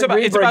 because Aaron it's about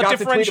Greenberg got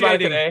to tweet about it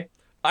differentiating. today.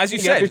 As you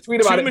He got said, to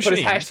tweet about two it and put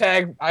his machines.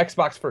 hashtag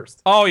Xbox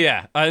first. Oh,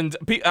 yeah. And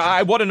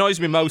what annoys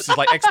me most is,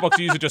 like, Xbox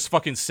users just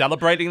fucking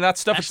celebrating that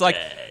stuff. It's like,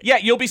 yeah,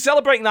 you'll be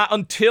celebrating that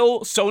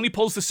until Sony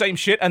pulls the same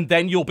shit, and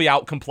then you'll be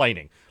out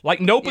complaining.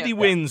 Like, nobody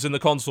wins in the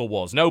console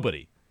wars.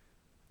 Nobody.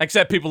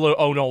 Except people who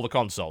own all the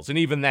consoles. And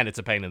even then, it's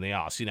a pain in the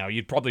ass. You know,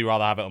 you'd probably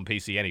rather have it on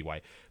PC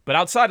anyway. But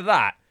outside of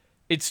that,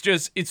 it's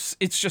just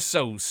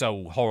so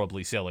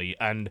horribly silly.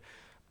 And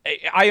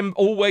I am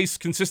always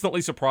consistently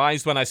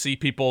surprised when I see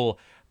people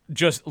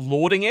just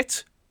lauding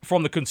it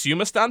from the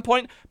consumer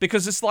standpoint,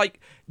 because it's like,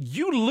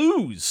 you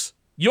lose.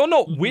 You're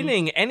not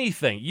winning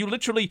anything. You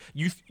literally,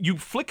 you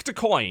flicked a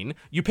coin,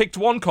 you picked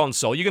one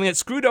console, you're going to get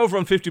screwed over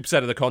on 50%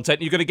 of the content,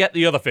 and you're going to get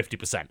the other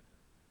 50%.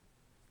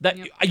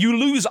 You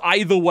lose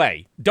either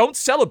way. Don't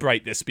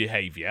celebrate this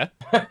behavior.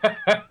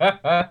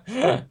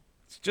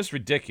 It's just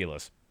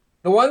ridiculous.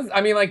 The ones, I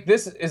mean, like,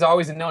 this is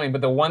always annoying,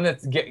 but the one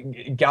that's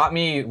got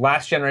me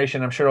last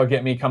generation, I'm sure it'll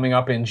get me coming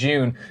up in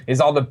June, is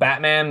all the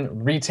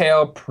Batman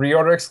retail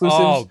pre-order exclusives.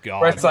 Oh,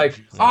 God. Where it's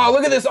like, oh,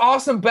 look at this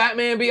awesome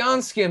Batman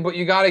Beyond skin, but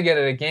you got to get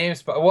it at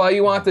GameSpot. Well,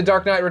 you want the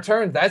Dark Knight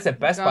Returns. That's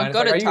at Best Buy.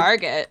 Go to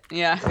Target.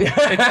 Yeah.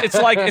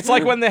 It's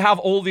like when they have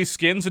all these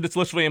skins and it's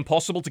literally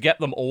impossible to get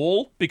them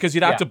all because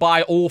you'd have to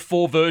buy all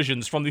 4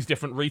 versions from these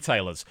different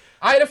retailers.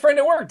 I had a friend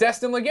at work,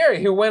 Destin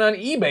Legary, who went on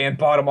eBay and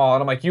bought them all,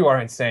 and I'm like, you are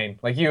insane.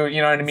 Like, you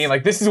know what I mean?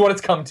 Like, this is what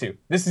it's come to.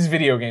 This is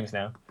video games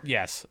now.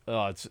 Yes.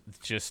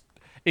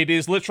 It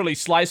is literally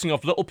slicing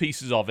off little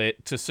pieces of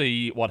it to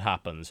see what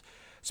happens.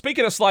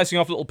 Speaking of slicing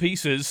off little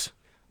pieces,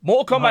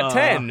 Mortal Kombat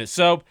 10.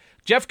 So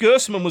Jeff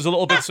Gersman was a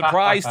little bit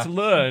surprised to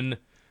learn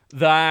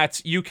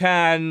that you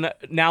can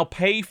now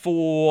pay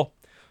for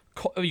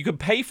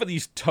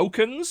these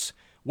tokens,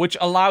 which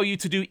allow you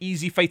to do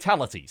easy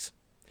fatalities.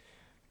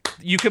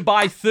 You can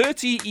buy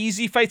 30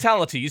 easy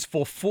fatalities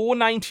for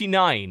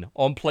 $4.99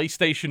 on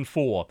PlayStation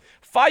 4.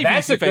 5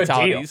 easy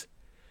fatalities.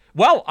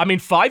 Well, I mean,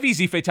 5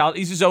 easy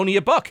fatalities is only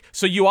 $1,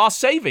 so you are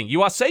saving.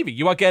 You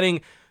are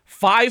getting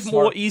 5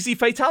 more easy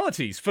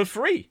fatalities for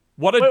free.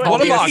 What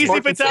a easy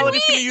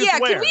fatalities can you use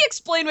where? Can we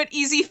explain what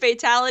easy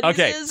fatalities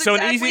is so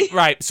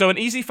exactly? So an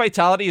easy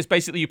fatality is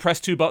basically you press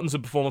 2 buttons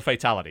and perform a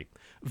fatality.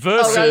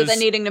 Versus, rather than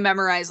needing to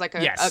memorize like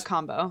a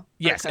combo.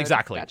 Yes, code.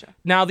 exactly. Gotcha.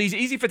 Now, these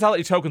easy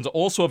fatality tokens are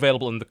also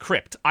available in the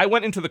crypt. I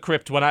went into the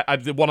crypt when I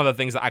did one of the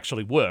things that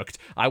actually worked.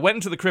 I went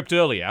into the crypt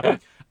earlier,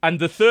 and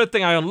the third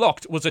thing I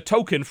unlocked was a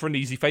token for an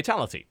easy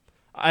fatality.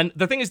 And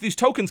the thing is, these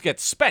tokens get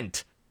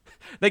spent.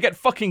 They get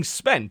fucking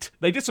spent.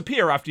 They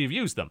disappear after you've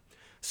used them.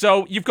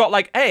 So you've got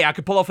like, hey, I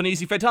could pull off an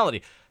easy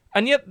fatality.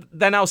 And yet,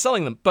 they're now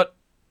selling them. But,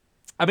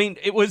 I mean,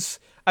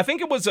 I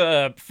think it was,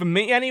 for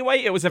me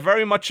anyway, it was a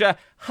very much a,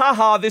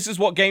 haha, this is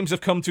what games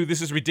have come to,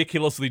 this is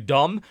ridiculously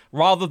dumb,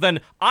 rather than,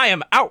 I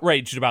am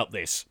outraged about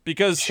this.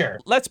 Because,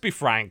 let's be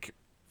frank,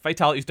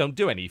 fatalities don't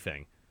do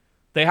anything.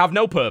 They have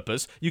no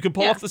purpose. You can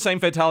pull off the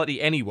same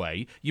fatality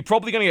anyway. You're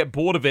probably going to get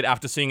bored of it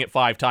after seeing it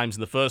 5 times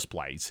in the first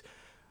place.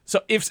 So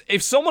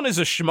if someone is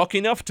a schmuck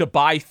enough to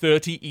buy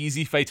 30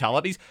 easy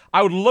fatalities,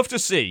 I would love to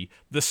see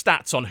the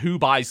stats on who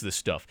buys this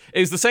stuff.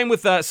 It's the same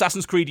with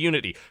Assassin's Creed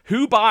Unity.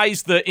 Who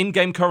buys the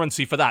in-game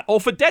currency for that?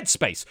 Or for Dead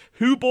Space?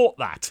 Who bought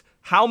that?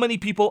 How many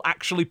people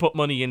actually put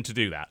money in to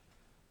do that?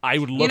 I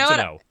would love to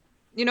know.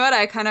 You know what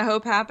I kind of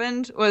hope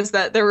happened was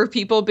that there were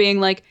people being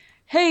like,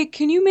 hey,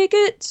 can you make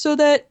it so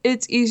that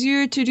it's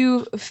easier to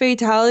do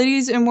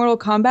fatalities in Mortal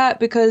Kombat?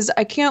 Because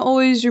I can't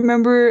always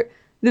remember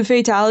the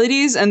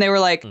fatalities. And they were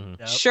like,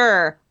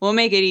 sure, we'll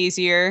make it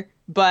easier.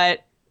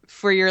 But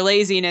for your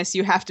laziness,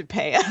 you have to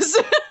pay us.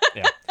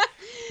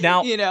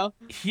 Now,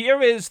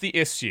 here is the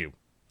issue.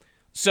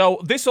 So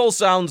this all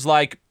sounds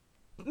like,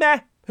 meh,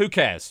 who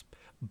cares?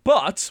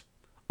 But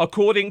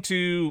according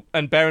to,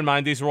 and bear in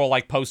mind, these are all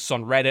like posts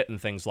on Reddit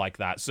and things like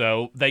that.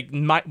 So they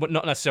might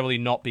not necessarily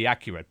not be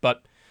accurate,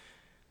 but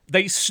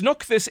they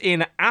snuck this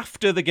in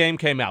after the game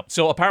came out.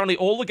 So apparently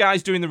all the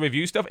guys doing the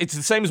review stuff, it's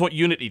the same as what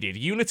Unity did.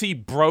 Unity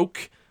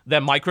broke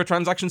their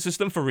microtransaction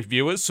system for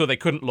reviewers so they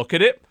couldn't look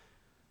at it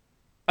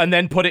and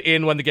then put it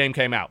in when the game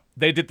came out.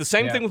 They did the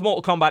same thing with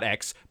Mortal Kombat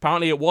X.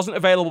 Apparently it wasn't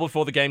available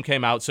before the game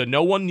came out, so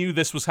no one knew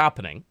this was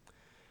happening.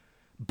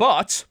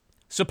 But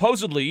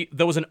supposedly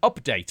there was an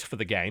update for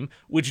the game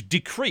which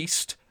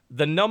decreased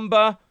the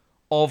number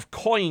of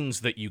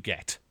coins that you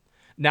get.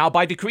 Now,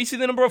 by decreasing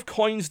the number of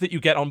coins that you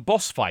get on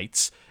boss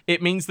fights,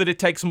 it means that it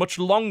takes much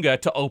longer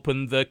to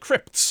open the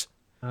crypts.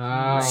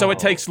 So it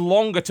takes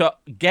longer to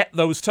get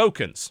those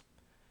tokens.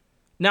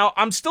 Now,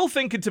 I'm still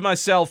thinking to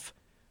myself,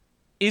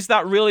 is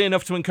that really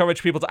enough to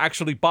encourage people to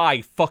actually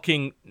buy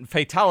fucking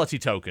fatality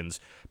tokens?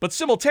 But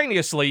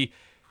simultaneously,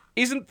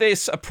 isn't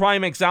this a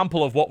prime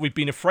example of what we've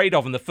been afraid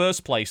of in the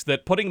first place,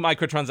 that putting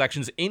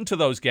microtransactions into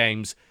those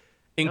games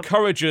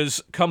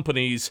encourages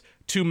companies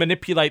to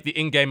manipulate the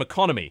in-game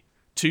economy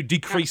to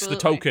decrease the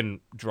token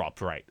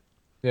drop rate?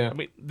 Yeah. I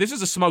mean, this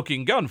is a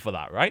smoking gun for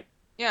that, right?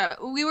 Yeah,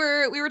 we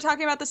were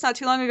talking about this not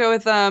too long ago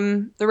with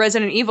the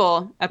Resident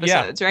Evil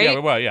episodes, right? Yeah,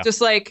 we were, yeah.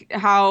 Just like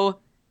how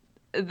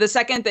the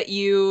second that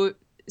you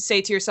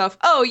say to yourself,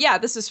 oh yeah,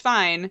 this is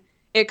fine,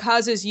 it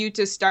causes you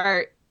to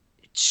start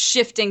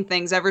shifting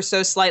things ever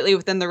so slightly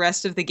within the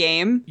rest of the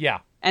game. Yeah.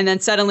 And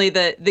then suddenly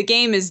the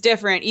game is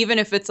different, even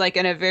if it's like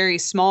in a very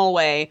small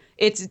way.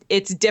 It's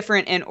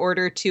different in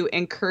order to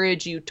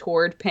encourage you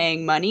toward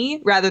paying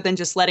money rather than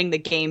just letting the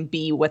game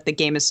be what the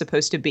game is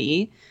supposed to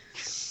be.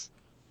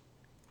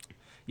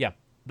 Yeah,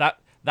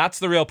 that's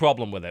the real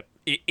problem with it.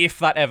 If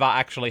that ever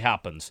actually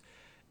happens,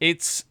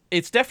 it's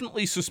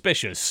definitely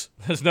suspicious.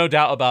 There's no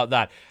doubt about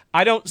that.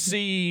 I don't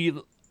see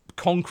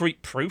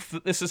concrete proof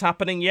that this is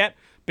happening yet,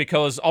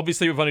 because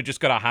obviously we've only just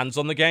got our hands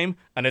on the game,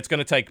 and it's going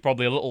to take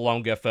probably a little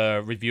longer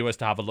for reviewers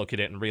to have a look at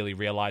it and really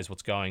realize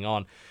what's going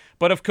on.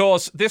 But of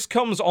course, this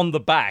comes on the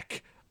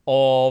back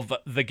of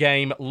the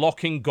game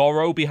locking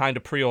Goro behind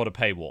a pre-order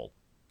paywall.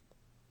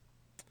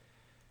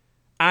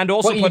 and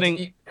also Well,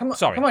 putting. come on,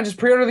 sorry. come on, just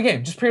pre-order the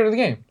game. Just pre-order the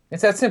game.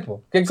 It's that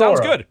simple. Get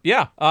Sounds Goro. good.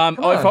 Yeah. on,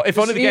 If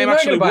only the game you're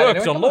actually gonna buy it worked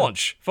anyway, on come on.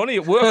 launch. If only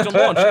it worked on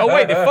launch. Oh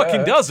wait, it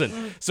fucking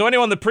doesn't. So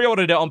anyone that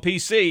pre-ordered it on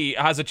PC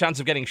has a chance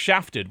of getting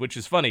shafted, which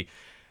is funny.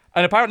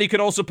 And apparently you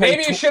can also pay.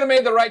 Maybe you should have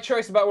made the right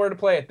choice about where to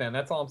play it then.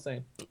 That's all I'm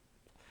saying.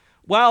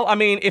 Well, I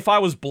mean, if I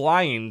was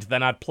blind,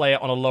 then I'd play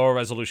it on a lower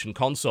resolution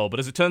console. But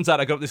as it turns out,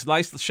 I got this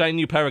nice shiny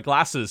new pair of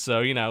glasses,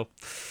 so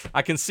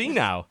I can see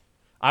now.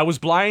 I was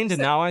blind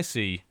and now I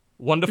see.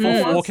 Wonderful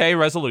 4K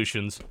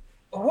resolutions.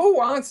 Who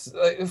wants?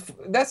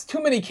 That's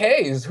too many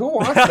Ks. Who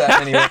wants that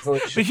many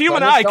resolutions? The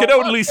human I eye just could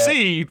don't only want that.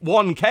 see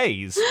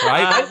 1Ks,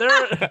 right?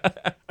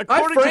 My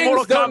According to frames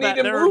Mortal don't Kombat, need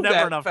to there are move never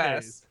that enough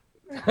fast. Ks.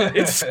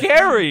 It's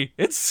scary.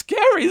 It's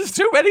scary. There's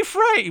too many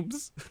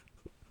frames.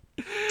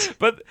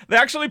 But they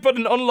actually put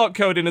an unlock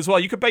code in as well.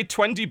 You could pay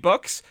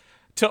 $20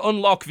 to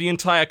unlock the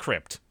entire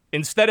crypt.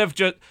 Instead of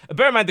just...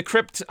 Bear in mind, the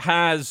crypt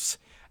has...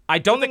 I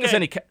don't think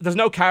there's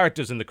no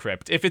characters in the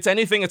crypt. If it's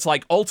anything, it's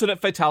like alternate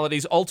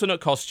fatalities, alternate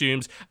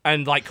costumes,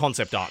 and like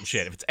concept art and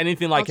shit. If it's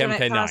anything like Alternate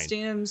MK9.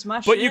 costumes, my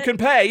But shit. you can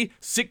pay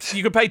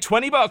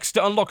 $20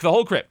 to unlock the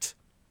whole crypt.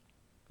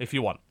 If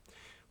you want.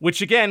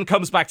 Which again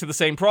comes back to the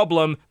same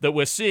problem that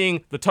we're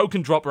seeing. The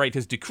token drop rate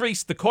has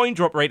decreased, the coin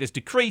drop rate has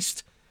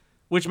decreased,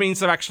 which means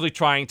they're actually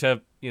trying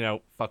to,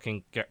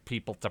 fucking get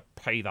people to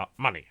pay that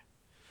money.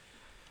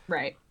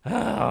 Right.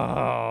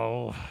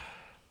 Oh.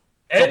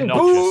 Ed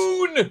obnoxious.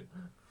 Boon!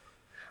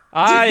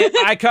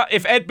 I can't,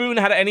 if Ed Boon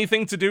had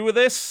anything to do with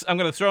this, I'm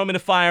going to throw him in a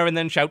fire and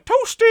then shout,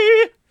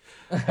 Toasty!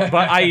 But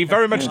I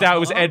very much doubt it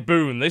was Ed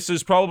Boon. This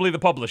is probably the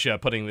publisher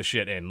putting this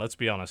shit in, let's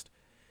be honest.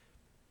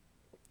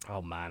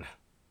 Oh, man.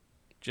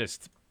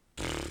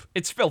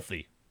 It's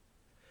filthy.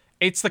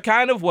 It's the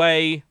kind of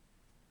way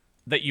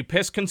that you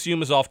piss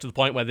consumers off to the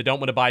point where they don't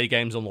want to buy your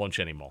games on launch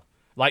anymore.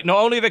 Like, not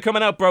only are they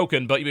coming out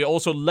broken, but you're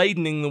also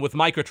ladening them with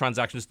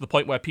microtransactions to the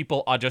point where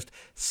people are just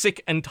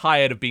sick and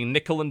tired of being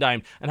nickel and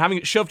dimed and having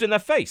it shoved in their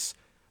face.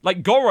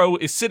 Like, Goro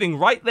is sitting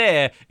right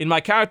there in my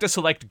character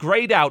select,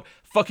 grayed out,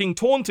 fucking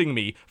taunting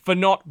me for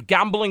not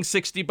gambling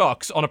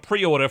 $60 on a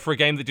pre-order for a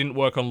game that didn't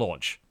work on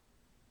launch.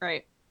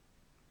 Right.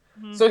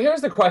 So here's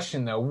the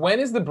question, though. When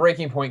is the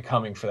breaking point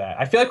coming for that?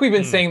 I feel like we've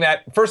been saying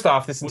that, first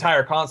off, this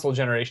entire console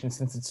generation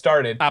since it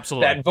started.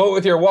 Absolutely. That vote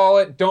with your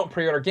wallet, don't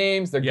pre-order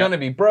games, they're Yep. going to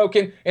be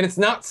broken, and it's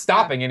not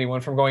stopping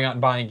anyone from going out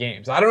and buying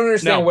games. I don't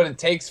understand No. what it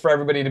takes for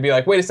everybody to be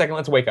like, wait a second,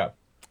 let's wake up.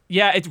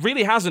 Yeah, it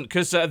really hasn't,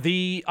 because I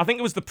think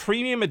it was the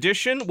premium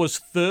edition was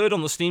third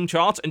on the Steam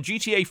charts, and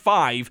GTA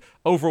 5,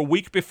 over a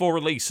week before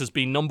release, has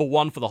been number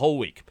one for the whole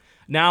week.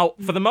 Now,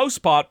 for the most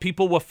part,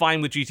 people were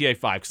fine with GTA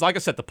 5, because like I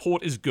said, the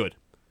port is good.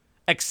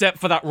 Except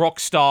for that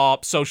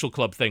Rockstar Social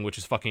Club thing, which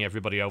is fucking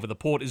everybody over. The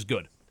port is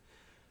good.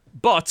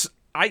 But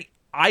I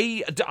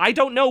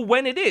don't know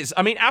when it is.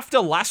 I mean, after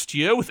last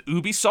year with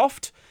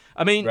Ubisoft,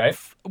 I mean, Right.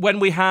 when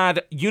we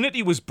had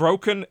Unity was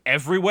broken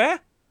everywhere,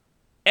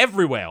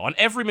 on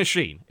every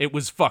machine, it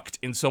was fucked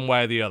in some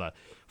way or the other.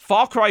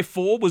 Far Cry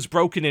 4 was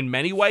broken in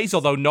many ways,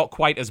 although not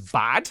quite as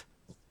bad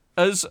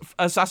as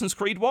Assassin's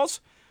Creed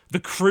was. The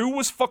Crew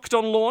was fucked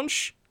on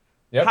launch.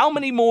 Yep. How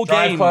many more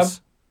Drive games? Club.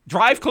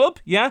 Drive Club,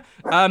 yeah.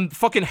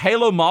 Fucking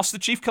Halo Master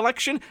Chief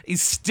Collection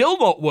is still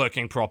not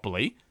working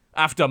properly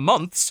after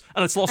months,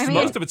 and it's lost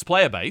most of its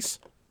player base.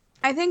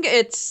 I think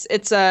it's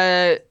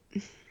that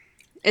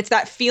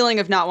feeling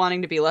of not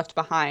wanting to be left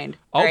behind.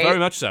 Oh, right? very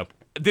much so.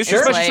 This Sure.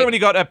 is especially true Like- when you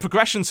got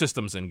progression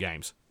systems in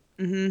games.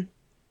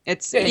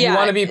 It's you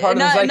wanna be part of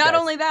the not zeitgeist.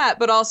 only that,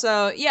 but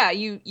also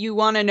you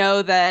want to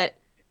know that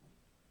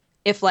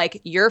if like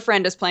your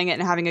friend is playing it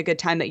and having a good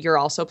time, that you're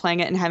also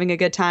playing it and having a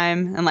good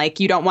time, and like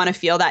you don't want to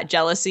feel that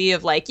jealousy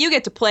of like you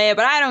get to play it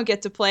but I don't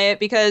get to play it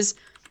because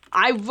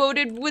I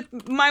voted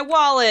with my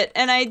wallet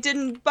and I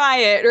didn't buy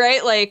it,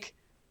 right? Like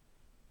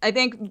I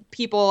think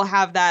people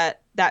have that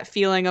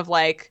feeling of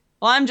like,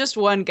 well, I'm just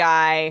one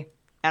guy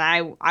and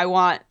I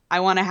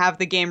want to have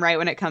the game right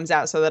when it comes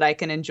out so that I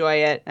can enjoy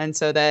it, and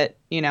so that,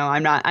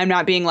 I'm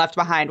not being left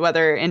behind,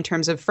 whether in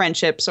terms of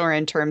friendships or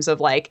in terms of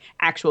like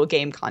actual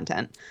game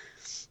content.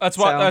 That's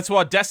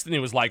what Destiny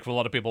was like for a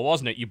lot of people,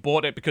 wasn't it? You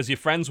bought it because your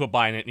friends were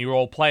buying it and you were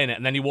all playing it,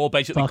 and then you all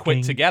basically quit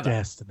Fucking together.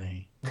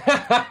 Destiny.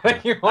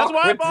 That's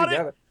why I bought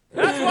it.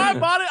 That's why I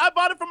bought it. I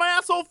bought it for my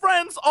asshole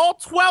friends, all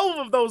 12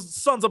 of those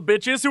sons of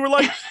bitches who were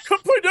like, come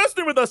play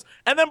Destiny with us.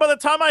 And then by the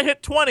time I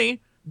hit 20,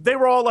 they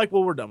were all like,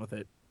 well, we're done with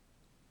it.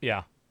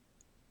 Yeah.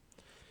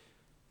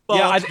 Fuck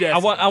Yeah, Destiny.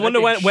 I wonder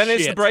That when big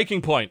is the shit.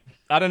 breaking point?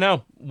 I don't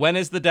know. When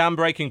is the damn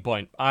breaking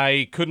point?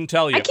 I couldn't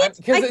tell you.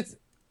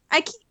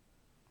 I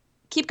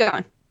keep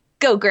going.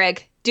 Go,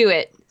 Greg. Do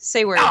it.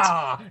 Say words.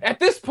 At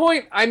this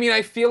point, I mean,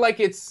 I feel like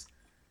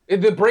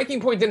the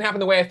breaking point didn't happen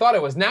the way I thought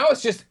it was. Now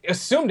it's just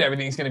assumed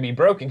everything's going to be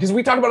broken. Because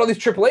we talk about all these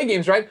AAA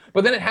games, right?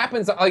 But then it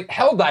happens, like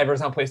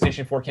Helldivers on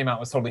PlayStation 4 came out,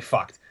 was totally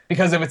fucked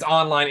because of its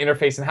online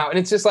interface and how. And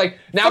it's just like,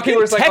 now Fucking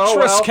people are just like, Tetris oh,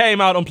 well.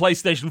 came out on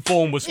PlayStation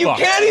 4 and was You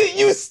fucked.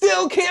 you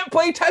still can't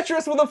play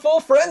Tetris with a full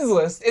friends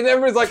list. And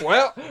everyone's like,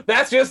 well,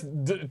 that's just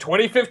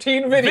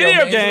 2015 video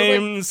Video games. And I'm like,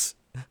 games.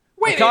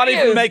 wait, You can't it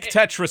even is. make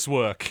Tetris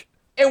work.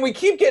 and we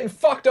keep getting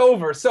fucked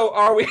over. So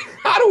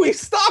how do we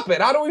stop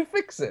it? How do we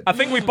fix it? I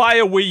think we buy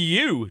a Wii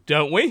U,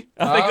 don't we?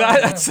 I think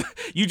that's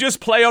you just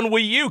play on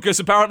Wii U because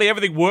apparently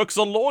everything works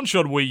on launch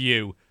on Wii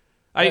U.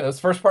 Yeah, those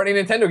first-party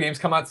Nintendo games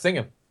come out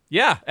singing.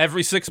 Yeah,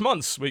 every 6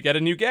 months we get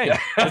a new game.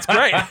 It's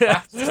great.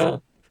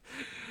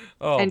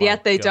 Oh, and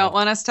yet they don't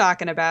want us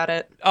talking about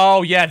it.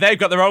 Oh yeah, they've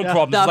got their own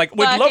problems. The Like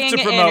we'd love to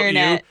promote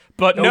internet. you,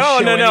 but Don't no.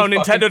 show any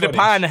Nintendo fucking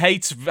Japan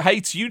hates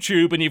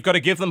YouTube, and you've got to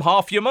give them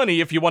half your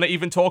money if you want to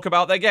even talk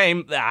about their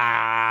game.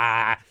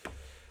 I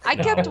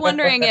kept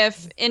wondering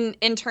if,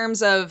 in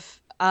terms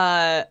of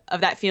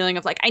that feeling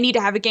of like I need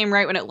to have a game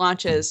right when it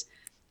launches,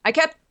 I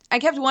kept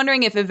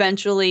wondering if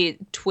eventually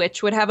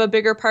Twitch would have a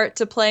bigger part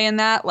to play in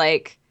that,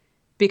 like.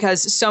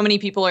 Because so many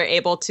people are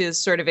able to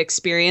sort of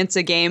experience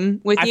a game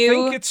with you I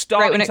think it's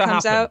starting right when it to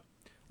comes happen. out.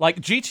 Like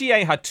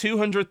GTA had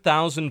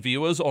 200,000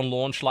 viewers on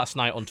launch last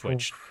night on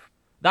Twitch.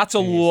 That's a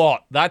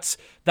lot. That's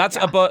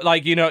about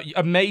like, you know,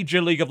 a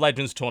major League of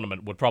Legends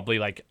tournament would probably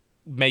like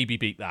maybe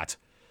beat that.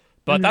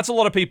 But that's a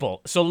lot of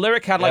people. So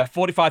Lyric had like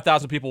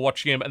 45,000 people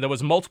watching him, and there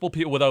was multiple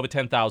people with over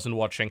 10,000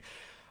 watching.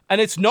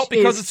 And it's not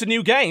because it's a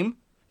new game.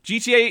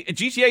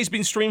 GTA's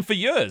been streamed for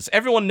years.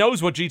 Everyone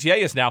knows what GTA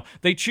is now.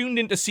 They tuned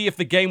in to see if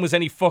the game was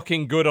any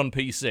fucking good on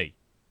PC.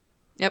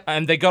 Yep.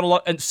 And they got a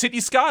lot. And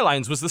City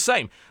Skylines was the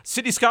same.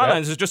 City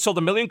Skylines has just sold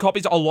 1 million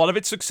copies. A lot of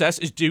its success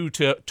is due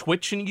to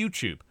Twitch and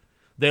YouTube.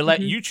 They let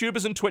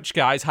YouTubers and Twitch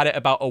guys had it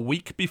about a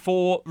week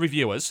before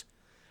reviewers.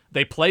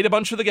 They played a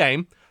bunch of the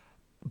game,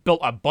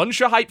 built a bunch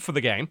of hype for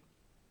the game,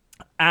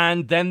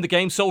 and then the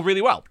game sold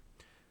really well.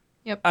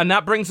 Yep. And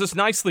that brings us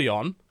nicely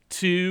on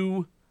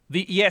to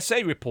the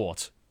ESA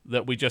report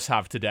that we just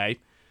have today,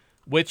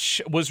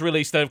 which was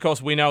released. And of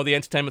course, we know the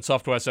Entertainment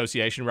Software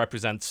Association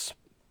represents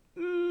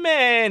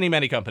many,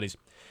 many companies.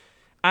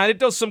 And it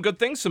does some good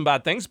things, some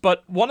bad things.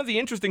 But one of the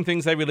interesting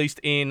things they released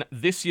in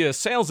this year's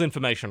sales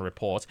information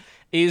report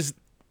is,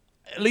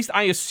 at least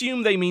I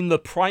assume they mean the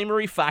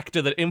primary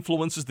factor that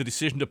influences the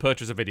decision to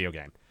purchase a video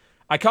game.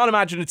 I can't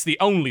imagine it's the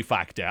only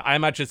factor. I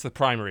imagine it's the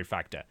primary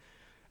factor.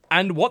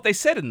 And what they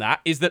said in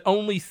that is that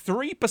only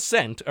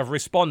 3% of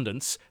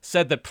respondents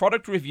said that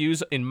product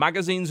reviews in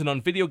magazines and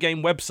on video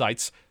game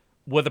websites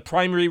were the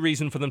primary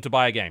reason for them to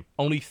buy a game.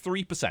 Only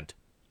 3%.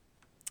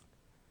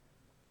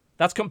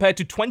 That's compared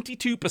to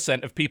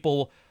 22% of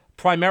people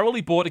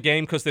primarily bought a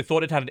game because they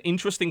thought it had an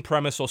interesting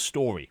premise or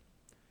story.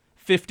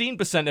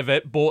 15% of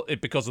it bought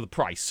it because of the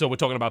price, so we're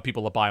talking about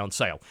people that buy on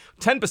sale.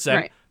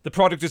 10%, the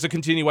product is a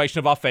continuation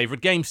of our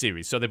favorite game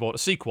series, so they bought a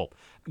sequel.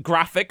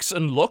 Graphics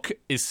and look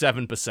is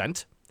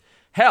 7%.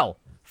 Hell,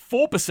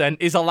 4%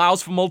 is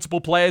allows for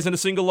multiple players in a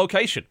single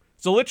location.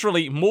 So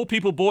literally, more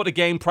people bought a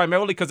game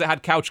primarily because it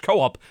had couch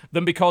co-op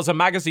than because a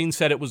magazine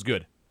said it was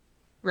good.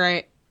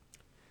 Right.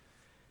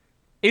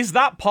 Is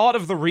that part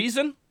of the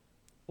reason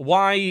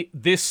why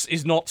this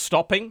is not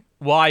stopping?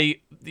 Why,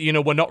 you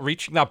know, we're not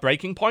reaching that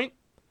breaking point?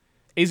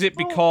 Is it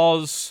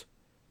because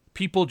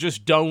people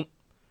just don't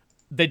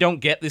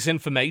get this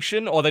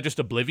information, or they're just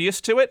oblivious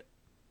to it?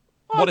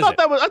 Well, I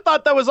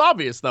thought that was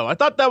obvious, though. I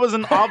thought that was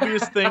an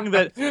obvious thing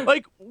that,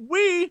 like,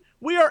 we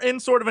are in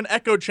sort of an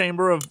echo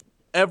chamber of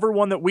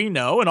everyone that we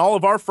know, and all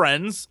of our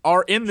friends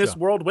are in this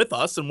world with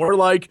us, and we're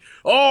like,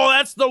 oh,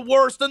 that's the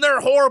worst, and they're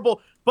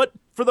horrible. But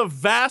for the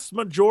vast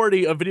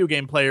majority of video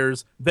game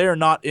players, they're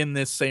not in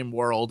this same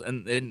world,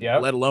 and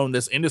let alone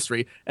this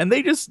industry. And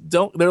they just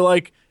don't. They're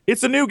like,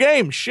 it's a new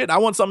game. Shit, I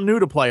want something new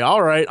to play.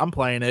 All right, I'm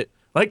playing it.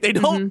 Like, they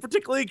don't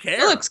particularly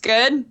care. It looks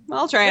good.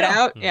 I'll try it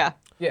out. Yeah.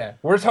 Yeah,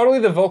 we're totally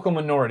the vocal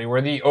minority.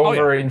 We're the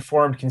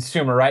over-informed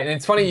consumer, right? And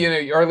it's funny, you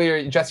know,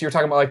 earlier, Jesse, you were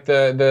talking about like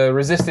the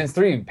Resistance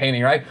 3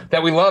 painting, right?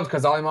 That we love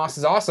because Ollie Moss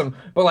is awesome.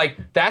 But like,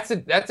 that's a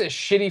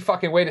shitty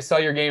fucking way to sell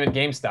your game at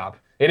GameStop.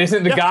 It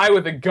isn't the guy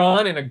with the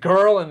gun and a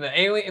girl and the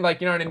alien,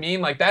 like, you know what I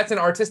mean? Like, that's an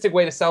artistic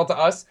way to sell to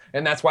us,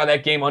 and that's why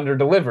that game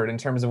under-delivered in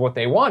terms of what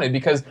they wanted,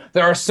 because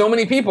there are so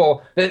many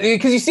people that,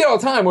 because you see it all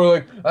the time, where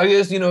like, I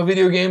guess, you know,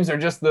 video games are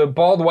just the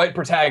bald white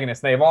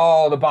protagonist. They have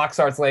all the box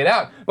arts laid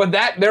out. But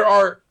there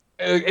are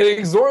an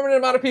exorbitant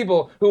amount of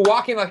people who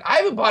walk in like, I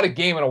haven't bought a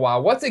game in a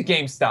while. What's at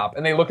GameStop?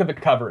 And they look at the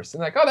covers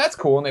and like, oh, that's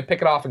cool, and they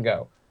pick it off and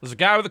go. There's a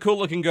guy with a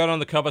cool-looking gun on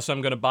the cover, so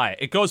I'm going to buy it.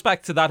 It goes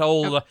back to that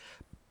old...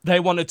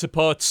 they wanted to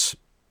put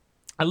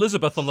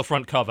Elizabeth on the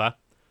front cover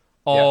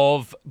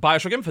of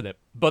Bioshock Infinite,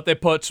 but they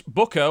put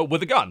Booker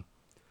with a gun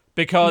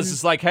because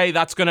it's like, hey,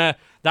 that's gonna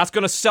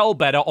sell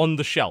better on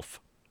the shelf.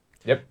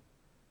 Yep.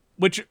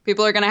 Which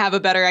people are gonna have a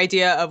better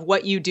idea of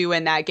what you do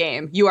in that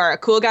game. You are a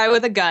cool guy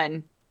with a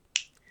gun.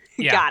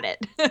 Got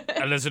it.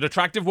 And there's an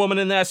attractive woman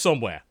in there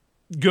somewhere.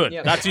 Good.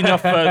 Yep. That's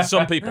enough for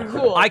some people.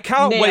 Cool. I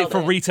can't wait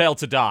for retail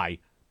to die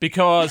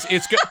because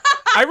it's good.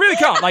 I really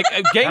can't. Like,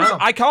 games,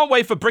 I can't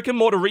wait for brick and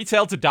mortar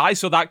retail to die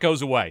so that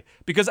goes away.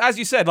 Because as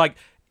you said, like,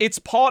 it's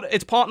part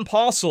and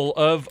parcel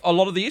of a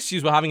lot of the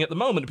issues we're having at the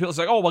moment. People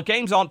say, oh, well,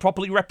 games aren't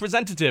properly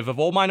representative of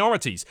all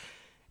minorities.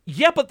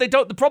 Yeah, but they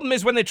don't. The problem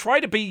is when they try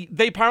to be,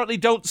 they apparently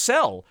don't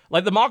sell.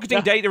 Like, the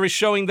marketing data is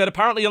showing that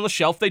apparently on the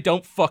shelf they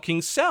don't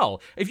fucking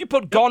sell. If you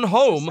put Gone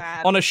Home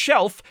on a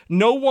shelf,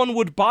 no one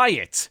would buy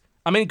it.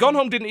 I mean, Gone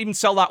Home didn't even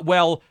sell that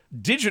well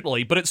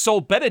digitally, but it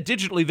sold better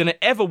digitally than it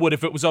ever would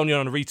if it was only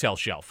on a retail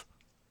shelf.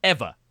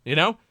 Ever, you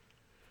know?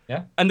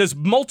 Yeah. And there's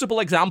multiple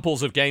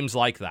examples of games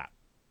like that.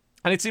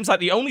 And it seems like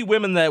the only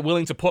women they're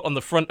willing to put on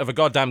the front of a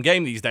goddamn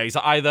game these days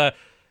are either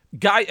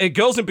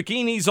girls in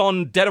bikinis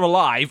on Dead or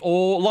Alive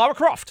or Lara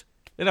Croft,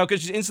 you know,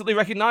 because she's instantly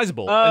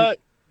recognizable.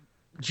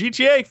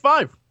 GTA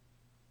 5. I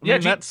Yeah,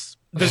 mean, that's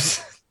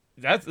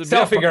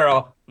Selfie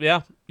girl.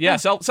 Yeah,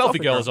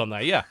 Selfie Girl is on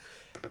there, yeah.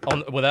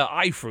 With her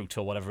eye fruit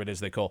or whatever it is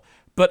they call.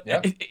 But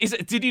Yeah.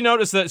 did you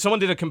notice that someone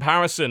did a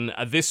comparison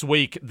this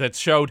week that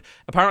showed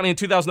apparently in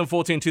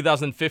 2014,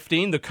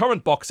 2015, the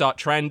current box art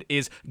trend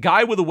is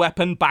guy with a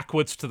weapon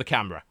backwards to the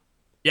camera.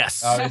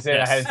 yes. Oh, is it?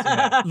 I hadn't seen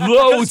that.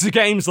 Loads of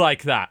games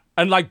like that.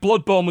 And like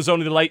Bloodborne was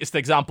only the latest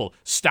example.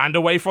 Stand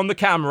away from the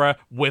camera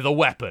with a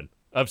weapon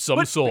of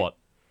some sort.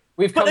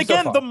 We've come But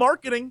again, so far.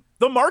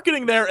 the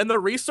marketing there and the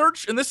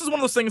research, and this is one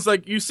of those things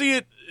like you see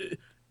it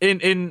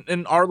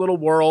in our little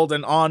world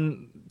and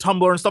on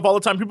Tumblr and stuff all the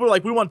time. People are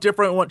like, we want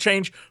different, we want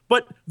change.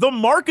 But the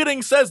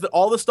marketing says that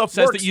all this stuff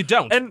Says works. that you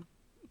don't. And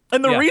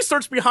the Yeah.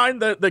 research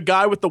behind the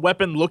guy with the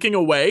weapon looking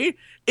away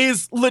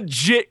is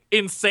legit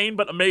insane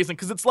but amazing.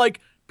 Because it's like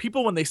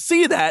people, when they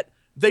see that,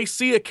 they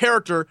see a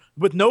character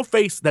with no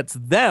face that's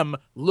them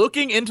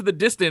looking into the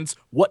distance.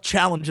 What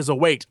challenges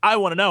await? I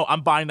want to know.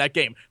 I'm buying that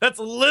game. That's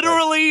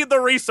literally the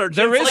research.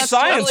 There It's is like,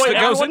 science that's that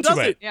why goes everyone into does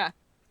it. Yeah.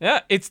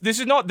 Yeah, this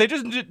is not. They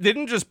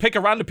didn't just pick a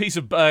random piece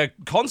of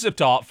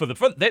concept art for the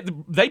front.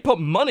 They put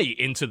money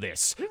into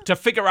this to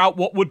figure out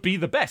what would be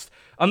the best.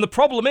 And the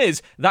problem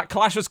is that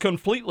clashes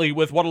completely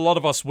with what a lot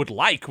of us would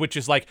like, which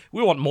is like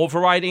we want more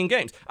variety in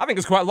games. I think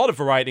there's quite a lot of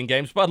variety in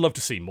games, but I'd love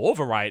to see more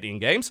variety in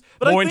games,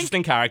 But I more think-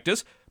 interesting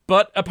characters.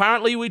 But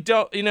apparently we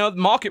don't. You know,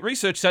 market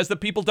research says that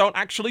people don't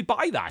actually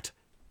buy that.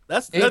 I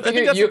think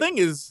that's you- the thing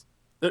is.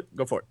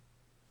 Go for it.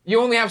 You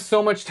only have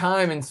so much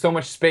time and so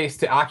much space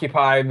to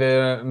occupy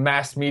the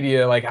mass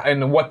media, like,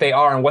 and what they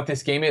are and what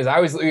this game is. I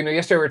was,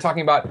 yesterday we were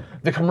talking about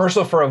the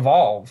commercial for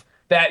Evolve.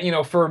 That,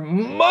 for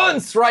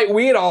months, right,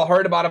 we had all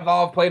heard about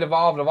Evolve, played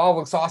Evolve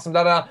looks awesome,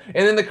 da-da.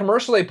 And then the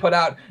commercial they put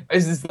out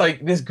is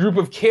this group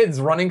of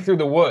kids running through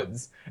the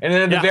woods. And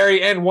then at the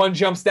very end, one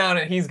jumps down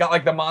and he's got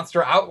like the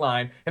monster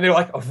outline. And they're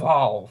like,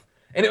 Evolve.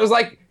 And it was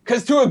like,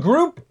 because to a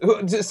group,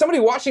 to somebody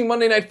watching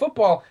Monday Night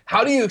Football,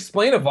 how do you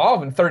explain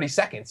Evolve in 30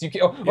 seconds?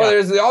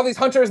 There's all these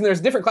hunters and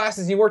there's different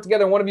classes. You work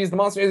together and one of you is the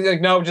monster. It's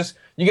like, no, just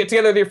you get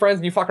together with your friends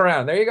and you fuck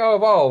around. There you go,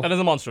 Evolve. And there's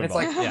a monster It's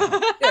involved.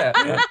 like-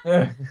 yeah.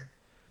 Yeah.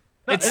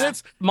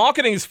 It's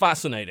marketing is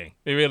fascinating.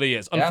 It really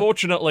is. Yeah.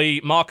 Unfortunately,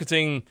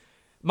 marketing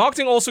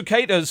also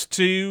caters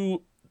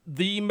to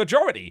the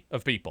majority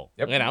of people.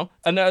 Yep. You know,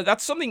 and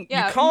that's something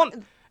Yeah.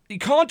 you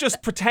can't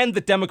just pretend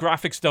that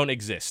demographics don't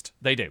exist.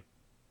 They do.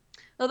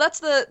 Well, that's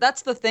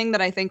the thing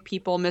that I think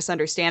people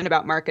misunderstand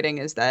about marketing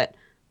is that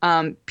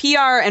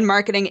PR and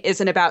marketing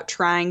isn't about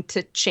trying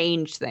to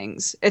change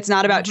things. It's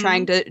not about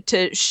trying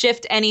to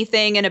shift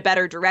anything in a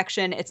better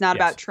direction. It's not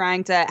about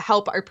trying to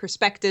help our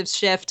perspectives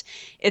shift.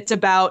 It's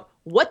about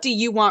what do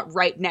you want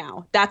right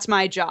now? That's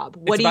my job.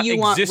 What do about you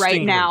want right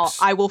existing now?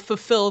 groups. I will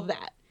fulfill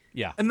that.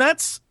 Yeah. And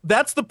that's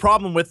the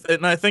problem with it.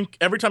 And I think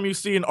every time you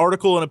see an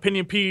article, an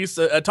opinion piece,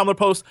 a Tumblr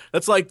post,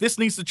 that's like, this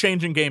needs to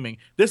change in gaming.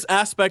 This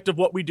aspect of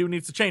what we do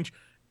needs to change.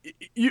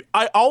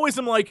 I always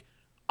am like,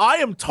 I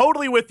am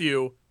totally with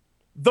you.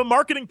 The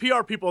marketing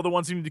PR people are the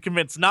ones you need to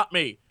convince, not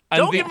me. And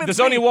Don't convince there's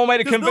me, only one way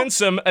to 'cause convince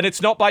them, and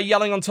it's not by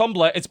yelling on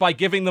Tumblr. It's by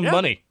giving them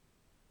money.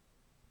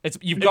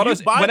 You've got you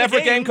to. buy the Whenever a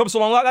game game- comes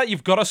along like that,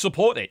 you've got to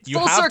support it. You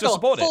Full have circle, to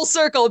support it. full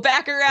circle,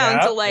 back around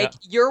Yeah, to like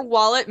your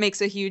wallet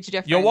makes a huge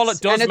difference. Your wallet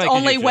does and it's make a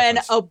only huge when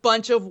difference. a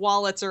bunch of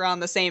wallets are on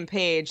the same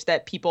page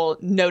that people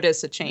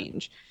notice a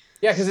change.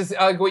 Yeah, because it's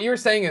like what you were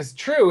saying is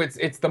true.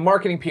 It's the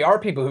marketing PR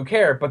people who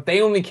care, but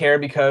they only care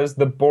because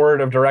the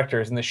board of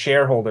directors and the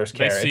shareholders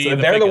care. see They're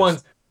the the figures.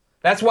 ones.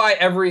 That's why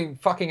every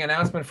fucking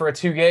announcement for a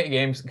 2K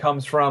game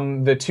comes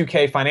from the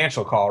 2K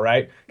financial call,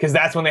 right? Because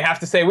that's when they have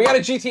to say, we got a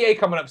GTA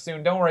coming up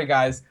soon. Don't worry,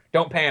 guys.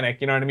 Don't panic.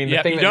 You know what I mean? The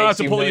Yeah, thing you that don't have makes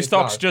to pull your millions of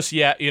stocks dollars. just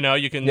yet.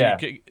 You can.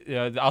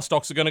 Yeah. Our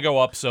stocks are going to go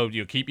up, so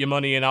you keep your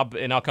money in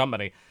our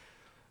company.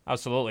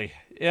 Absolutely.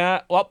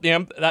 Yeah. Well,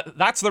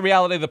 that's the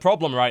reality of the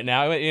problem right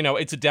now.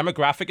 It's a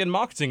demographic and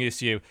marketing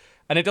issue,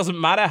 and it doesn't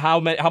matter how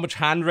much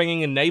hand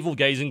wringing and navel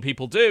gazing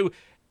people do.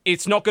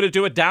 It's not going to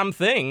do a damn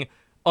thing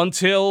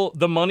until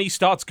the money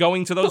starts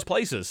going to those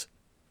places.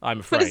 I'm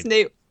afraid.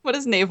 What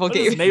is navel What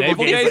is gazing?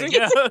 Navel gazing?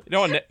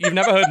 Yeah. You've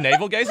never heard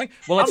navel gazing?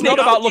 Well, it's I'm not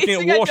not about looking at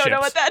Gazing, I warships. don't know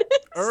what that is.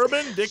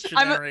 Urban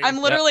Dictionary. I'm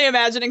literally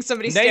imagining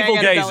somebody Navel staring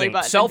at a belly gazing, button. and being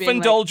like,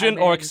 self-indulgent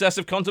 "I'm or in."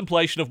 excessive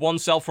contemplation of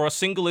oneself for a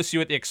single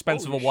issue at the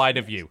expense of a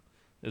wider view,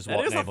 is That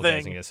what is a navel thing.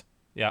 gazing is.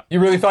 Yeah. You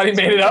really thought he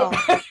made it up?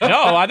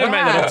 No, I didn't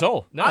make that up at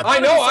all. No. thought I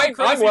it know, was some I'm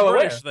crazy well aware.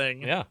 British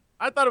thing. Yeah.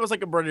 I thought it was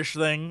like a British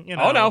thing.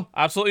 Oh no,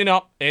 absolutely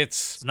not.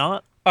 It's It's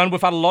not. and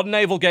we've had a lot of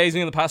navel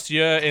gazing in the past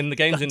year in the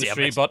games God damn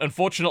industry, it. but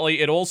unfortunately,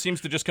 it all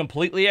seems to just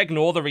completely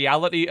ignore the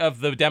reality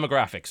of the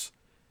demographics,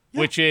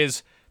 which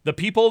is the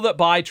people that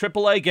buy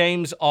AAA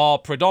games are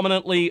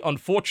predominantly,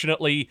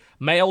 unfortunately,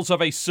 males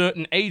of a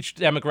certain age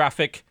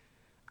demographic,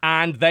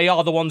 and they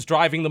are the ones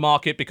driving the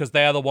market because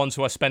they are the ones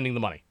who are spending the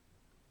money.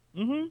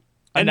 Mm-hmm.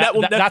 And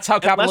that's how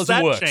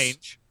capitalism works.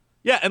 Change,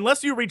 yeah,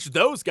 unless you reach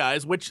those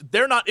guys, which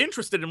they're not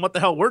interested in what the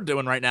hell we're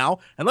doing right now,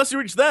 unless you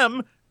reach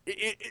them,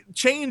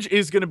 change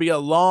is going to be a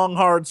long,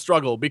 hard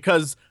struggle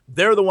because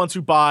they're the ones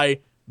who buy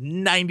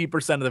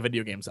 90% of the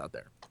video games out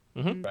there.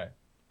 Mm-hmm. Right.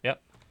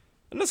 Yep.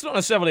 And that's not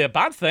necessarily a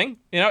bad thing.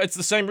 You know, it's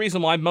the same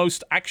reason why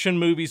most action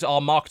movies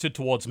are marketed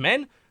towards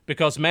men,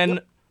 because men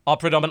are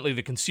predominantly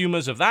the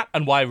consumers of that,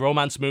 and why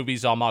romance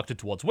movies are marketed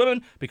towards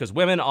women, because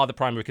women are the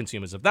primary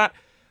consumers of that.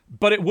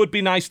 But it would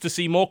be nice to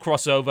see more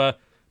crossover,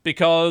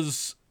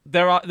 because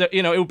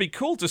it would be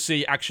cool to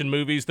see action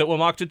movies that were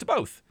marketed to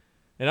both.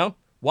 You know?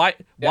 Why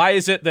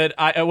is it that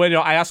I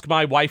ask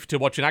my wife to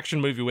watch an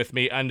action movie with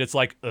me, and it's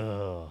like,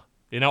 ugh,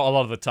 a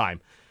lot of the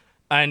time.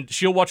 And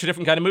she'll watch a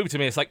different kind of movie to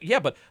me. It's like, yeah,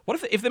 but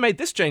what if they made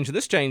this change and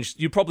this change,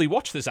 you'd probably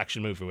watch this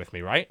action movie with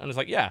me, right? And it's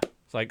like, yeah.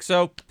 It's like,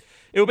 so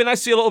it would be nice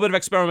to see a little bit of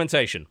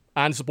experimentation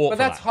and support But for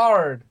that's that.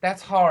 hard.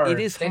 That's hard. It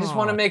is They just hard.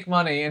 want to make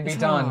money and be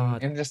It's done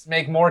hard. and just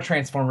make more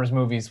Transformers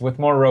movies with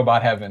more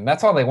robot heaven.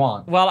 That's all they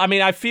want. Well, I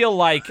mean, I feel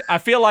like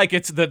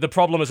it's the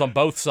problem is on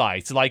both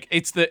sides. Like,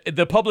 it's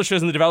the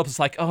publishers and the developers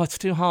like, oh, it's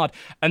too hard.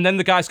 And then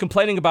the guys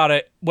complaining about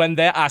it when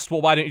they're asked,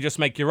 well, why don't you just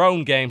make your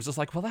own games? It's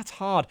like, well, that's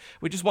hard.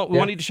 We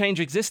want you to change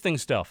existing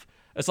stuff.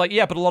 It's like,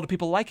 yeah, but a lot of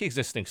people like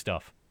existing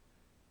stuff.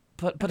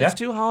 But it's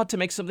too hard to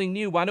make something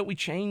new. Why don't we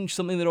change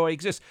something that already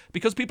exists?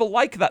 Because people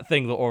like that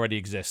thing that already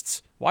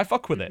exists. Why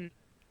fuck with it?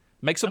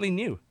 Make something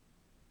new.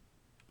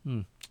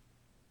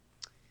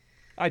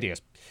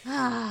 Ideas.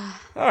 All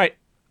right.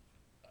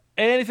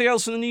 Anything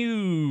else in the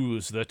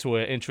news that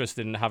we're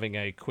interested in having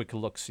a quick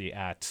look-see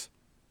at?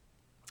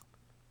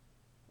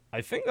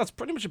 I think that's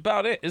pretty much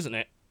about it, isn't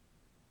it?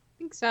 I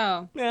think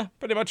so. Yeah,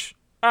 pretty much.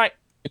 All right.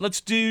 Let's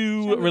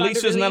do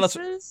releases and then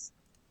let's...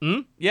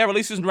 Yeah,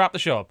 releases and wrap the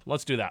show up.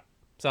 Let's do that.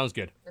 Sounds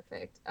good.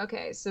 Perfect.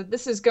 Okay, so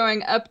this is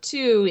going up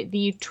to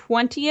the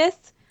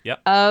 20th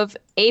Yep. of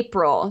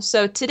April.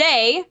 So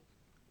today,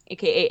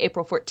 aka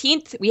April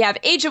 14th, we have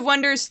Age of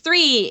Wonders 3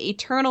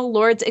 Eternal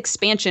Lords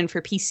expansion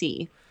for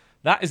PC.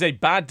 That is a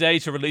bad day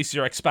to release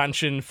your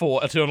expansion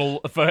for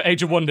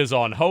Age of Wonders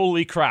on.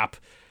 Holy crap.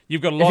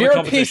 You've got a lot If of you're a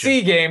competition.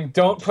 PC game,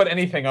 don't put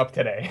anything up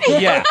today.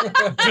 Yeah,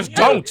 just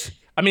don't.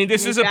 I mean,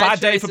 this is a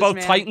bad day for choices, both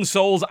man. Titan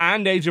Souls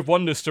and Age of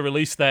Wonders to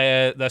release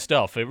their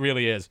stuff. It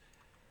really is.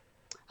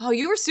 Oh,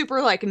 you were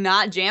super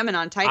not jamming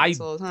on Titan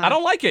Souls, huh? I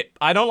don't like it.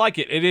 I don't like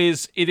it.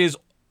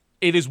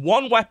 It is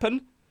one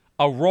weapon,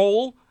 a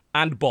role,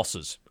 and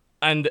bosses.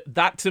 And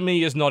that to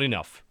me is not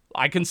enough.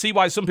 I can see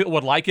why some people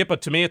would like it,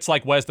 but to me it's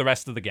like, where's the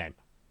rest of the game?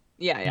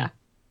 Yeah.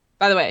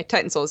 By the way,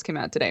 Titan Souls came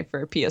out today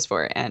for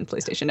PS4 and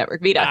PlayStation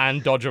Network Vita.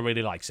 And Dodger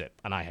really likes it,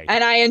 and I hate it.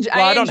 And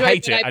I don't enjoyed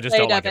hate that it, I just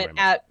played don't like of it very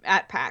much.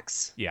 at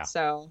PAX. Yeah.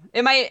 So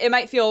it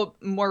might feel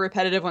more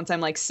repetitive once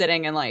I'm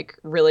sitting and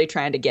really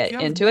trying to get You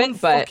have into one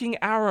it, but fucking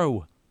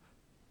arrow.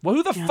 Well,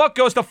 who the fuck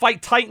goes to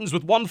fight Titans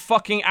with one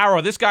fucking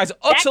arrow? This guy's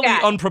utterly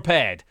guy.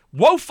 unprepared.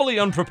 Woefully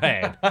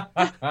unprepared.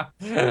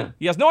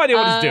 He has no idea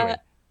what he's doing.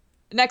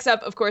 next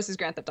up, of course, is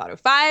Grand Theft Auto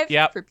 5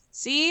 Yep. for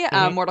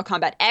PC, Mortal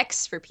Kombat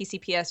X for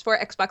PC,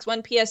 PS4, Xbox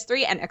One,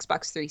 PS3, and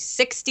Xbox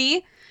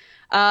 360.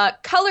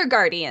 Color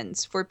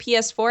Guardians for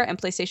PS4 and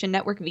PlayStation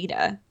Network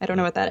Vita. I don't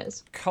know what that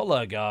is.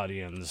 Color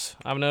Guardians.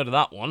 I haven't heard of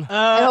that one.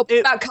 I hope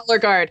it's not Color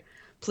Guard,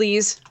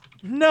 please.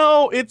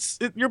 No,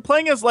 you're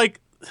playing as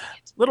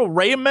little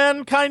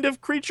Rayman kind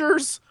of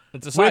creatures.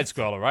 It's a side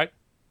scroller, right?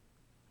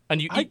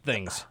 And you eat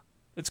things.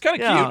 It's kind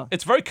of Yeah. cute.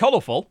 It's very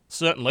colorful,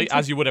 certainly,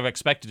 as you would have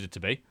expected it to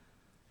be.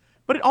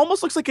 But it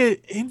almost looks like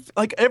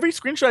every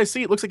screenshot I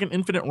see, it looks like an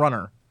Infinite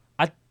Runner.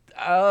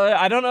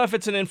 I don't know if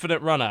it's an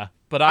infinite runner,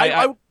 but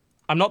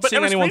I'm not but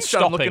seeing every anyone screenshot I'm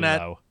stopping looking at-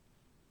 though.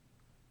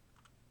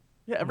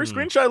 Yeah, every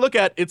screenshot I look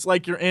at, it's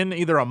like you're in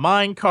either a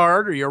mine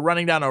cart or you're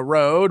running down a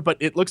road, but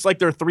it looks like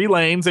there are 3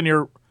 lanes and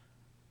you're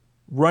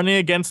running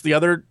against the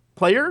other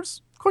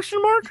players?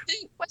 Question mark?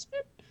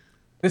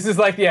 This is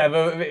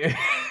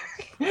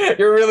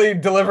you're really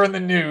delivering the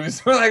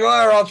news.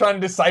 We're all trying to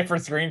decipher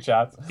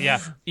screenshots.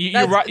 Yeah,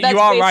 you're right. You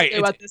are right.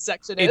 What this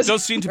section It is.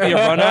 does seem to be a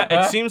runner.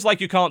 It seems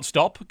like you can't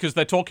stop because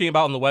they're talking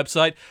about on the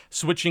website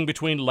switching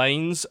between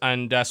lanes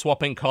and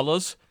swapping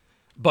colors,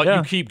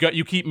 but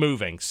you keep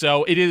moving.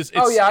 So it's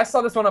I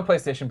saw this one on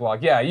PlayStation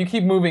Blog. Yeah, you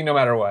keep moving no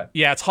matter what.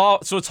 Yeah, it's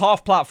half. So it's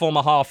half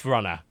platformer, half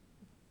runner,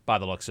 by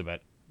the looks of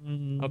it.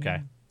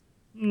 Okay.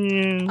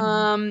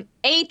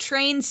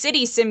 A-Train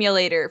City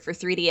Simulator for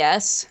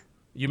 3DS.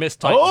 You missed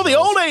Titan Oh, the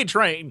Souls. old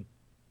A-Train!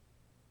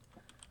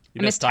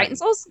 You I missed Titan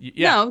Souls?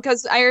 Yeah. No,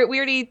 because we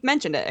already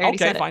mentioned it. I already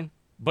Okay, said fine.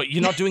 But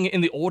you're not doing it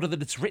in the order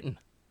that it's written.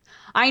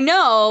 I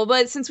know,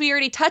 but since we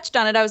already touched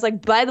on it, I was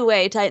like, by the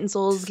way, Titan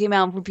Souls came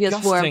out for PS4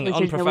 Disgusting and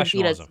PlayStation Network Vita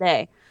unprofessionalism.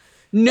 today.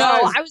 No,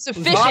 Guys, I was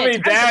efficient. Mommy, I was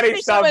Daddy,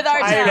 efficient stop with our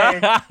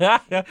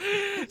time.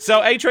 fighting.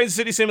 So, A-Train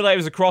City Simulator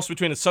is a cross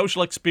between a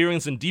social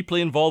experience and deeply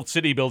involved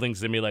city building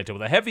simulator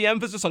with a heavy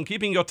emphasis on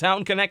keeping your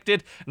town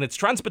connected and its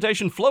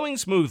transportation flowing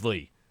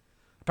smoothly.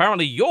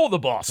 Apparently, you're the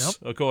boss,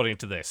 according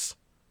to this.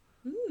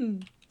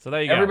 So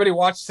there you go. Everybody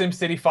watched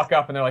SimCity fuck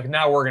up, and they're like,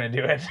 now we're going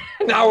to do it.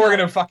 Now we're going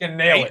to fucking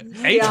nail it.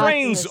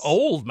 A-Train's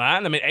old,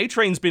 man. I mean,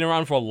 A-Train's been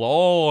around for a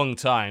long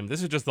time.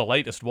 This is just the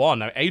latest one.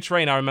 Now,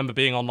 A-Train, I remember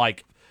being on,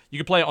 like, you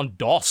could play it on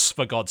DOS,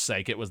 for God's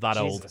sake. It was that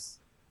old.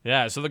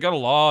 Yeah, so they got a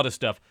lot of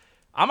stuff.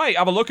 I might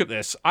have a look at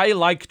this. I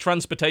like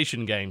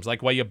transportation games,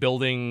 like where you're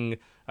building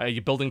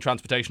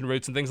transportation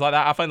routes and things like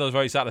that. I find those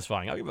very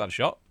satisfying. I'll give that a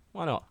shot.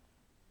 Why not?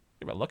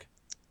 Give it a look.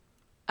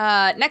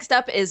 Next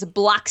up is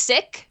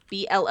Bloxic,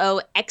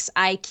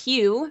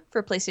 Bloxiq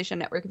for PlayStation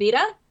Network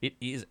Vita. It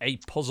is a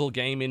puzzle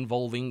game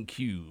involving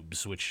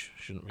cubes, which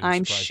shouldn't really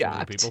I'm surprise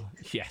shocked. people.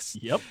 Yes.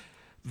 Yep.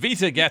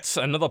 Vita gets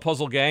another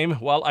puzzle game.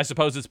 Well, I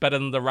suppose it's better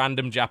than the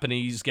random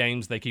Japanese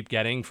games they keep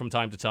getting from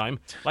time to time,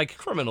 like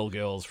Criminal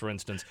Girls, for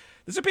instance.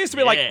 This appears to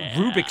be like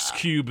Rubik's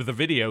Cube, the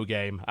video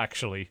game,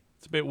 actually.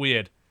 It's a bit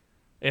weird.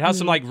 It has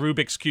some like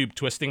Rubik's Cube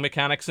twisting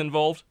mechanics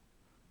involved.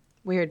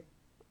 Weird.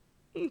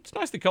 It's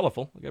nicely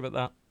colorful. I'll give it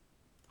that.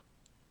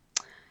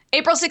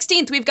 April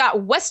 16th, we've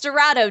got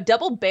Westerado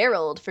Double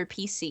Barreled for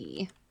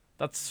PC.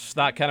 That's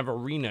that kind of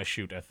arena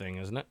shooter thing,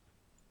 isn't it?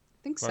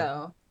 I think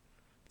so.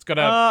 It's got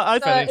a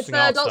It's interesting the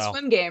art Adult style.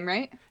 Swim game,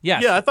 right?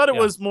 Yes. Yeah, I thought it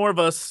was more of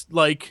a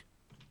like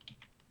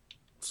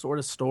sort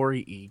of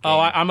story-y game. Oh,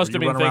 I must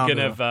have where you been run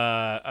thinking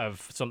around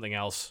of something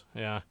else.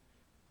 Yeah.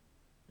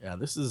 Yeah,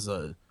 this is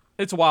a...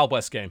 It's a Wild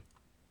West game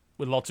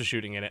with lots of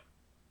shooting in it.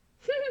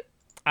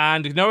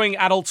 And knowing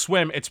Adult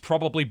Swim, it's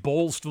probably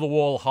balls to the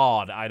wall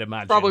hard, I'd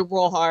imagine. Probably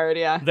roll hard,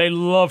 yeah. They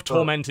love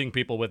tormenting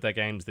people with their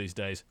games these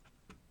days.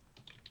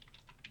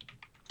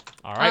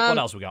 All right, what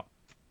else we got?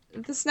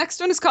 This next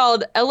one is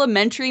called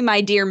Elementary My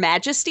Dear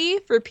Majesty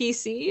for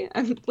PC.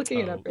 I'm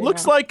looking it up right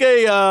Looks now. like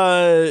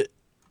a,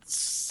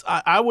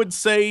 I would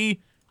say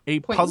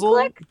a Point and puzzle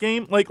click?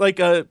 game, like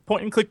a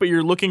point and click, but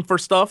you're looking for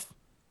stuff.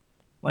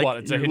 Like What,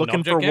 it's a you're hidden looking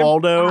object for game?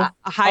 Waldo. A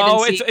hide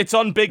Oh, and seek. it's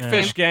on Big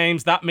Fish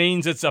Games. That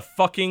means it's a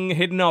fucking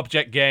hidden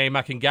object game.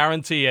 I can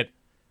guarantee it.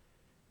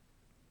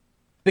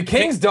 The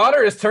king's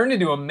daughter is turned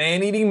into a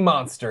man-eating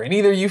monster, and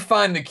either you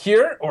find the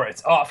cure, or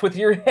it's off with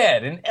your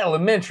head in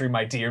Elementary,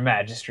 my dear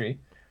majesty.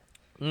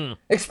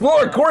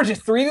 Explore gorgeous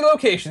 3D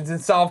locations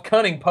and solve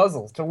cunning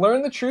puzzles to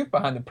learn the truth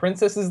behind the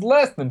princess's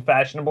less than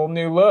fashionable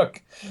new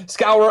look.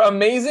 Scour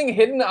amazing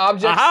hidden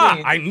object Aha,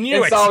 scenes I knew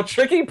and it. solve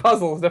tricky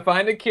puzzles to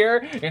find a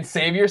cure and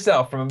save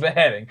yourself from a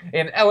beheading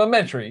in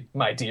Elementary,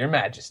 my dear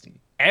majesty.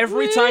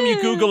 Every time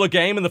you Google a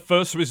game and the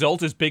first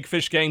result is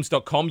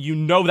bigfishgames.com, you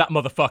know that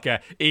motherfucker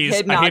is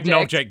Hidden a hidden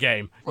object. object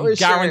game. For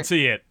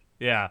Guarantee it.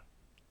 Yeah.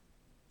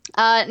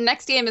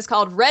 Next game is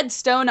called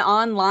Redstone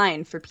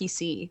Online for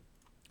PC.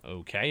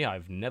 Okay,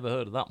 I've never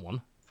heard of that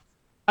one.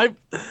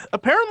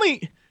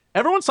 Apparently,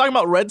 everyone's talking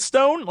about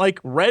Redstone, like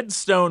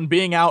Redstone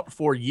being out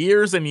for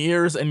years and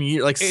years and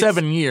years, like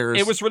 7 years.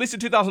 It was released in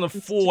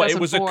 2004. It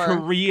was a 2004.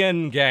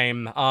 Korean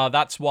game.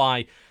 That's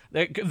why.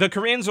 The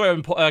Koreans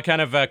are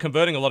kind of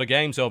converting a lot of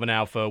games over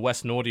now for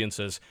Western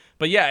audiences.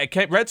 But yeah,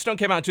 Redstone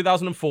came out in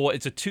 2004.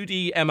 It's a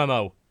 2D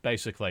MMO,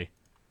 basically.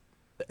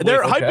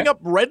 They're Okay. hyping up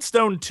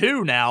Redstone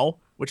 2 now,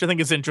 which I think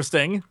is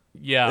interesting.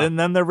 Yeah. And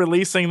then they're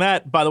releasing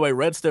that. By the way,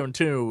 Redstone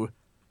 2,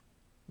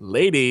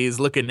 ladies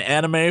looking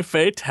anime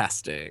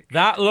fantastic.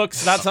 That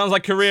sounds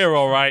like Korea,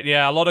 all right.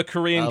 Yeah, a lot of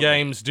Korean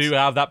games do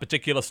have that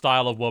particular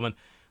style of woman.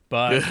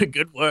 But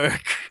Good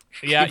work.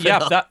 yeah, Keep it yeah,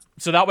 up.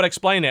 so that would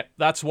explain it.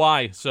 That's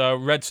why. So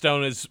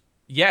Redstone is,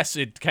 yes,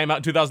 it came out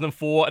in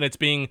 2004 and it's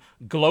being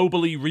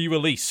globally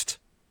re-released.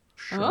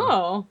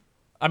 Oh.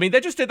 I mean, they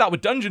just did that with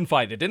Dungeon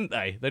Fighter, didn't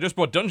they? They just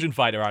brought Dungeon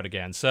Fighter out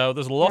again. So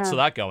there's lots of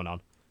that going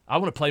on. I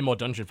want to play more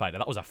Dungeon Fighter.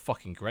 That was a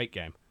fucking great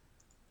game.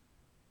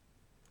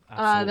 The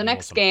Absolutely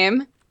next awesome.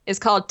 game is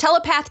called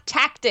Telepath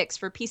Tactics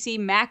for PC,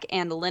 Mac,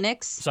 and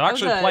Linux. So I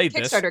actually that was a played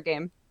this. Kickstarter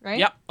game, right?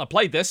 Yeah, I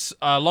played this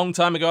a long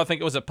time ago. I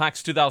think it was at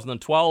PAX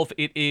 2012.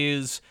 It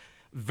is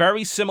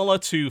very similar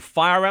to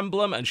Fire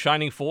Emblem and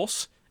Shining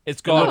Force.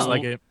 It's got Looks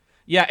like it.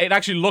 Yeah, it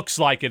actually looks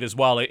like it as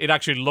well. It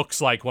actually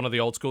looks like one of the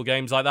old school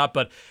games like that,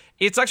 but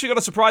it's actually got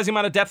a surprising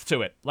amount of depth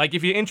to it. Like,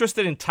 if you're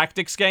interested in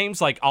tactics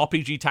games, like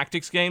RPG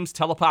tactics games,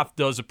 Telepath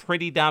does a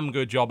pretty damn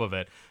good job of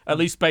it, at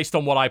least based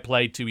on what I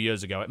played 2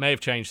 years ago. It may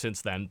have changed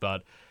since then,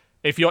 but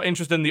if you're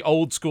interested in the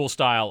old school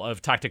style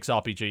of tactics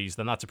RPGs,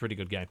 then that's a pretty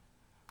good game.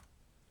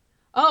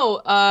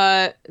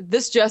 Oh,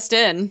 this just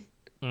in.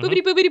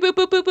 Boopity boopity boop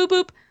boop boop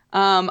boop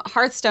boop.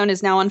 Hearthstone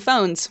is now on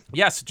phones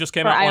Yes, it just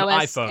came for out on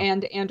iOS iPhone.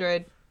 and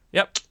Android.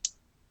 Yep.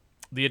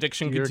 The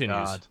addiction Dear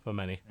continues God. for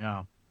many.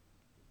 Yeah.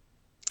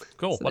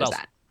 Cool. So What there's else?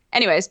 that.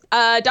 Anyways,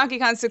 Donkey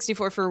Kong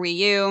 64 for Wii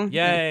U.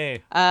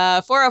 Yay.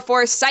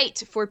 404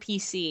 Sight for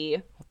PC.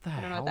 What the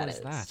don't know hell what that is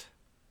is. that?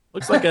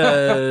 Looks like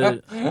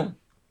a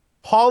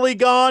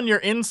polygon, you're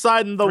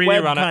inside in the 3D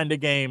web runner. kind of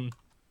game.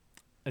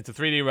 It's a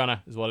 3D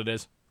runner, is what it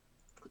is.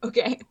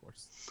 Okay.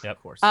 Yep.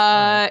 Of course.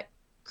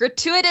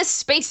 Gratuitous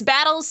Space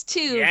Battles 2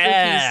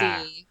 Yeah.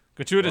 for PC.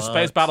 Gratuitous What?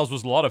 Space Battles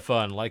was a lot of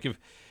fun. Like, if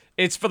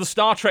It's for the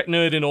Star Trek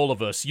nerd in all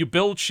of us. You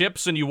build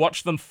ships and you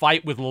watch them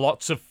fight with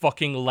lots of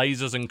fucking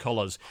lasers and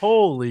colors.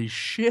 Holy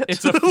shit.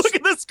 It's a- Look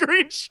at the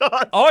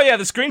screenshot. Oh yeah,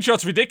 the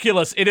screenshot's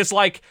ridiculous. It is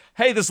like,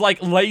 hey, there's like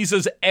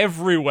lasers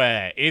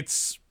everywhere.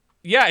 It's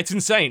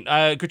insane.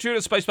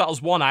 Gratuitous Space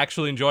Battles 1, I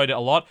actually enjoyed it a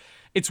lot.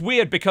 It's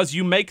weird because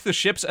you make the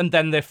ships and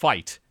then they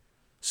fight.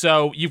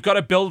 So you've got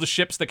to build the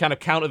ships that kind of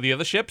counter the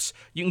other ships.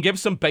 You can give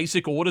some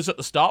basic orders at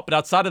the start, but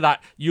outside of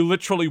that, you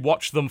literally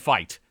watch them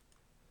fight.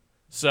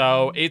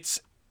 So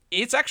it's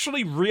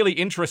actually really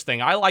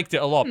interesting. I liked it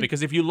a lot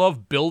because if you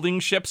love building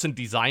ships and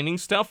designing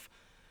stuff,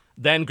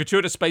 then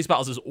Gratuitous Space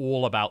Battles is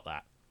all about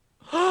that.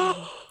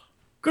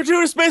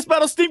 Gratuitous Space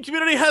Battle Steam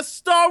community has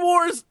Star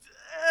Wars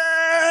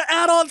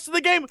add-ons to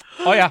the game.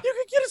 Oh, yeah. You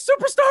can get a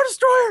Super Star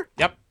Destroyer.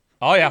 Yep.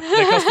 Oh, yeah.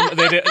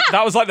 They did.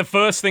 That was like the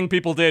first thing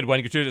people did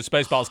when Gratuitous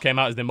Space Battles came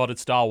out is they modded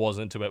Star Wars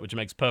into it, which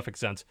makes perfect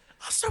sense.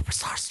 A Super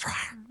Star Destroyer.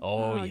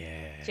 Oh,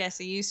 yeah.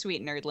 Jesse, you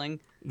sweet nerdling.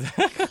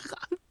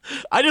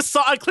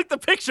 I clicked the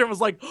picture and was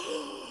like,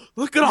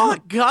 look at all the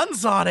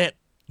guns on it.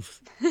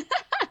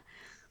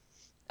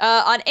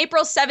 On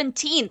April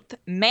 17th,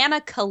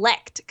 Mana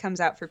Collect comes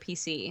out for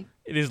PC.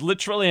 It is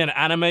literally an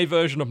anime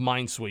version of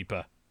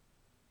Minesweeper.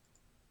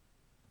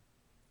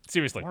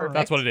 Seriously,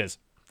 that's what it is.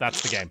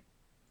 That's the game.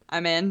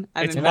 I'm in.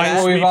 It's in.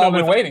 That's what we've all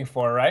been waiting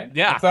for, right?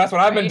 Yeah. That's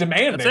what I've been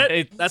demanding. That's it.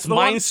 It's That's the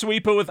one.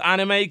 Minesweeper with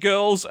anime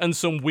girls and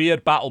some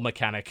weird battle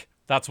mechanic.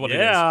 That's what it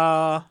is.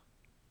 Yeah.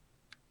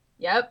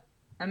 Yep,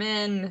 I'm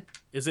in.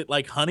 Is it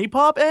like Honey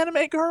Pop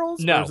anime girls?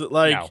 No. Or is it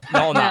like... no,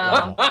 not on that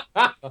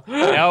level.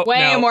 No,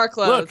 Way no. more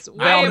clothes. Look,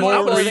 way they're more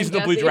more clothing,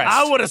 reasonably Jesse. dressed.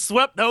 I would have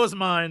swept those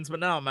mines, but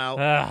now I'm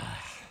out.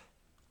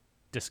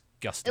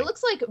 Disgusting. It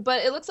looks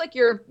like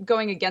you're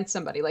going against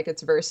somebody, like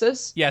it's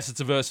versus. Yes, it's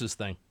a versus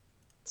thing.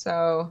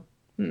 So,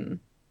 I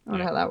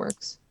wonder how that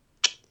works.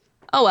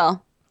 Oh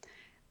well.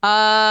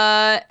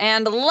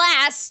 And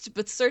last,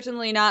 but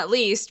certainly not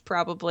least,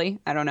 probably,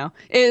 I don't know,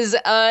 is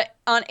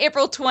on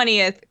April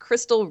 20th,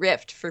 Crystal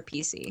Rift for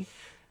PC.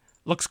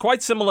 Looks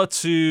quite similar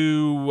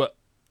to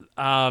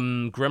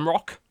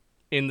Grimrock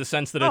in the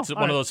sense that it's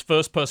one of those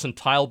first-person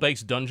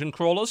tile-based dungeon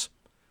crawlers.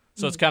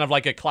 So it's kind of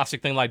like a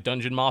classic thing like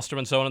Dungeon Master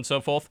and so on and so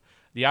forth.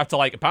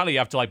 Apparently you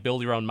have to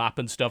build your own map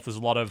and stuff. There's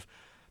a lot of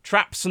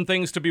traps and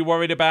things to be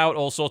worried about,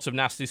 all sorts of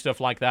nasty stuff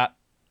like that.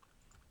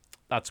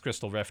 That's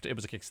Crystal Rift. It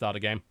was a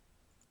Kickstarter game.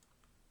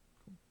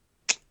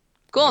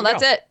 Cool,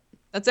 that's it.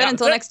 That's it Yeah,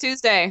 until that's it. next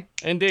Tuesday.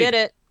 Indeed. Did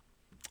it.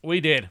 We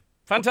did.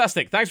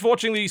 Fantastic. Thanks for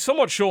watching the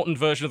somewhat shortened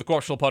version of the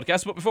Cooptional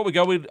Podcast. But before we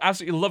go, we'd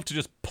absolutely love to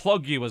just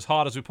plug you as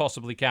hard as we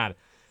possibly can.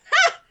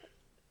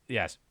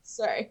 Yes.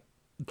 Sorry.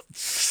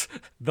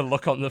 The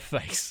look on the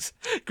face.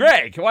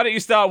 Greg, why don't you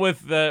start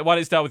with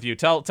you?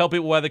 Tell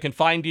people where they can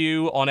find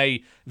you on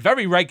a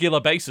very regular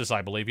basis.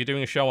 I believe you're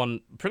doing a show on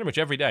pretty much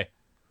every day.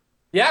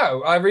 Yeah,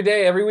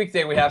 every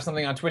weekday we have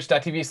something on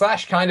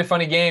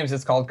twitch.tv/kindafunnygames.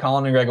 It's called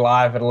Colin and Greg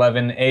Live at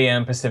 11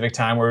 a.m. Pacific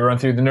time, where we run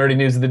through the nerdy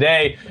news of the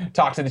day,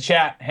 talk to the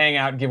chat, hang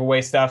out, give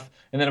away stuff.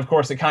 And then, of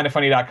course, at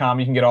kindafunny.com,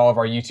 you can get all of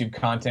our YouTube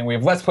content. We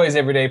have Let's Plays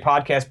every day,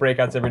 podcast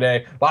breakouts every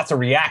day, lots of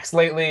reacts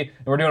lately.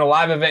 And we're doing a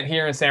live event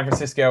here in San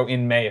Francisco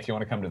in May if you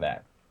want to come to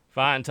that.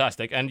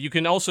 Fantastic. And you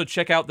can also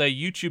check out their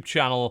YouTube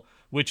channel,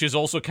 which is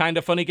also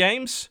Kinda Funny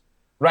Games.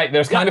 Right,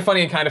 there's Kinda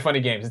Funny and Kinda Funny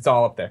Games. It's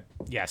all up there.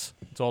 Yes,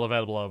 it's all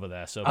available over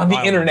there. So On the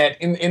by all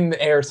internet, in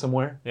the air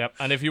somewhere. Yep,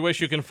 and if you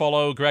wish, you can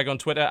follow Greg on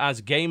Twitter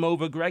as Game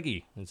Over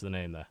Greggy. Is the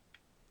name there.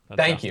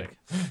 Thank you.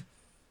 Fantastic.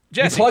 You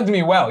Jesse, plugged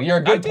me well. You're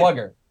a good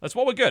plugger. that's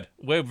what we're good.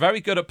 We're very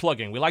good at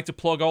plugging. We like to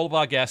plug all of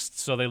our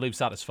guests so they leave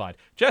satisfied.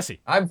 Jesse,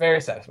 I'm very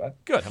satisfied.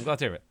 good. I'm glad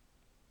to hear it.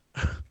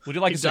 Would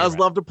you like He a does cigarette?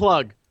 love to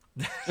plug.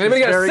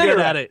 Anybody got a Very cigarette?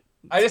 good at it.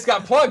 I just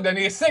got plugged. I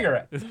need a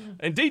cigarette.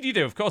 Indeed you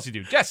do. Of course you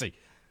do. Jesse.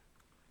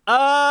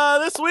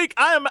 This week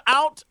I am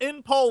out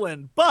in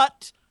Poland,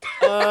 but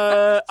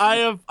I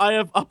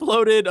have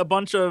uploaded a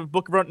bunch of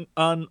Book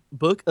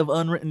of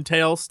Unwritten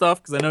Tales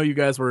stuff because I know you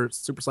guys were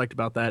super psyched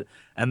about that,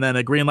 and then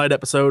a Greenlight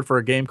episode for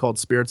a game called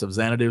Spirits of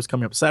Xanadu is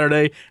coming up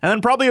Saturday, and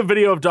then probably a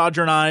video of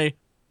Dodger and I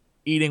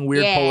eating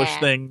weird Polish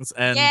things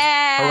and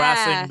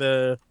harassing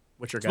the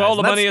Witcher guys. For all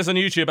the And money is on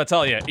YouTube, I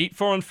tell you. Eat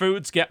foreign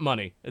foods, get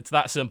money. It's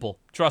that simple.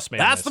 Trust me.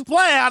 on that's this. the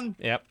plan.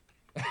 Yep.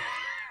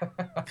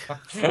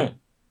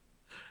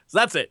 So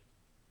that's it.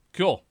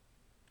 Cool.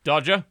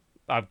 Dodger,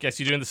 I guess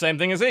you're doing the same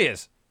thing as he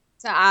is.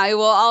 So I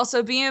will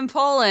also be in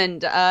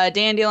Poland.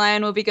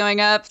 Dandelion will be going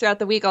up throughout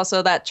the week.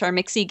 Also, that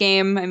Charmixy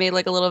game, I made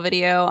like a little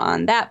video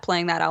on that,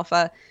 playing that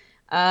alpha.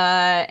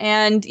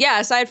 And yeah,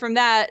 aside from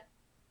that,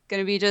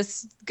 gonna be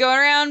just going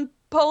around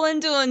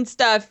Poland doing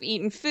stuff,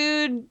 eating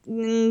food,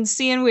 and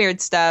seeing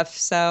weird stuff.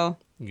 So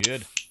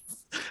Good.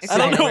 I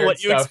don't know Weird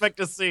what you stuff. expect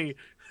to see.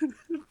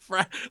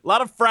 A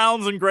lot of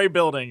frowns and gray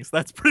buildings.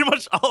 That's pretty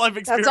much all I've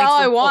experienced. that's all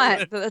I in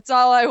want. Poland. That's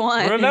all I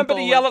want. in Remember to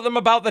Poland. yell at them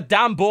about the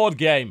damn board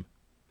game.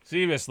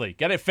 Seriously,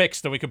 get it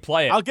fixed and we can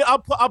play it.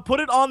 I'll put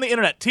it on the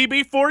internet.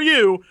 TB for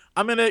you.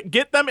 I'm gonna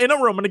get them in a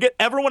room. I'm gonna get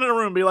everyone in a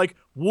room and be like,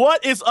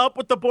 "What is up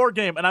with the board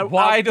game?" And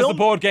why does the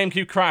board game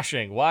keep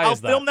crashing? Why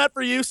is that? I'll film that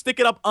for you. Stick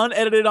it up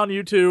unedited on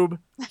YouTube.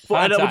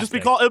 And it will just be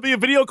called. It'll be a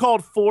video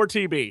called For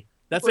TB.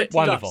 That's it.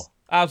 Wonderful.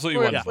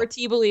 Absolutely wonderful. For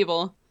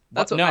T-Believable.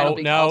 That's what mine will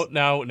be called.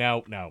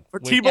 No. For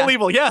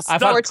T-Believable, yes.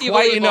 I've had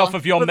quite enough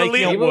of your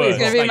making up words.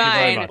 It's gonna be Thank you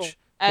very mine. much.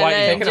 And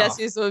then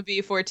Jesse's would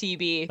be for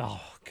TB.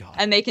 Oh God.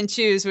 And they can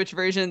choose which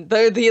version.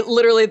 They're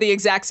literally the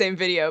exact same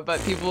video,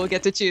 but people will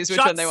get to choose which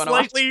one they want to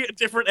watch. Slightly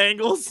different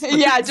angles.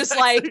 Yeah, just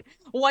like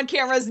one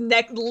camera's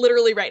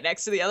literally right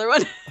next to the other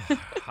one.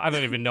 I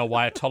don't even know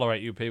why I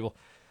tolerate you people.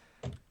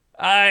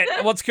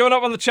 What's coming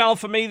up on the channel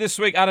for me this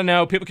week? I don't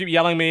know. People keep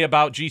yelling at me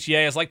about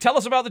GTA. It's like, tell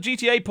us about the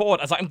GTA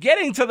port. I was like, I'm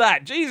getting to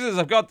that. Jesus,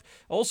 I've got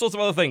all sorts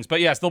of other things. But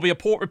yes, there'll be a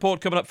port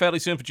report coming up fairly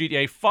soon for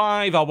GTA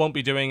 5. I won't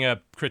be doing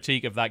a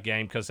critique of that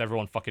game because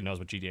everyone fucking knows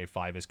what GTA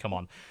 5 is. Come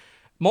on.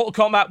 Mortal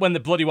Kombat when they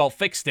bloody well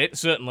fixed it,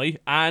 certainly,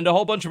 and a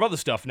whole bunch of other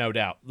stuff, no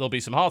doubt. There'll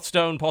be some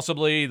Hearthstone,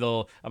 possibly.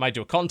 I might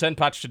do a content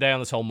patch today on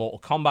this whole Mortal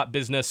Kombat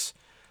business.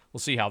 We'll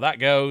see how that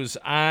goes.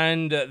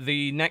 And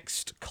the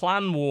next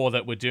clan war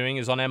that we're doing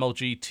is on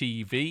MLG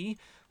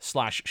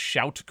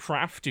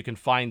TV/Shoutcraft. You can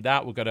find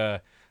that. We've got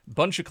a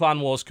bunch of clan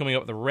wars coming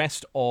up the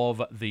rest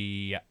of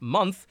the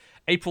month.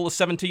 April the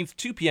 17th,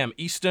 2 p.m.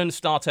 Eastern,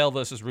 StarTale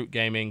versus Root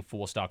Gaming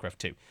for StarCraft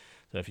 2.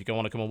 So if you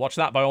want to come and watch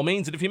that, by all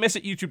means. And if you miss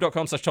it,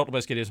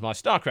 youtube.com/TotalBiscuit is my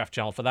StarCraft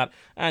channel for that.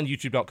 And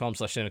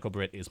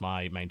youtube.com/CynicalBrit is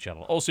my main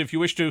channel. Also, if you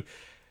wish to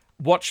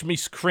watch me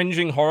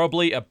cringing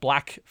horribly at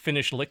black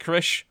Finnish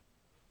licorice,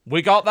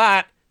 we got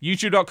that.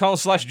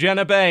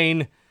 YouTube.com/Jenna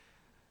Bain.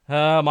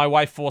 My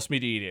wife forced me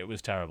to eat it. It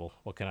was terrible.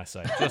 What can I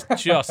say?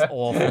 Just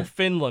awful.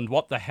 Finland,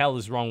 what the hell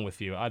is wrong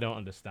with you? I don't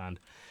understand.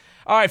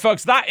 All right,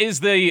 folks, that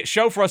is the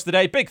show for us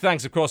today. Big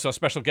thanks, of course, to our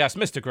special guest,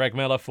 Mr. Greg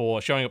Miller,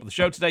 for showing up at the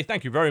show today.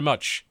 Thank you very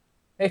much.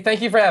 Hey,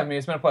 thank you for having me.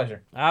 It's been a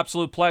pleasure.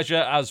 Absolute pleasure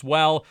as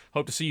well.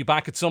 Hope to see you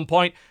back at some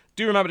point.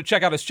 Do remember to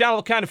check out his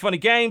channel, Kind of Funny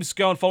Games.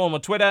 Go and follow him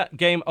on Twitter,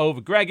 Game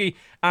Over Greggy.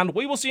 And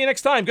we will see you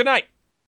next time. Good night.